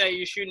necessarily that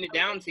you're shooting it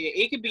down to you.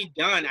 It could be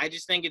done. I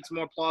just think it's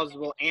more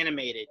plausible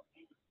animated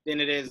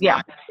than it is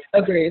live.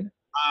 Agreed.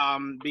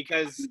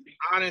 Because,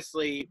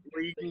 honestly,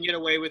 where you can get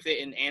away with it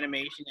in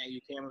animation that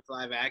you can with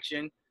live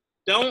action,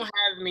 don't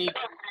have me pick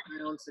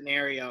my own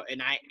scenario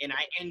and I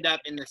end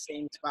up in the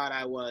same spot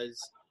I was.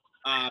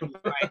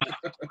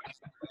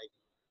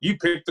 You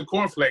picked the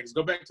cornflakes.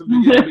 Go back to the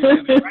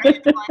beginning.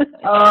 Right?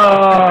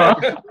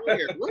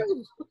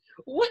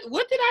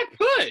 What did I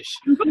push?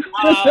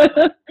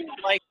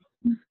 Like,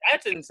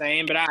 that's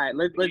insane. But all right,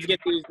 let's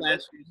get through these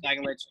last few so I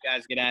can let you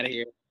guys get out of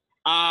here.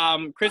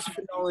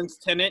 Christopher Nolan's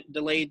Tenet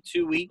delayed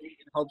 2 weeks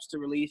and hopes to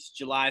release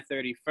July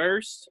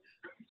 31st.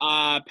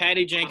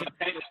 Patty Jenkins'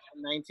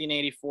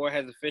 1984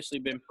 has officially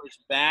been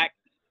pushed back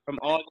from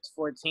August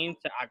 14th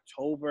to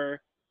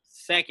October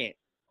 2nd.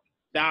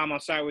 Dom, I'll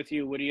start with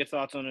you. What are your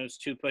thoughts on those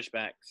two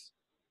pushbacks?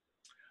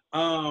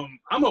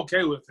 I'm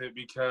okay with it,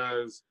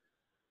 because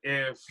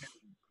if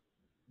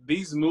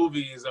these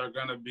movies are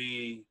going to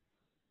be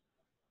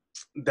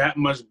that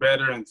much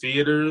better in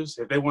theaters,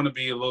 if they want to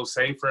be a little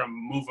safer and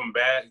move them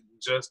back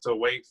just to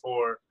wait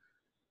for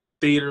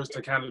theaters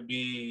to kind of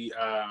be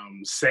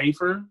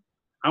safer,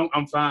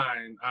 I'm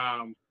fine.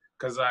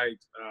 Because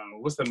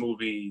what's the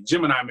movie?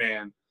 Gemini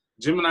Man.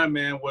 Gemini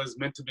Man was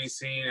meant to be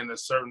seen in a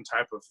certain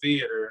type of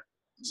theater.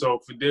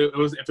 So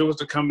if it was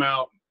to come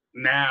out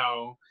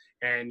now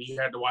and you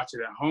had to watch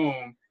it at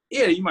home,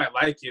 yeah, you might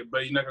like it,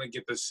 but you're not going to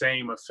get the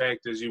same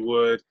effect as you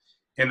would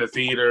in the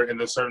theater in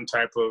the certain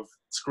type of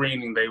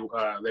screening they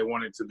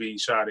want it to be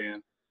shot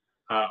in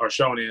or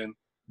shown in.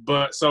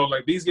 But so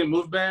like these get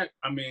moved back,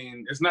 I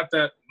mean, it's not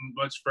that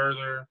much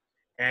further,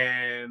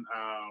 and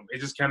it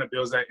just kind of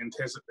builds that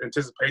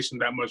anticipation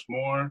that much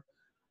more.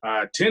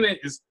 Tenet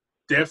is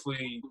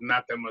definitely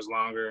not that much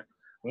longer.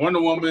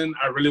 Wonder Woman,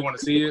 I really want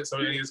to see it, so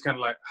it's kind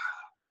of like,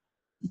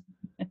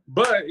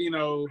 but you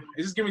know,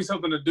 it just give me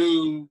something to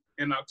do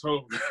in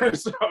October,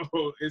 so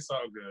it's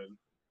all good.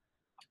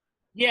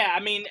 Yeah, I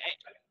mean,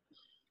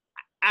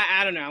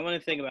 I don't know. I want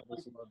to think about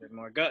this a little bit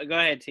more. Go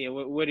ahead, Tia.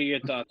 What are your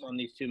thoughts on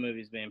these two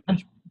movies being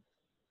pushed?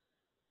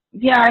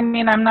 Yeah, I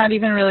mean, I'm not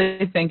even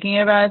really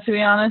thinking about it, to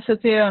be honest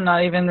with you. I'm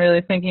not even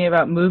really thinking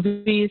about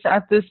movies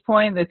at this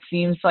point. It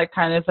seems like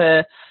kind of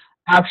a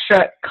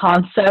abstract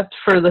concept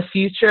for the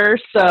future.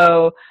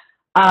 So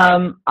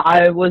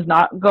I was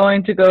not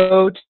going to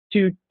go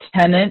to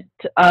Tenet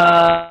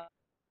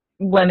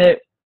when it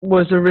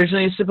was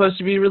originally supposed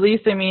to be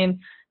released. I mean,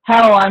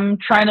 hell, I'm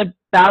trying to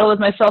battle with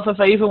myself if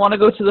I even want to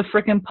go to the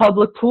freaking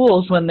public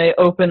pools when they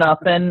open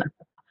up. And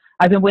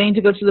I've been waiting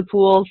to go to the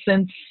pool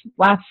since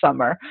last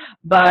summer.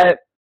 But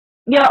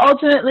yeah,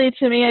 ultimately,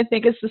 to me, I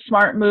think it's the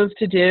smart move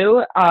to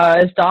do.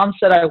 As Dom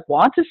said, I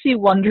want to see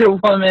Wonder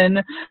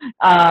Woman,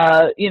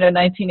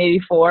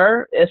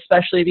 1984,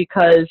 especially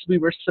because we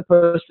were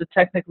supposed to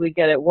technically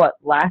get it,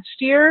 last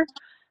year?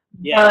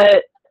 Yeah.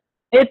 But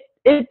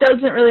it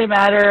doesn't really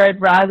matter.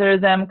 I'd rather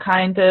them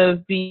kind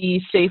of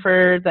be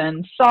safer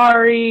than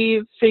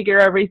sorry, figure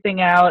everything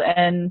out,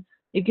 and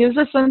it gives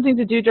us something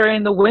to do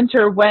during the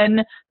winter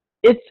when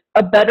it's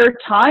a better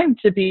time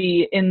to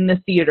be in the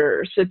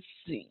theaters. It's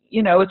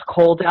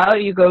cold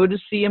out. You go to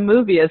see a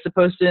movie as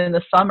opposed to in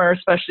the summer,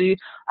 especially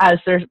as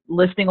they're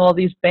lifting all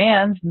these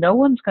bans. No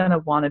one's going to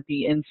want to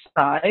be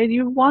inside.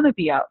 You want to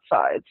be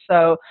outside.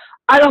 So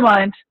I don't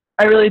mind.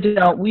 I really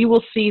don't. We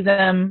will see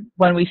them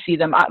when we see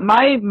them.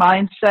 My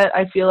mindset,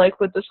 I feel like,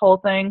 with this whole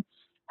thing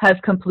has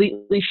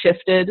completely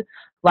shifted.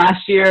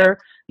 Last year,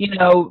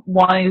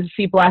 wanting to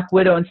see Black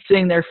Widow and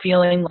sitting there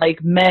feeling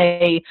like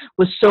May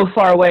was so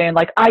far away and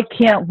like, I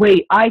can't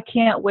wait.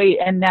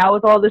 And now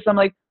with all this, I'm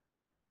like,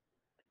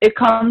 it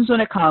comes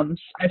when it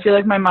comes. I feel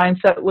like my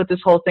mindset with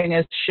this whole thing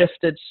has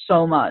shifted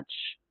so much.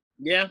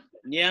 Yeah.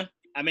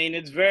 I mean,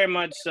 it's very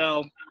much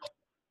so.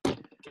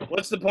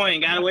 What's the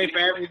point? Gotta wait for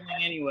everything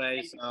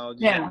anyway. So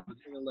just add to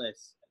the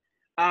list.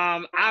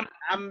 I'm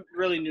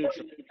really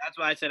neutral. That's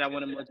why I said I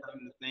wanted more time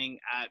to think.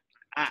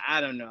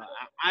 I don't know.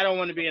 I don't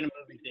want to be in a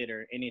movie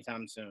theater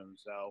anytime soon.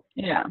 So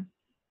yeah,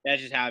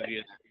 that's just how I view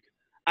it.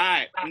 All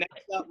right.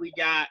 Next up, we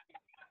got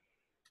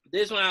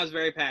this one. I was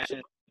very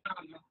passionate.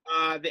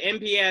 The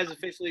MPA has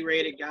officially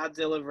rated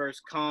Godzilla vs.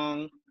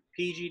 Kong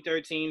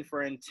PG-13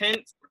 for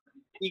intense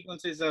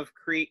sequences of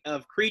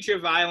creature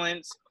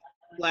violence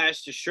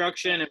 /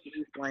 destruction and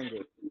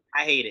language.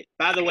 I hate it.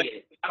 By the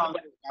way,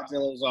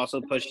 Godzilla is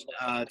also pushed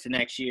to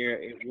next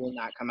year. It will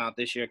not come out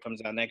this year. It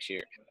comes out next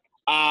year.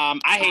 I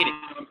hate it.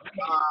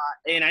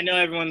 And I know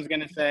everyone's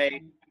going to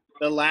say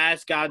the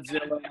last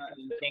Godzilla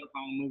and King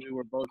Kong movie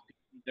were both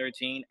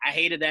PG-13. I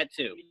hated that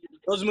too.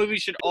 Those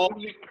movies should all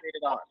be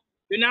rated R.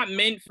 They're not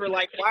meant for,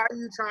 why are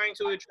you trying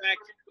to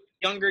attract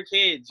younger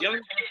kids?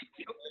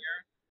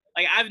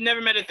 Like, I've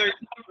never met a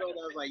 13-year-old that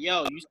was like,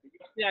 yo, you see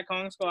that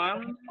Kong Skull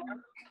Island?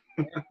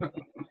 They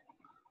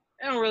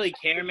don't really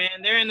care,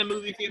 man. They're in the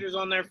movie theaters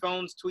on their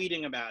phones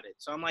tweeting about it.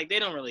 So I'm like, they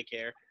don't really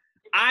care.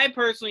 I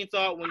personally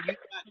thought when you got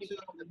two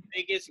of the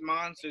biggest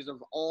monsters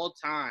of all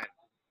time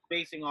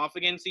facing off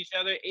against each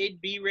other,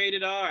 it'd be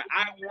rated R.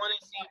 I want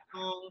to see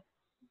Kong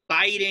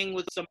biting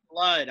with some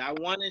blood. I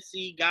want to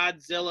see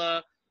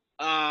Godzilla,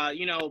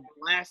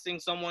 blasting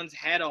someone's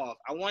head off.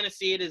 I want to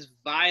see it as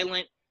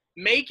violent.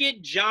 Make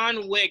it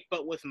John Wick,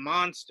 but with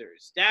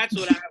monsters. That's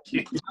what I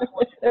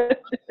want.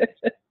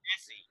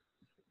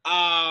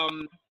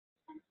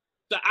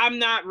 So I'm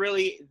not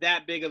really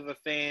that big of a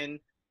fan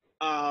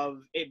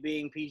of it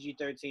being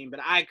PG-13, but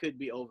I could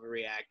be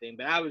overreacting.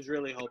 But I was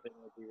really hoping it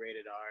would be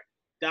rated R.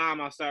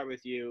 Dom, I'll start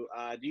with you.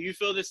 Do you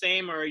feel the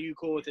same, or are you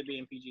cool with it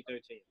being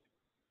PG-13?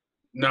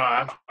 No,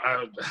 I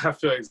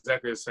feel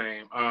exactly the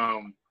same.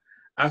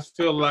 I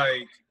feel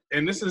like,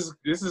 and this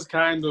is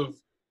kind of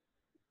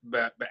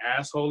the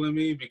asshole in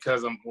me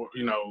because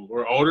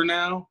we're older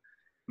now.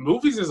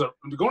 Going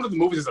to the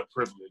movies is a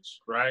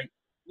privilege, right?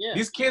 Yeah.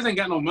 These kids ain't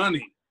got no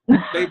money.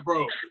 They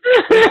broke.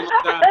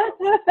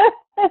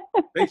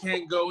 They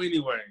can't go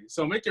anyway.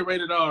 So make it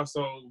rated R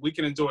so we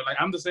can enjoy it. Like,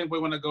 I'm the same way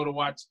when I go to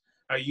watch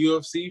a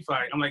UFC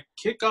fight. I'm like,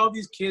 kick all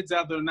these kids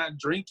out there not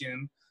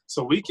drinking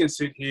so we can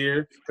sit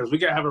here because we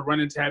got to have a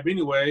running tab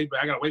anyway,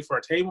 but I got to wait for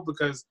a table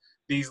because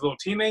these little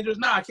teenagers,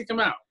 kick them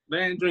out. They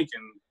ain't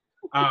drinking.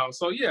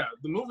 So, yeah,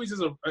 the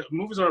movies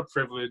are a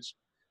privilege.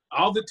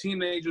 All the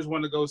teenagers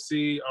want to go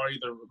see are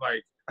either,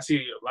 like, I see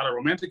a lot of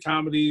romantic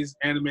comedies,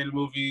 animated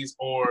movies,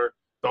 or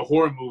the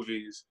horror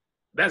movies.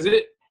 That's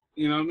it.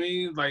 You know what I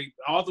mean? Like,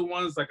 all the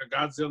ones like a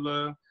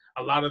Godzilla,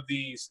 a lot of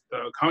these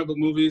comic book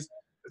movies,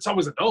 it's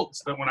always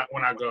adults that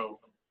when I go.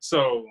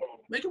 So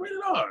make it rated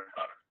R.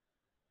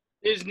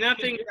 There's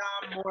nothing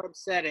more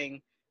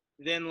upsetting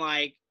than,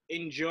 like,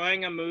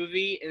 enjoying a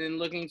movie and then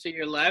looking to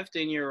your left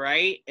and your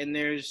right, and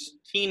there's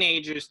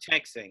teenagers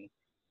texting.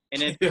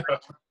 And it's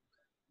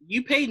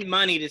you paid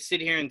money to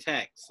sit here and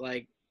text.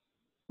 Like,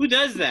 who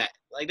does that?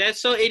 Like,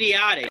 that's so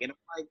idiotic. And I'm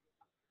like,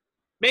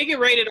 make it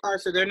rated R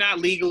so they're not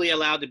legally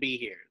allowed to be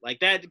here. Like,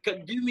 that.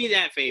 Do me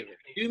that favor.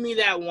 Do me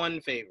that one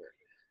favor.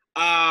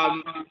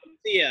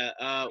 Tia,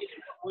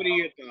 what are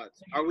your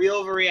thoughts? Are we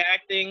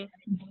overreacting,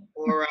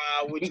 or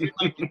would you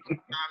like to see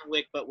John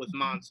Wick but with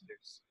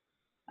monsters?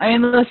 I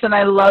mean, listen,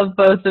 I love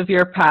both of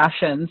your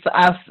passions.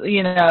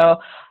 You know,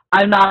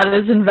 I'm not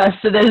as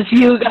invested as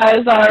you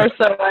guys are,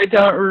 so I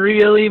don't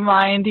really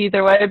mind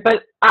either way.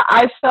 But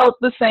I felt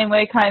the same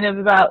way kind of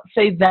about,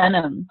 say,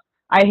 Venom.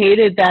 I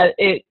hated that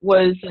it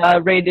was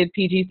rated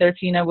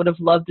PG-13. I would have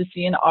loved to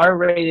see an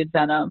R-rated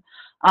Venom.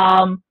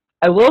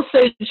 I will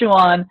say,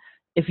 Juwan,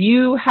 if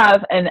you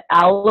have an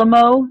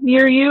Alamo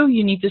near you,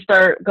 you need to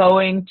start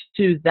going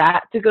to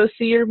that to go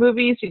see your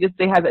movies because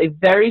they have a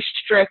very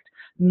strict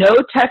no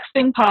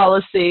texting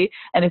policy.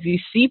 And if you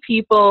see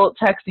people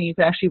texting, you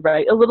can actually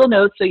write a little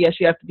note. So yes,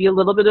 you have to be a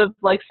little bit of,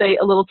 like, say,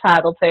 a little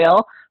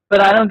tattletale,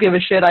 but I don't give a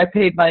shit. I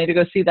paid money to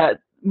go see that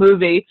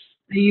movie.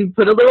 You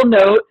put a little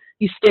note,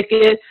 you stick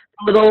it,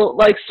 little,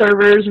 like,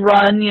 servers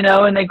run, you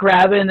know, and they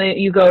grab it and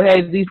you go,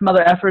 hey, these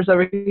mother effers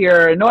over here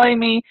are annoying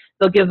me.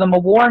 They'll give them a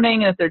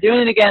warning. And if they're doing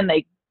it again,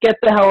 they get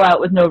the hell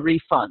out with no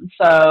refund.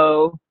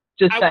 So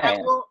just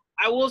saying.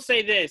 I will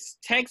say this.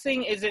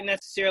 Texting isn't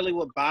necessarily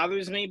what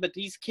bothers me, but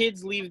these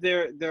kids leave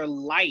their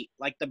light,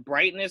 like the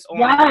brightness on.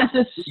 Yes,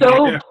 it's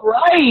so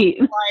bright.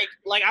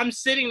 Like I'm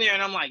sitting there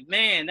and I'm like,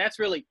 man, that's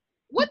really,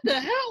 what the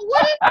hell?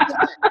 What is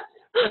that?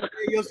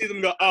 You'll see them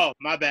go, oh,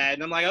 my bad.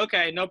 And I'm like,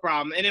 okay, no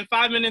problem. And then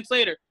 5 minutes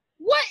later,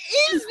 what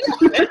is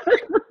that?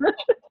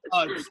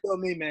 Oh, it's still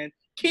me, man.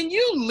 Can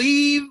you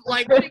leave?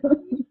 Like, what are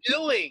you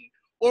doing?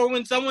 Or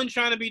when someone's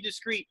trying to be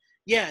discreet,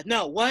 yeah,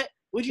 no, what?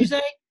 What'd you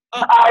say?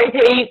 I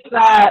hate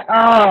that.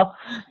 Oh.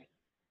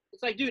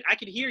 It's like, dude, I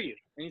can hear you.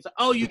 And he's like,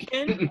 oh, you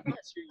can?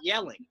 Yes, you're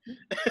yelling.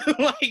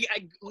 Like,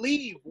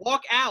 leave,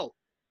 walk out.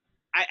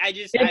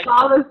 It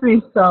bothers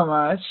me so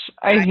much.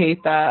 I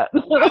hate that.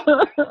 I went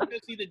to go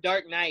see The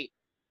Dark Knight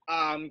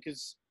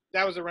because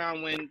that was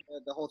around when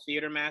the whole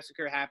theater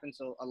massacre happened,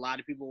 so a lot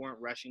of people weren't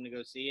rushing to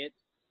go see it.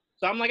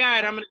 So I'm like, all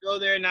right, I'm going to go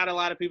there. Not a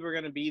lot of people are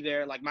going to be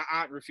there. Like, my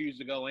aunt refused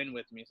to go in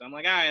with me. So I'm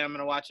like, all right, I'm going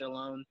to watch it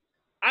alone.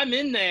 I'm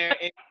in there,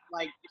 and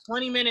like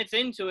 20 minutes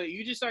into it,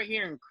 you just start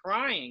hearing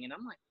crying. And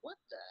I'm like, what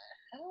the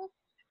hell?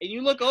 And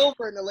you look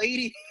over, and the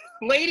lady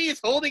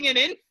is holding an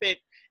infant.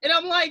 And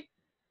I'm like,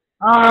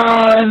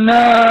 oh,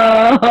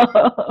 no. What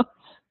are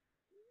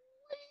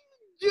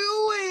you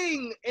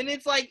doing? And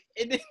it's like,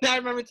 and then I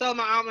remember telling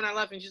my aunt when I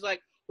left, and she's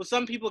like, well,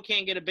 some people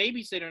can't get a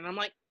babysitter. And I'm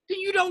like, then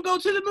you don't go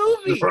to the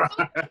movie.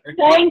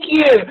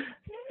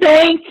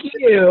 Thank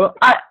you.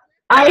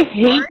 I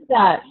hate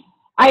that.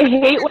 I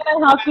hate when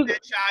I have to.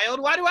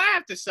 Child, why do I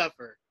have to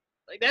suffer?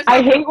 Like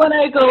I hate when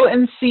I go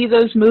and see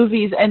those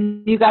movies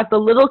and you got the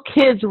little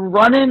kids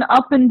running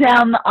up and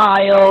down the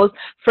aisles,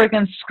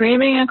 freaking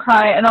screaming and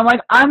crying, and I'm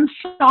like, I'm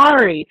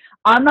sorry,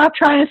 I'm not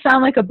trying to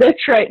sound like a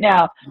bitch right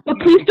now, but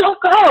please don't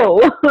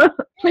go.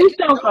 Please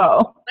don't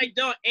go. Like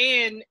don't,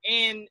 and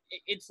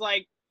it's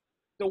like.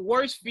 The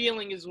worst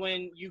feeling is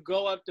when you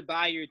go up to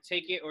buy your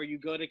ticket or you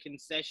go to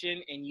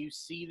concession and you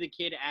see the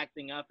kid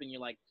acting up and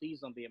you're like, please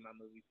don't be in my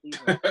movie. Please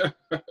don't be in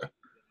my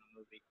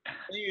movie.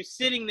 And you're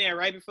sitting there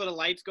right before the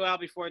lights go out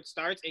before it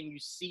starts and you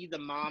see the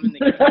mom and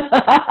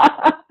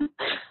the kid.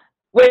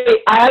 Wait,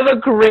 I have a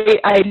great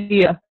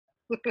idea.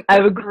 I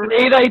have a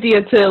great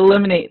idea to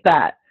eliminate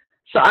that.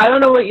 So I don't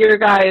know what your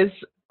guys'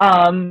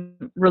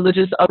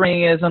 religious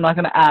upbringing is. I'm not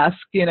going to ask,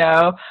 you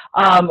know,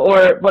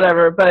 or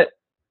whatever. But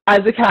as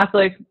a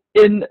Catholic,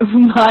 in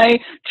my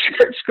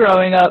church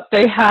growing up,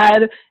 they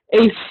had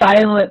a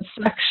silent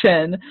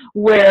section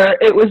where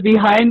it was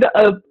behind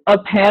a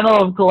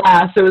panel of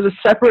glass. It was a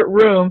separate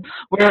room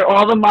where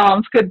all the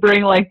moms could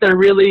bring like their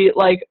really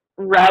like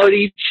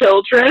rowdy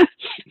children.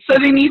 So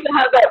they need to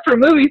have that for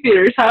movie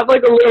theaters. Have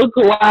like a little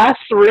glass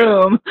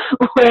room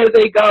where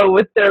they go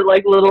with their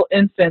like little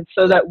infants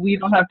so that we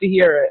don't have to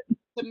hear it.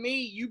 To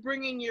me, you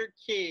bringing your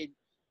kid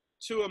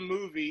to a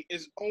movie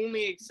is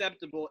only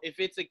acceptable if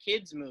it's a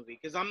kid's movie.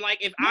 Because I'm like,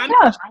 if I'm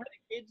watching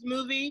a kid's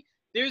movie,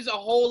 there's a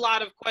whole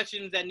lot of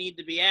questions that need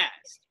to be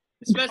asked,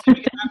 especially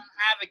because I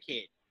don't have a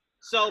kid.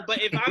 So,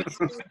 but if I'm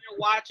sitting there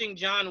watching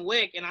John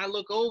Wick and I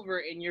look over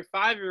and your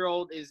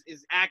 5-year-old is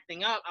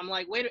acting up, I'm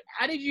like, wait,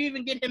 how did you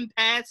even get him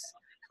past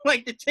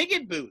like the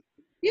ticket booth?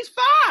 He's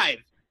 5.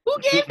 Who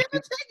gave him a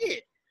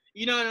ticket?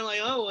 You know, and I'm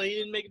like, oh, well, he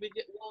didn't make a big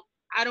deal. Well,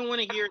 I don't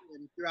want to hear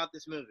him throughout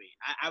this movie.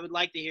 I would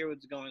like to hear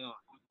what's going on.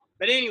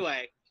 But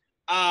anyway,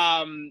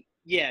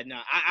 yeah, no,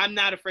 I'm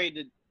not afraid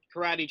to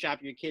karate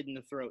chop your kid in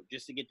the throat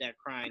just to get that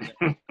crying.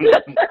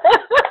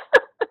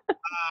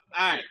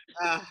 All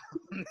right.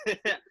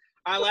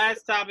 Our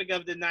last topic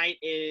of the night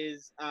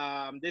is,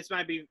 this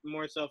might be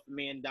more so for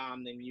me and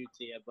Dom than you,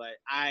 Tia, but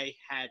I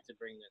had to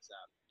bring this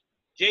up.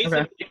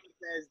 Jason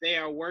says they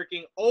are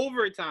working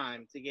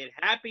overtime to get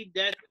Happy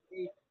Death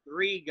Day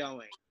 3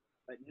 going,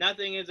 but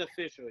nothing is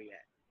official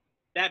yet.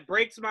 That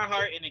breaks my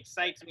heart and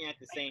excites me at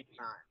the same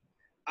time.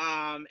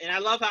 And I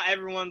love how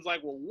everyone's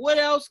like, well, what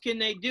else can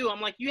they do?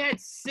 I'm like, you had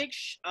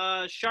 6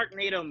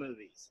 Sharknado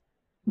movies.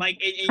 Like,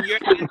 in your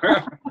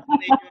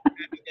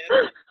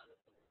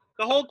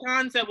the whole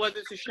concept was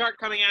it's a shark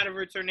coming out of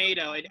a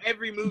tornado. In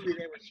every movie,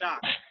 they were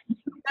shocked.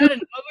 had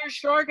another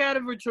shark out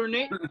of a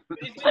tornado.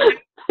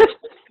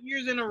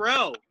 Years in a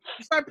row.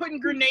 You start putting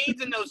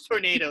grenades in those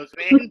tornadoes,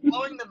 man,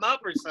 blowing them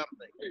up or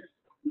something.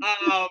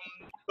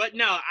 But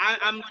no,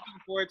 I'm looking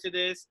forward to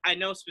this. I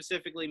know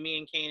specifically me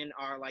and Kanan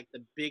are like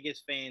the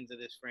biggest fans of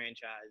this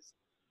franchise.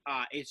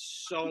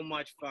 It's so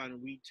much fun.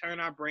 We turn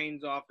our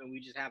brains off and we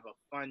just have a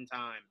fun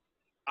time.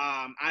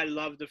 I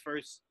love the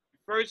first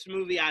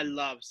movie. I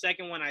loved.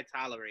 Second one I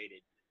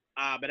tolerated,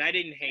 but I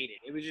didn't hate it.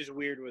 It was just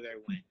weird where they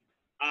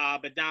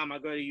went. But Dom, I'll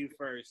go to you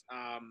first.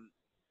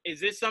 Is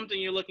this something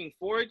you're looking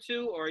forward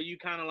to, or are you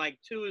kind of like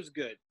 2 is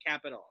good,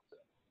 cap it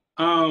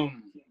off?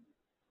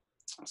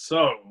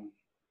 So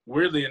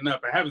weirdly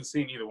enough, I haven't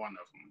seen either one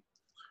of them.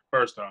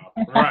 First off,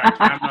 right?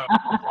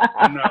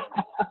 I know.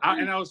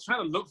 And I was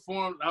trying to look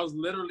for them. I was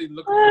literally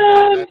looking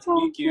for them that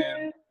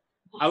weekend.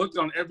 I looked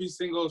on every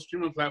single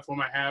streaming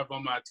platform I have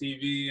on my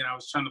TV, and I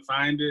was trying to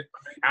find it.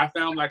 I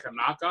found like a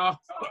knockoff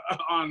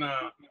on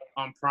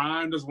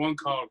Prime. There's one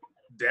called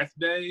Death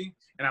Day,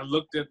 and I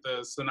looked at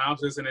the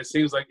synopsis, and it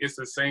seems like it's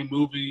the same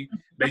movie.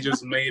 They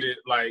just made it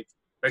like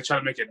they try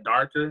to make it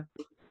darker.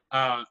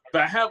 But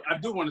I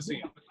do want to see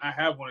him. I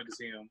have wanted to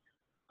see him.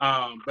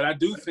 But I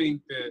do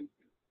think that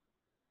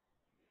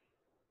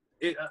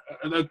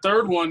the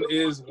third one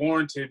is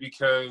warranted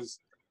because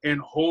in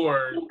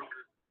horror,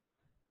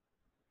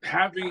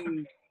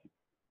 having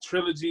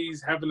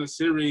trilogies, having a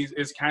series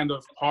is kind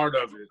of part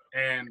of it.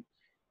 And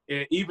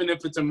even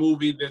if it's a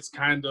movie that's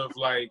kind of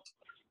like,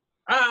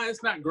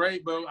 it's not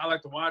great, but I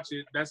like to watch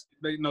it. That's,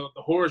 the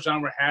horror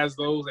genre has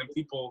those, and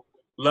people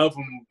love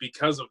them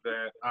because of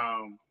that.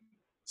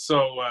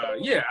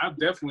 Yeah, I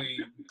definitely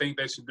think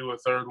they should do a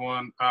third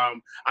one.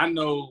 I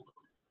know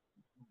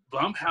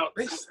Blumhouse,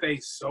 they stay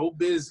so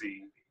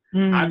busy.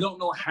 I don't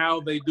know how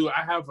they do it.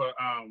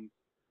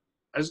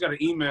 I just got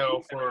an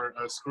email for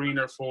a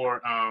screener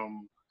for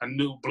a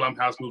new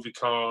Blumhouse movie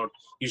called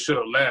You Should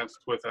Have Left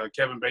with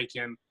Kevin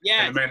Bacon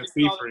and Amanda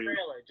Seyfried.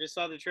 Just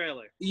saw the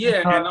trailer.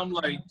 Yeah, and I'm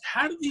like,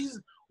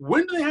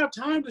 when do they have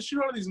time to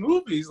shoot all these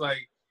movies?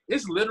 Like,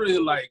 it's literally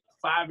like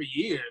 5 a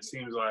year, it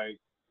seems like.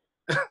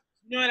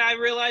 You know what I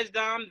realized,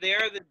 Dom?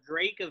 They're the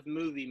Drake of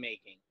movie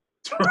making.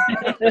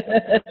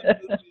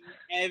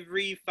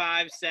 Every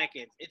 5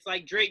 seconds. It's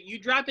like, Drake, you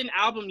dropped an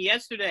album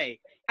yesterday.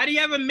 How do you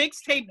have a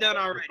mixtape done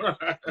already?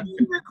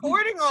 You're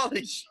recording all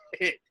this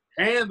shit.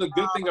 And the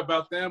good thing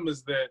about them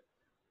is that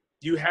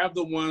you have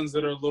the ones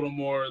that are a little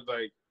more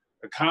like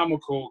the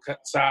comical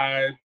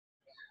side.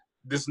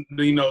 This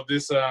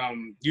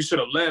You Should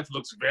Have Left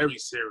looks very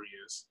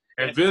serious.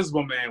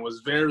 Invisible Man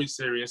was very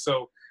serious.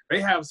 So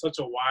they have such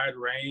a wide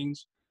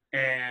range.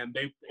 And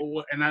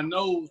I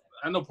know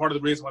part of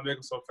the reason why they're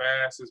so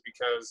fast is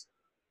because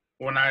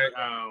when I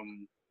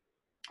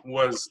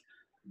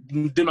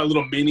did my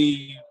little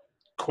mini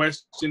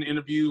question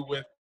interview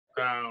with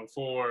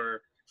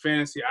for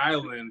Fantasy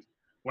Island,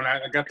 when I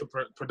got the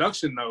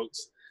production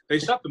notes, they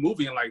shot the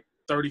movie in like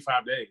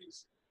 35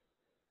 days,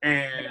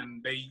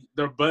 and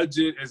their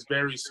budget is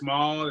very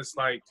small. It's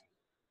like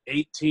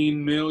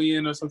 18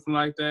 million or something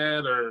like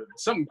that, or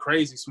something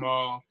crazy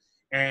small,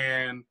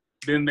 and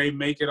then they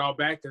make it all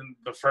back in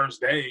the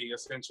first day,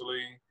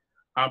 essentially.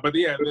 But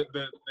yeah,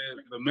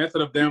 the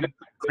method of them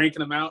cranking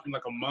them out in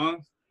like a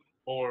month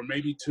or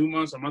maybe 2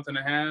 months, a month and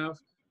a half,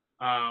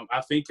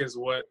 I think is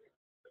what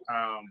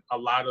a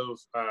lot of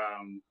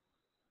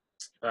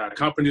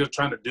companies are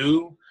trying to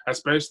do,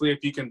 especially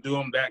if you can do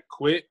them that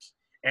quick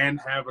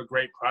and have a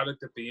great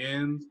product at the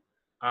end.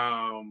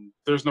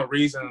 There's no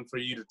reason for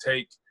you to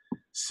take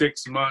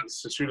 6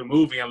 months to shoot a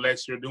movie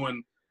unless you're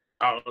doing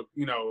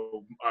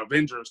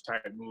Avengers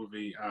type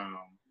movie.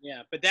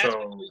 Yeah, but that's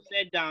what we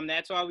said, Dom.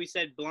 That's why we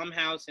said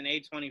Blumhouse and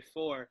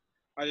A24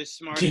 are the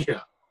smartest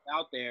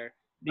out there,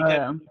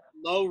 because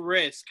low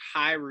risk,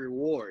 high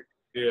reward.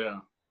 Yeah.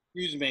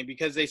 Excuse me,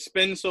 because they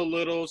spend so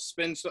little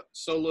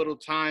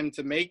time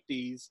to make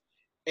these,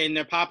 and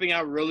they're popping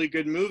out really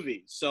good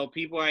movies. So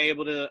people are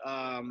able to,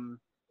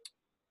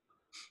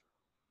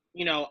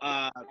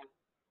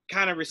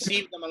 kind of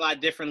receive them a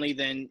lot differently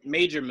than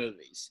major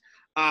movies.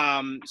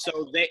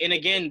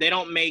 They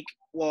don't make,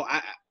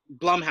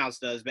 Blumhouse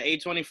does, but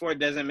A24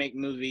 doesn't make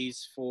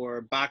movies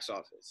for box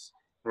office.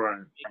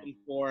 Right.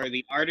 For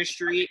the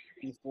artistry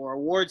and for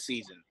award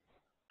season.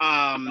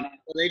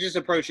 They just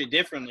approach it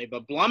differently.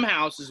 But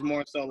Blumhouse is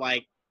more so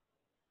like,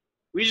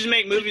 we just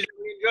make movies that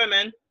we enjoy,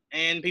 man.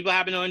 And people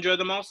happen to enjoy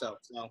them also.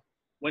 So,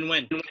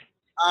 win-win.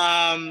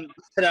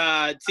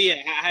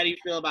 Tia, how do you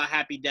feel about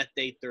Happy Death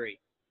Day 3?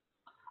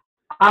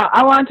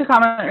 I wanted to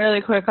comment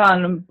really quick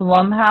on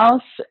Blumhouse.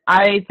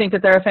 I think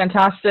that they're a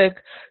fantastic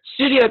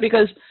studio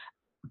because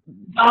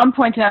Dom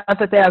pointed out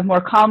that they have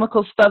more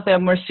comical stuff, they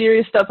have more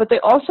serious stuff, but they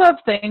also have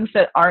things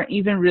that aren't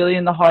even really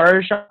in the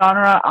horror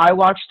genre. I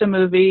watched a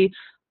movie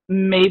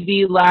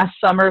maybe last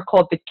summer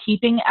called The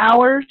Keeping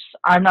Hours.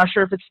 I'm not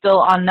sure if it's still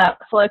on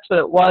Netflix, but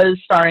it was,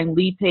 starring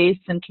Lee Pace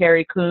and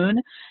Carrie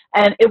Coon.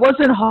 And it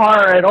wasn't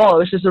horror at all. It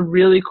was just a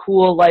really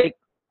cool,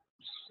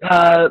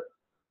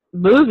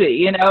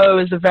 movie. It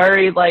was a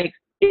very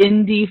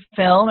indie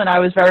film, and I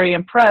was very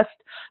impressed.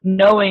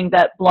 knowing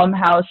that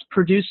Blumhouse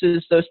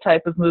produces those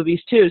type of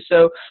movies too.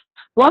 So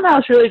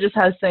Blumhouse really just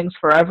has things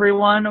for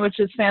everyone, which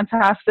is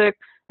fantastic.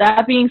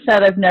 That being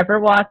said, I've never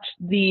watched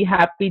the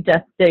Happy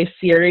Death Day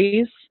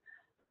series,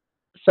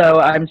 so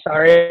I'm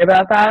sorry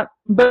about that.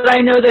 But I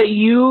know that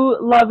you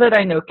love it.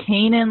 I know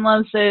Kanan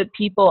loves it.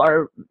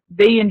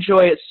 They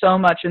enjoy it so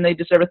much, and they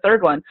deserve a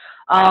third one.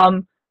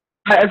 I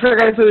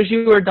forgot if it was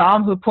you or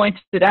Dom who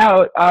pointed it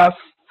out.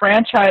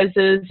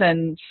 Franchises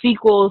and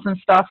sequels and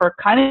stuff are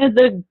kind of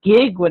the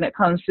gig when it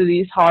comes to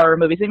these horror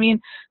movies. I mean,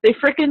 they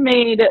freaking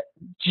made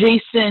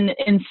Jason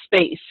in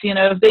space. You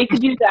know, if they could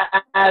do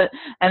that,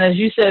 and as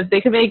you said, if they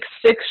could make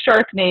 6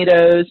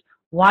 Sharknadoes,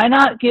 why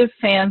not give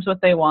fans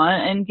what they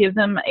want and give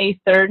them a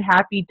third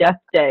Happy Death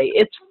Day?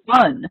 It's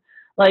fun.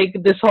 Like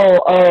this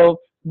whole,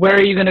 where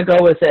are you going to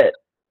go with it?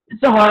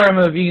 It's a horror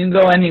movie. You can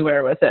go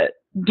anywhere with it.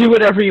 Do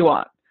whatever you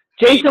want.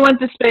 Jason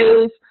went to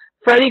space.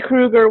 Freddy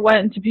Krueger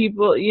went to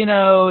people,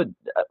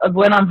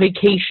 went on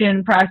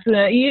vacation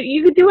practically.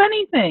 You could do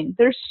anything.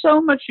 There's so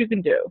much you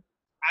can do.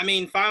 I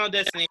mean, Final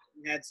Destination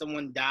had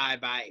someone die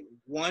by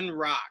one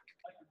rock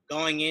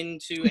going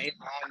into a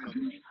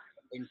bomb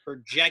and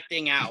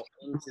projecting out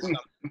into something.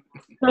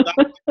 So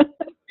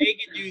they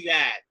could do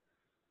that.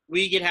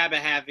 We could have a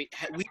Happy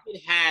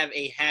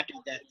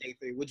Death Day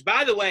 3. Which,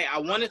 by the way, I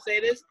want to say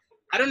this.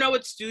 I don't know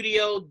what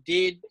studio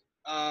did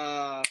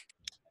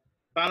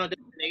Final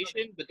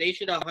Destination, but they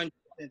should 100%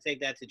 take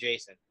that to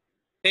Jason.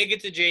 Take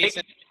it to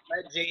Jason.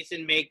 Let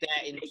Jason make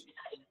that into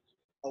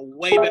a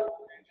way better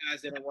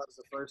franchise than it was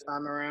the first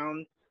time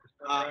around.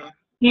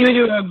 He would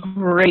do a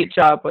great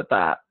job with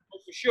that.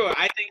 For sure.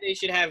 I think they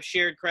should have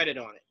shared credit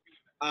on it.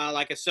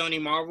 Like a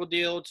Sony Marvel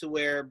deal to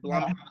where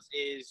Blumhouse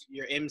is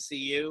your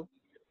MCU,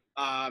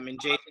 and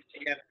Jason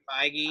Kevin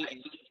Feige,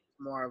 and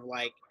more of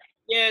like,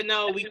 yeah,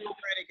 no, we give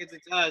credit because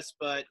it's us,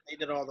 but they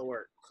did all the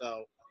work.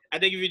 So I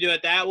think if you do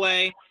it that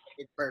way,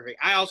 it's perfect.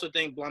 I also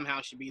think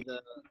Blumhouse should be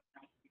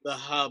the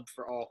hub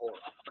for all horror.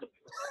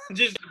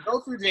 Just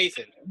go through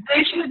Jason.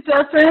 They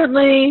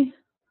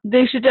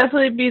should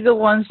definitely be the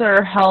ones that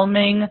are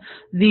helming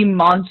the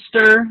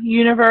monster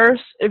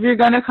universe. If you're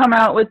going to come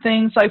out with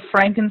things like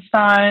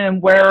Frankenstein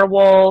and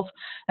Werewolf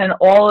and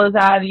all of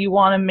that, you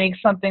want to make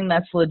something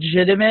that's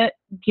legitimate,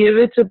 give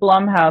it to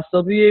Blumhouse.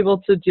 They'll be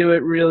able to do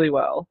it really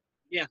well.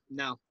 Yeah,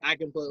 no, I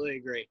completely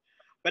agree.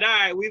 But all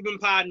right, we've been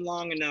podding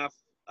long enough.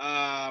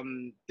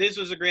 This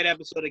was a great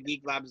episode of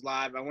Geek Vibes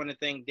Live. I want to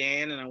thank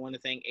Dan and I want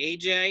to thank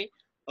AJ,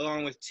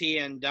 along with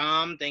Tia and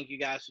Dom. Thank you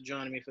guys for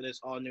joining me for this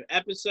all-new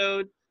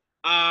episode.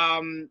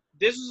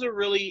 This was a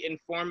really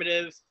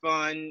informative,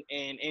 fun,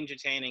 and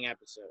entertaining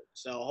episode.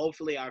 So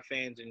hopefully our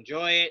fans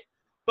enjoy it.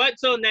 But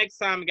till next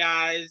time,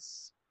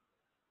 guys.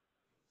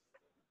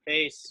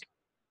 Peace.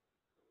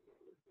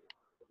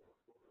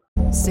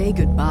 Say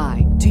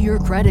goodbye to your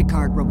credit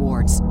card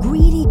rewards.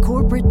 Greedy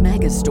corporate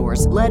mega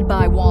stores, led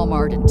by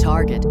Walmart and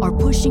Target, are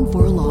pushing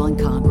for a law in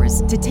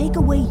Congress to take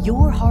away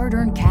your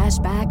hard-earned cash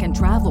back and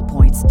travel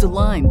points to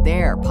line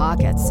their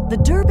pockets. The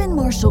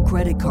Durbin-Marshall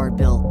credit card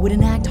bill would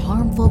enact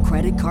harmful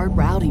credit card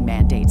routing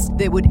mandates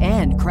that would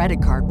end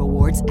credit card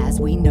rewards as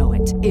we know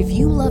it. If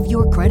you love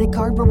your credit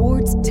card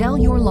rewards, tell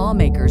your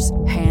lawmakers,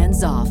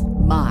 hands off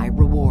my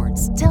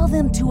rewards. Tell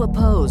them to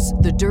oppose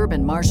the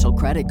Durbin-Marshall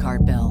credit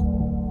card bill.